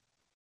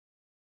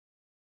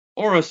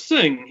 Aura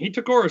Singh. He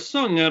took Aura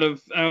Singh out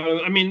of,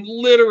 I mean,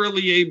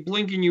 literally a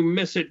blink and you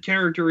miss it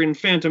character in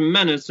Phantom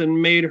Menace and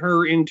made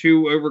her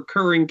into a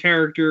recurring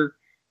character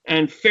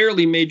and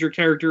fairly major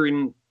character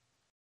in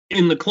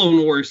the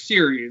Clone Wars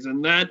series.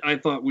 And that I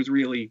thought was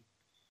really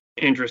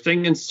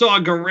interesting. And Saw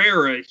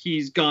Gerrera,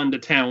 he's gone to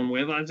town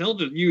with. He'll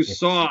just use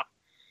Saw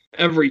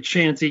every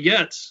chance he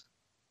gets.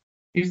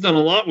 He's done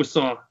a lot with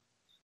Saw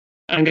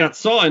and got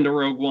Saw into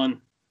Rogue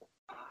One.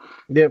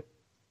 Yep.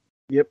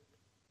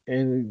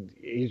 And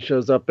he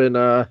shows up in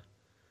yeah,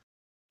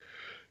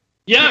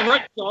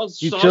 right.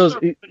 Saw's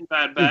in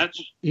Bad Batch.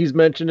 He's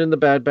mentioned in the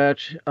Bad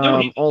Batch.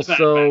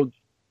 Also, Bad Batch.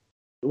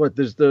 What?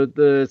 There's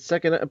the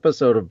second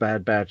episode of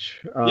Bad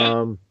Batch.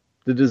 The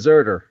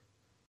Deserter.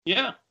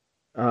 Yeah.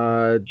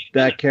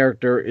 That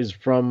character is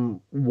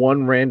from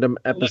one random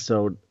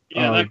episode.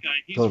 That guy.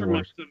 He's Clone from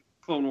Wars.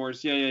 Clone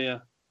Wars. Yeah.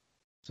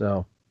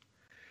 So,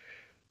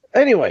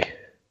 anyway,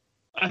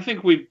 I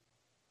think we've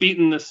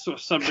beaten this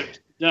subject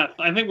to death.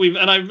 I think we've,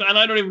 and I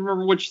don't even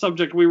remember which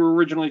subject we were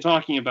originally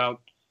talking about.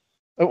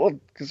 Well,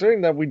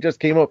 considering that we just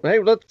came up, hey,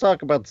 let's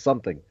talk about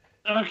something.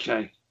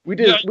 Okay. We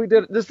did.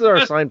 This is our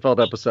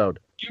Seinfeld episode.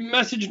 You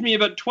messaged me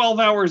about 12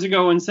 hours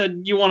ago and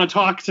said you want to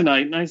talk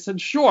tonight, and I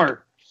said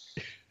sure.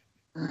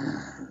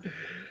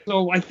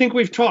 So I think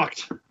we've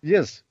talked.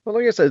 Yes. Well,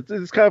 like I said,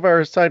 it's kind of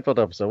our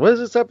Seinfeld episode. What is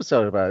this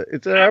episode about?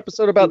 It's an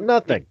episode about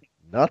nothing.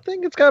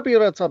 Nothing? It's got to be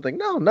about something.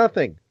 No,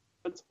 nothing.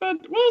 It's about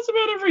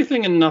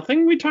everything and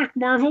nothing. We talked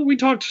Marvel, we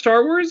talked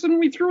Star Wars, and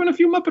we threw in a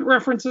few Muppet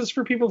references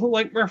for people who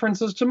like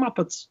references to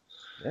Muppets.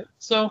 Yeah.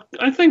 So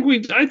I think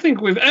we've,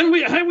 and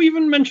we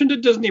even mentioned a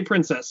Disney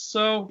princess.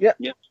 So yeah,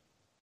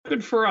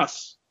 good for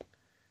us.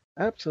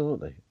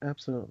 Absolutely.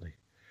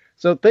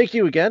 So thank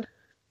you again.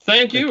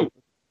 Thank you.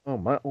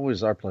 Oh,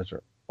 always our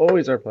pleasure.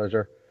 Always our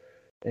pleasure.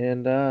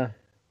 And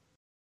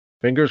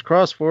fingers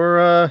crossed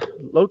for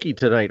Loki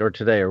tonight or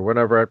today or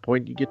whenever at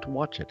point you get to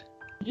watch it.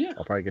 Yeah.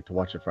 I'll probably get to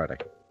watch it Friday.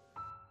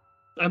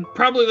 That's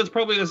probably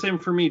the same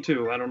for me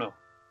too. I don't know.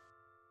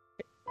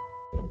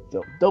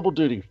 So double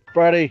duty.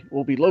 Friday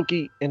will be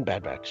Loki and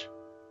Bad Batch.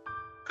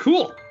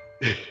 Cool.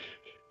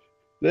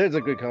 There's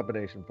a good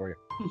combination for you.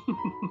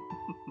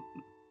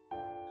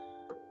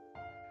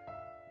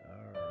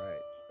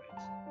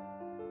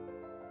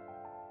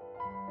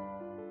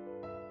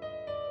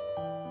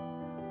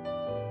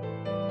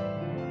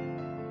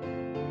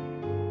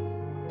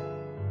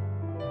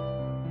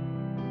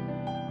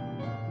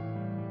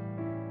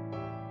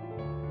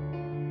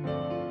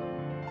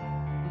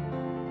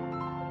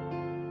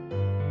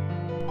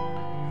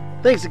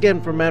 Thanks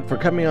again for Matt for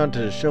coming on to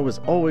the show. As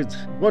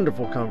always,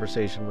 wonderful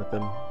conversation with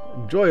him.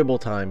 Enjoyable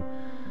time.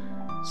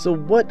 So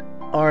what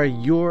are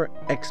your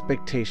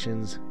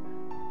expectations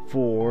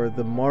for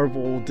the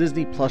Marvel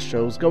Disney Plus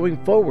shows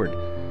going forward?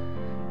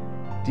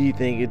 Do you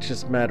think it's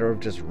just a matter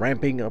of just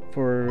ramping up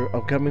for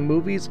upcoming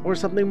movies or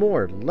something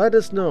more? Let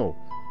us know.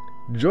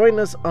 Join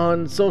us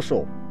on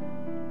social.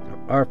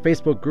 Our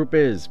Facebook group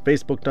is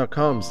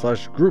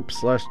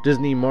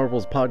facebook.com/group/Disney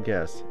Marvels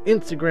Podcast.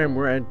 Instagram,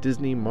 we're at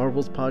Disney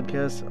Marvels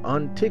Podcast.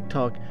 On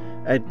TikTok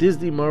at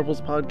Disney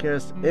Marvels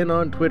Podcast. And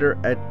on Twitter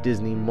at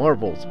Disney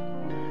Marvels.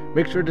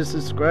 Make sure to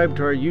subscribe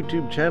to our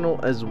YouTube channel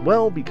as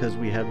well, because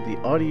we have the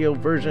audio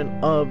version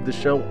of the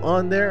show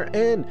on there.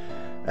 And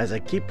as I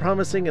keep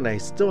promising, and I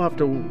still have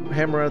to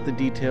hammer out the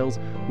details,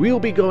 we'll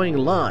be going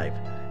live.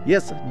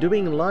 Yes,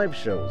 doing live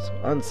shows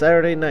on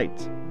Saturday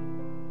nights.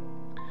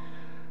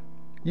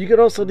 You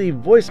can also leave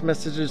voice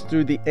messages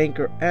through the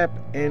Anchor app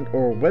and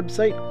or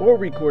website, or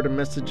record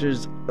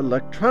messages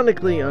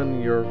electronically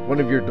on one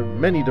of your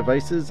many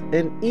devices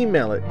and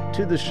email it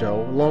to the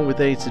show along with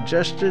any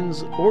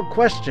suggestions or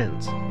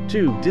questions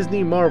to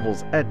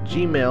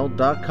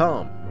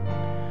disneymarvels@gmail.com.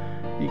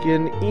 You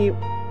can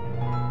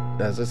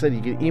as I said, you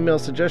can email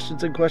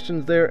suggestions and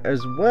questions there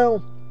as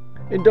well.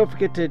 And don't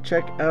forget to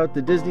check out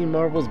the Disney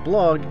Marvels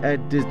blog at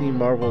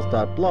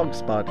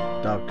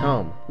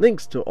disneymarvels.blogspot.com.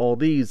 Links to all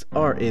these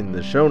are in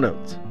the show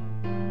notes.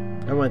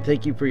 I want to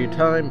thank you for your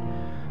time.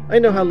 I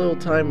know how little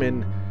time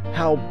and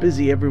how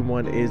busy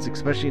everyone is,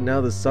 especially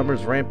now the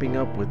summer's ramping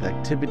up with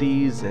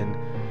activities and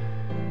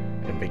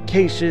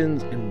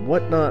vacations and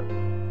whatnot.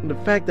 And the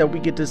fact that we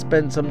get to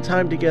spend some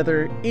time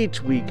together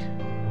each week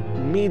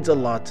means a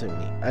lot to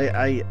me.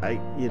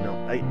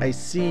 I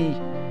see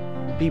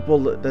people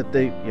that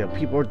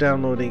people are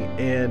downloading,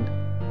 and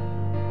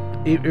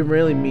it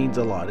really means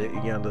a lot.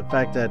 The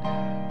fact that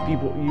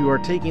you are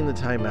taking the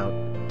time out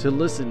to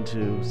listen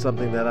to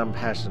something that I'm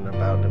passionate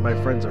about and my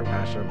friends are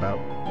passionate about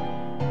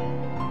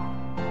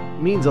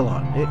means a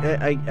lot.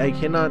 I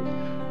cannot,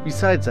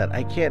 besides that,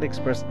 I can't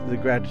express the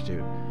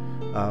gratitude.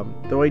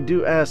 Though I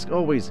do ask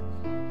always,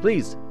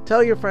 please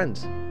tell your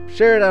friends,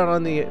 share it out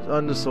on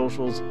the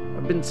socials.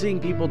 I've been seeing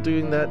people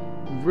doing that.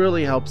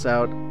 Really helps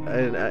out,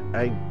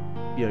 and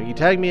you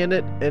tag me in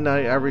it and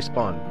I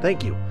respond.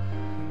 Thank you.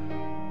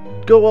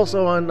 Go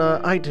also on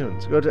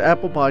iTunes. Go to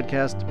Apple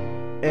Podcast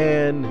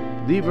and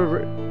leave a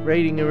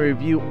rating and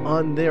review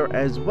on there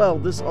as well.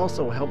 This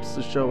also helps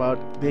the show out.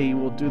 They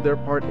will do their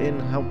part in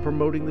help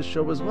promoting the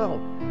show as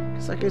well.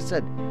 Because like I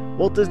said,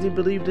 Walt Disney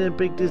believed in a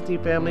big Disney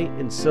family,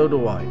 and so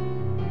do I.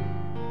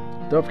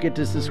 Don't forget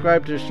to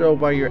subscribe to the show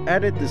while you're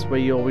at it. This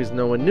way you always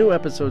know when new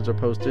episodes are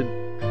posted.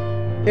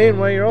 And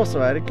while you're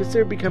also at it,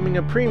 consider becoming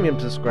a premium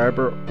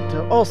subscriber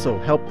to also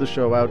help the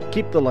show out,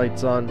 keep the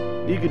lights on.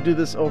 You can do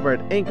this over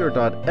at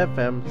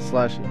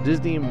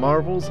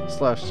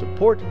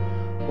anchor.fm/DisneyMarvels/support,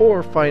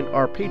 or find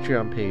our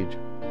Patreon page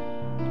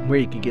where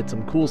you can get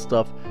some cool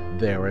stuff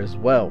there as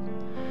well.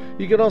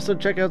 You can also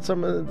check out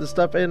some of the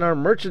stuff in our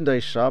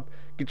merchandise shop.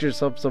 Get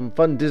yourself some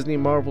fun Disney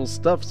Marvel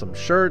stuff, some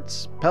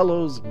shirts,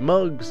 pillows,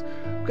 mugs.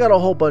 We've got a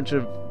whole bunch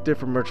of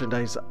different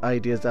merchandise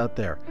ideas out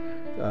there.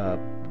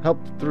 Help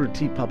through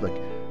TeePublic.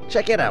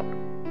 Check it out.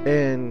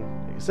 And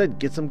like I said,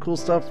 get some cool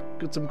stuff.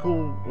 Get some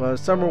cool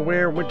summer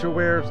wear, winter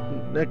wear.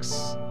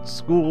 Next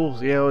school,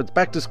 it's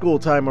back to school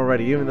time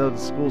already, even though the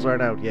schools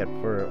aren't out yet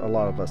for a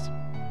lot of us.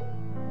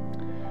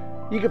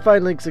 You can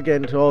find links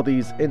again to all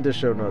these in the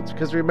show notes,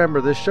 because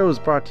remember, this show is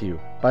brought to you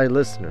by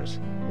listeners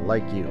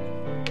like you.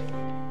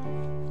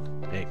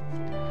 Hey,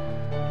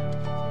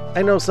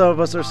 I know some of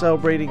us are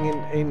celebrating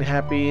and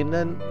happy, and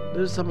then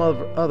there's some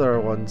other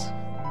ones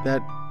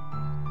that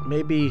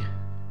maybe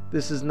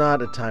this is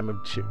not a time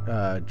of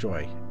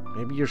joy.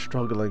 Maybe you're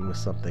struggling with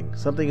something.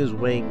 Something is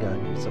weighing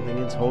on you. Something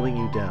is holding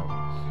you down.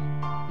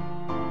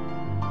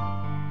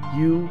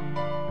 You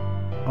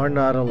are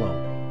not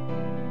alone.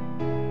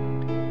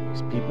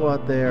 There's people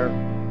out there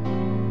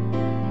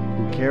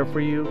who care for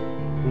you,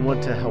 who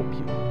want to help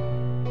you.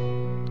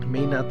 It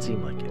may not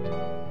seem like it,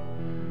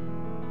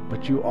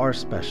 but you are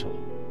special.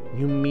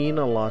 You mean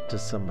a lot to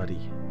somebody,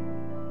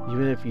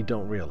 even if you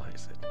don't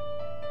realize it.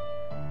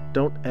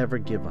 Don't ever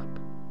give up.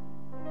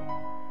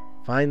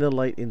 Find the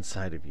light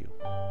inside of you.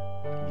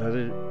 Let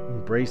it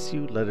embrace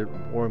you. Let it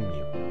warm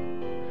you.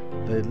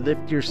 Let it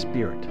lift your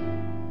spirit.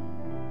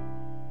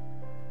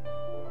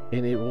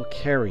 And it will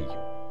carry you.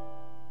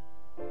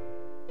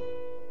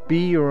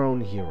 Be your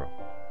own hero.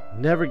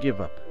 Never give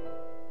up.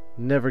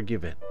 Never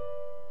give in.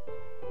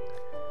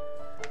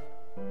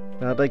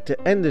 Now I'd like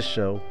to end this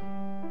show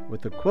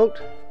with a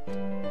quote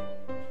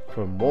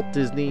from Walt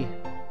Disney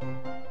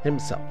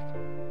himself.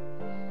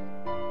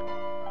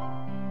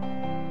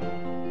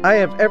 I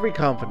have every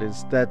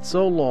confidence that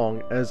so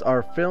long as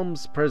our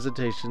film's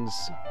presentations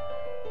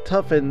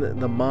toughen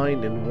the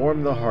mind and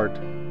warm the heart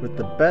with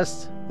the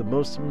best the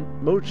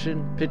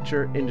motion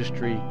picture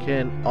industry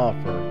can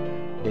offer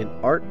in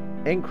art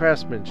and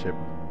craftsmanship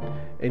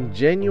and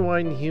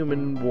genuine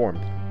human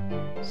warmth,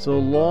 so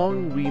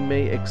long we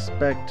may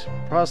expect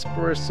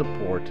prosperous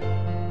support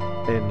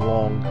and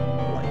long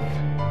life.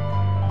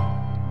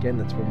 Again,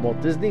 that's from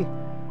Walt Disney.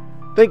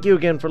 Thank you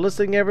again for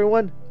listening,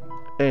 everyone,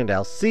 and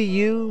I'll see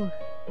you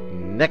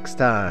next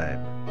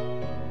time.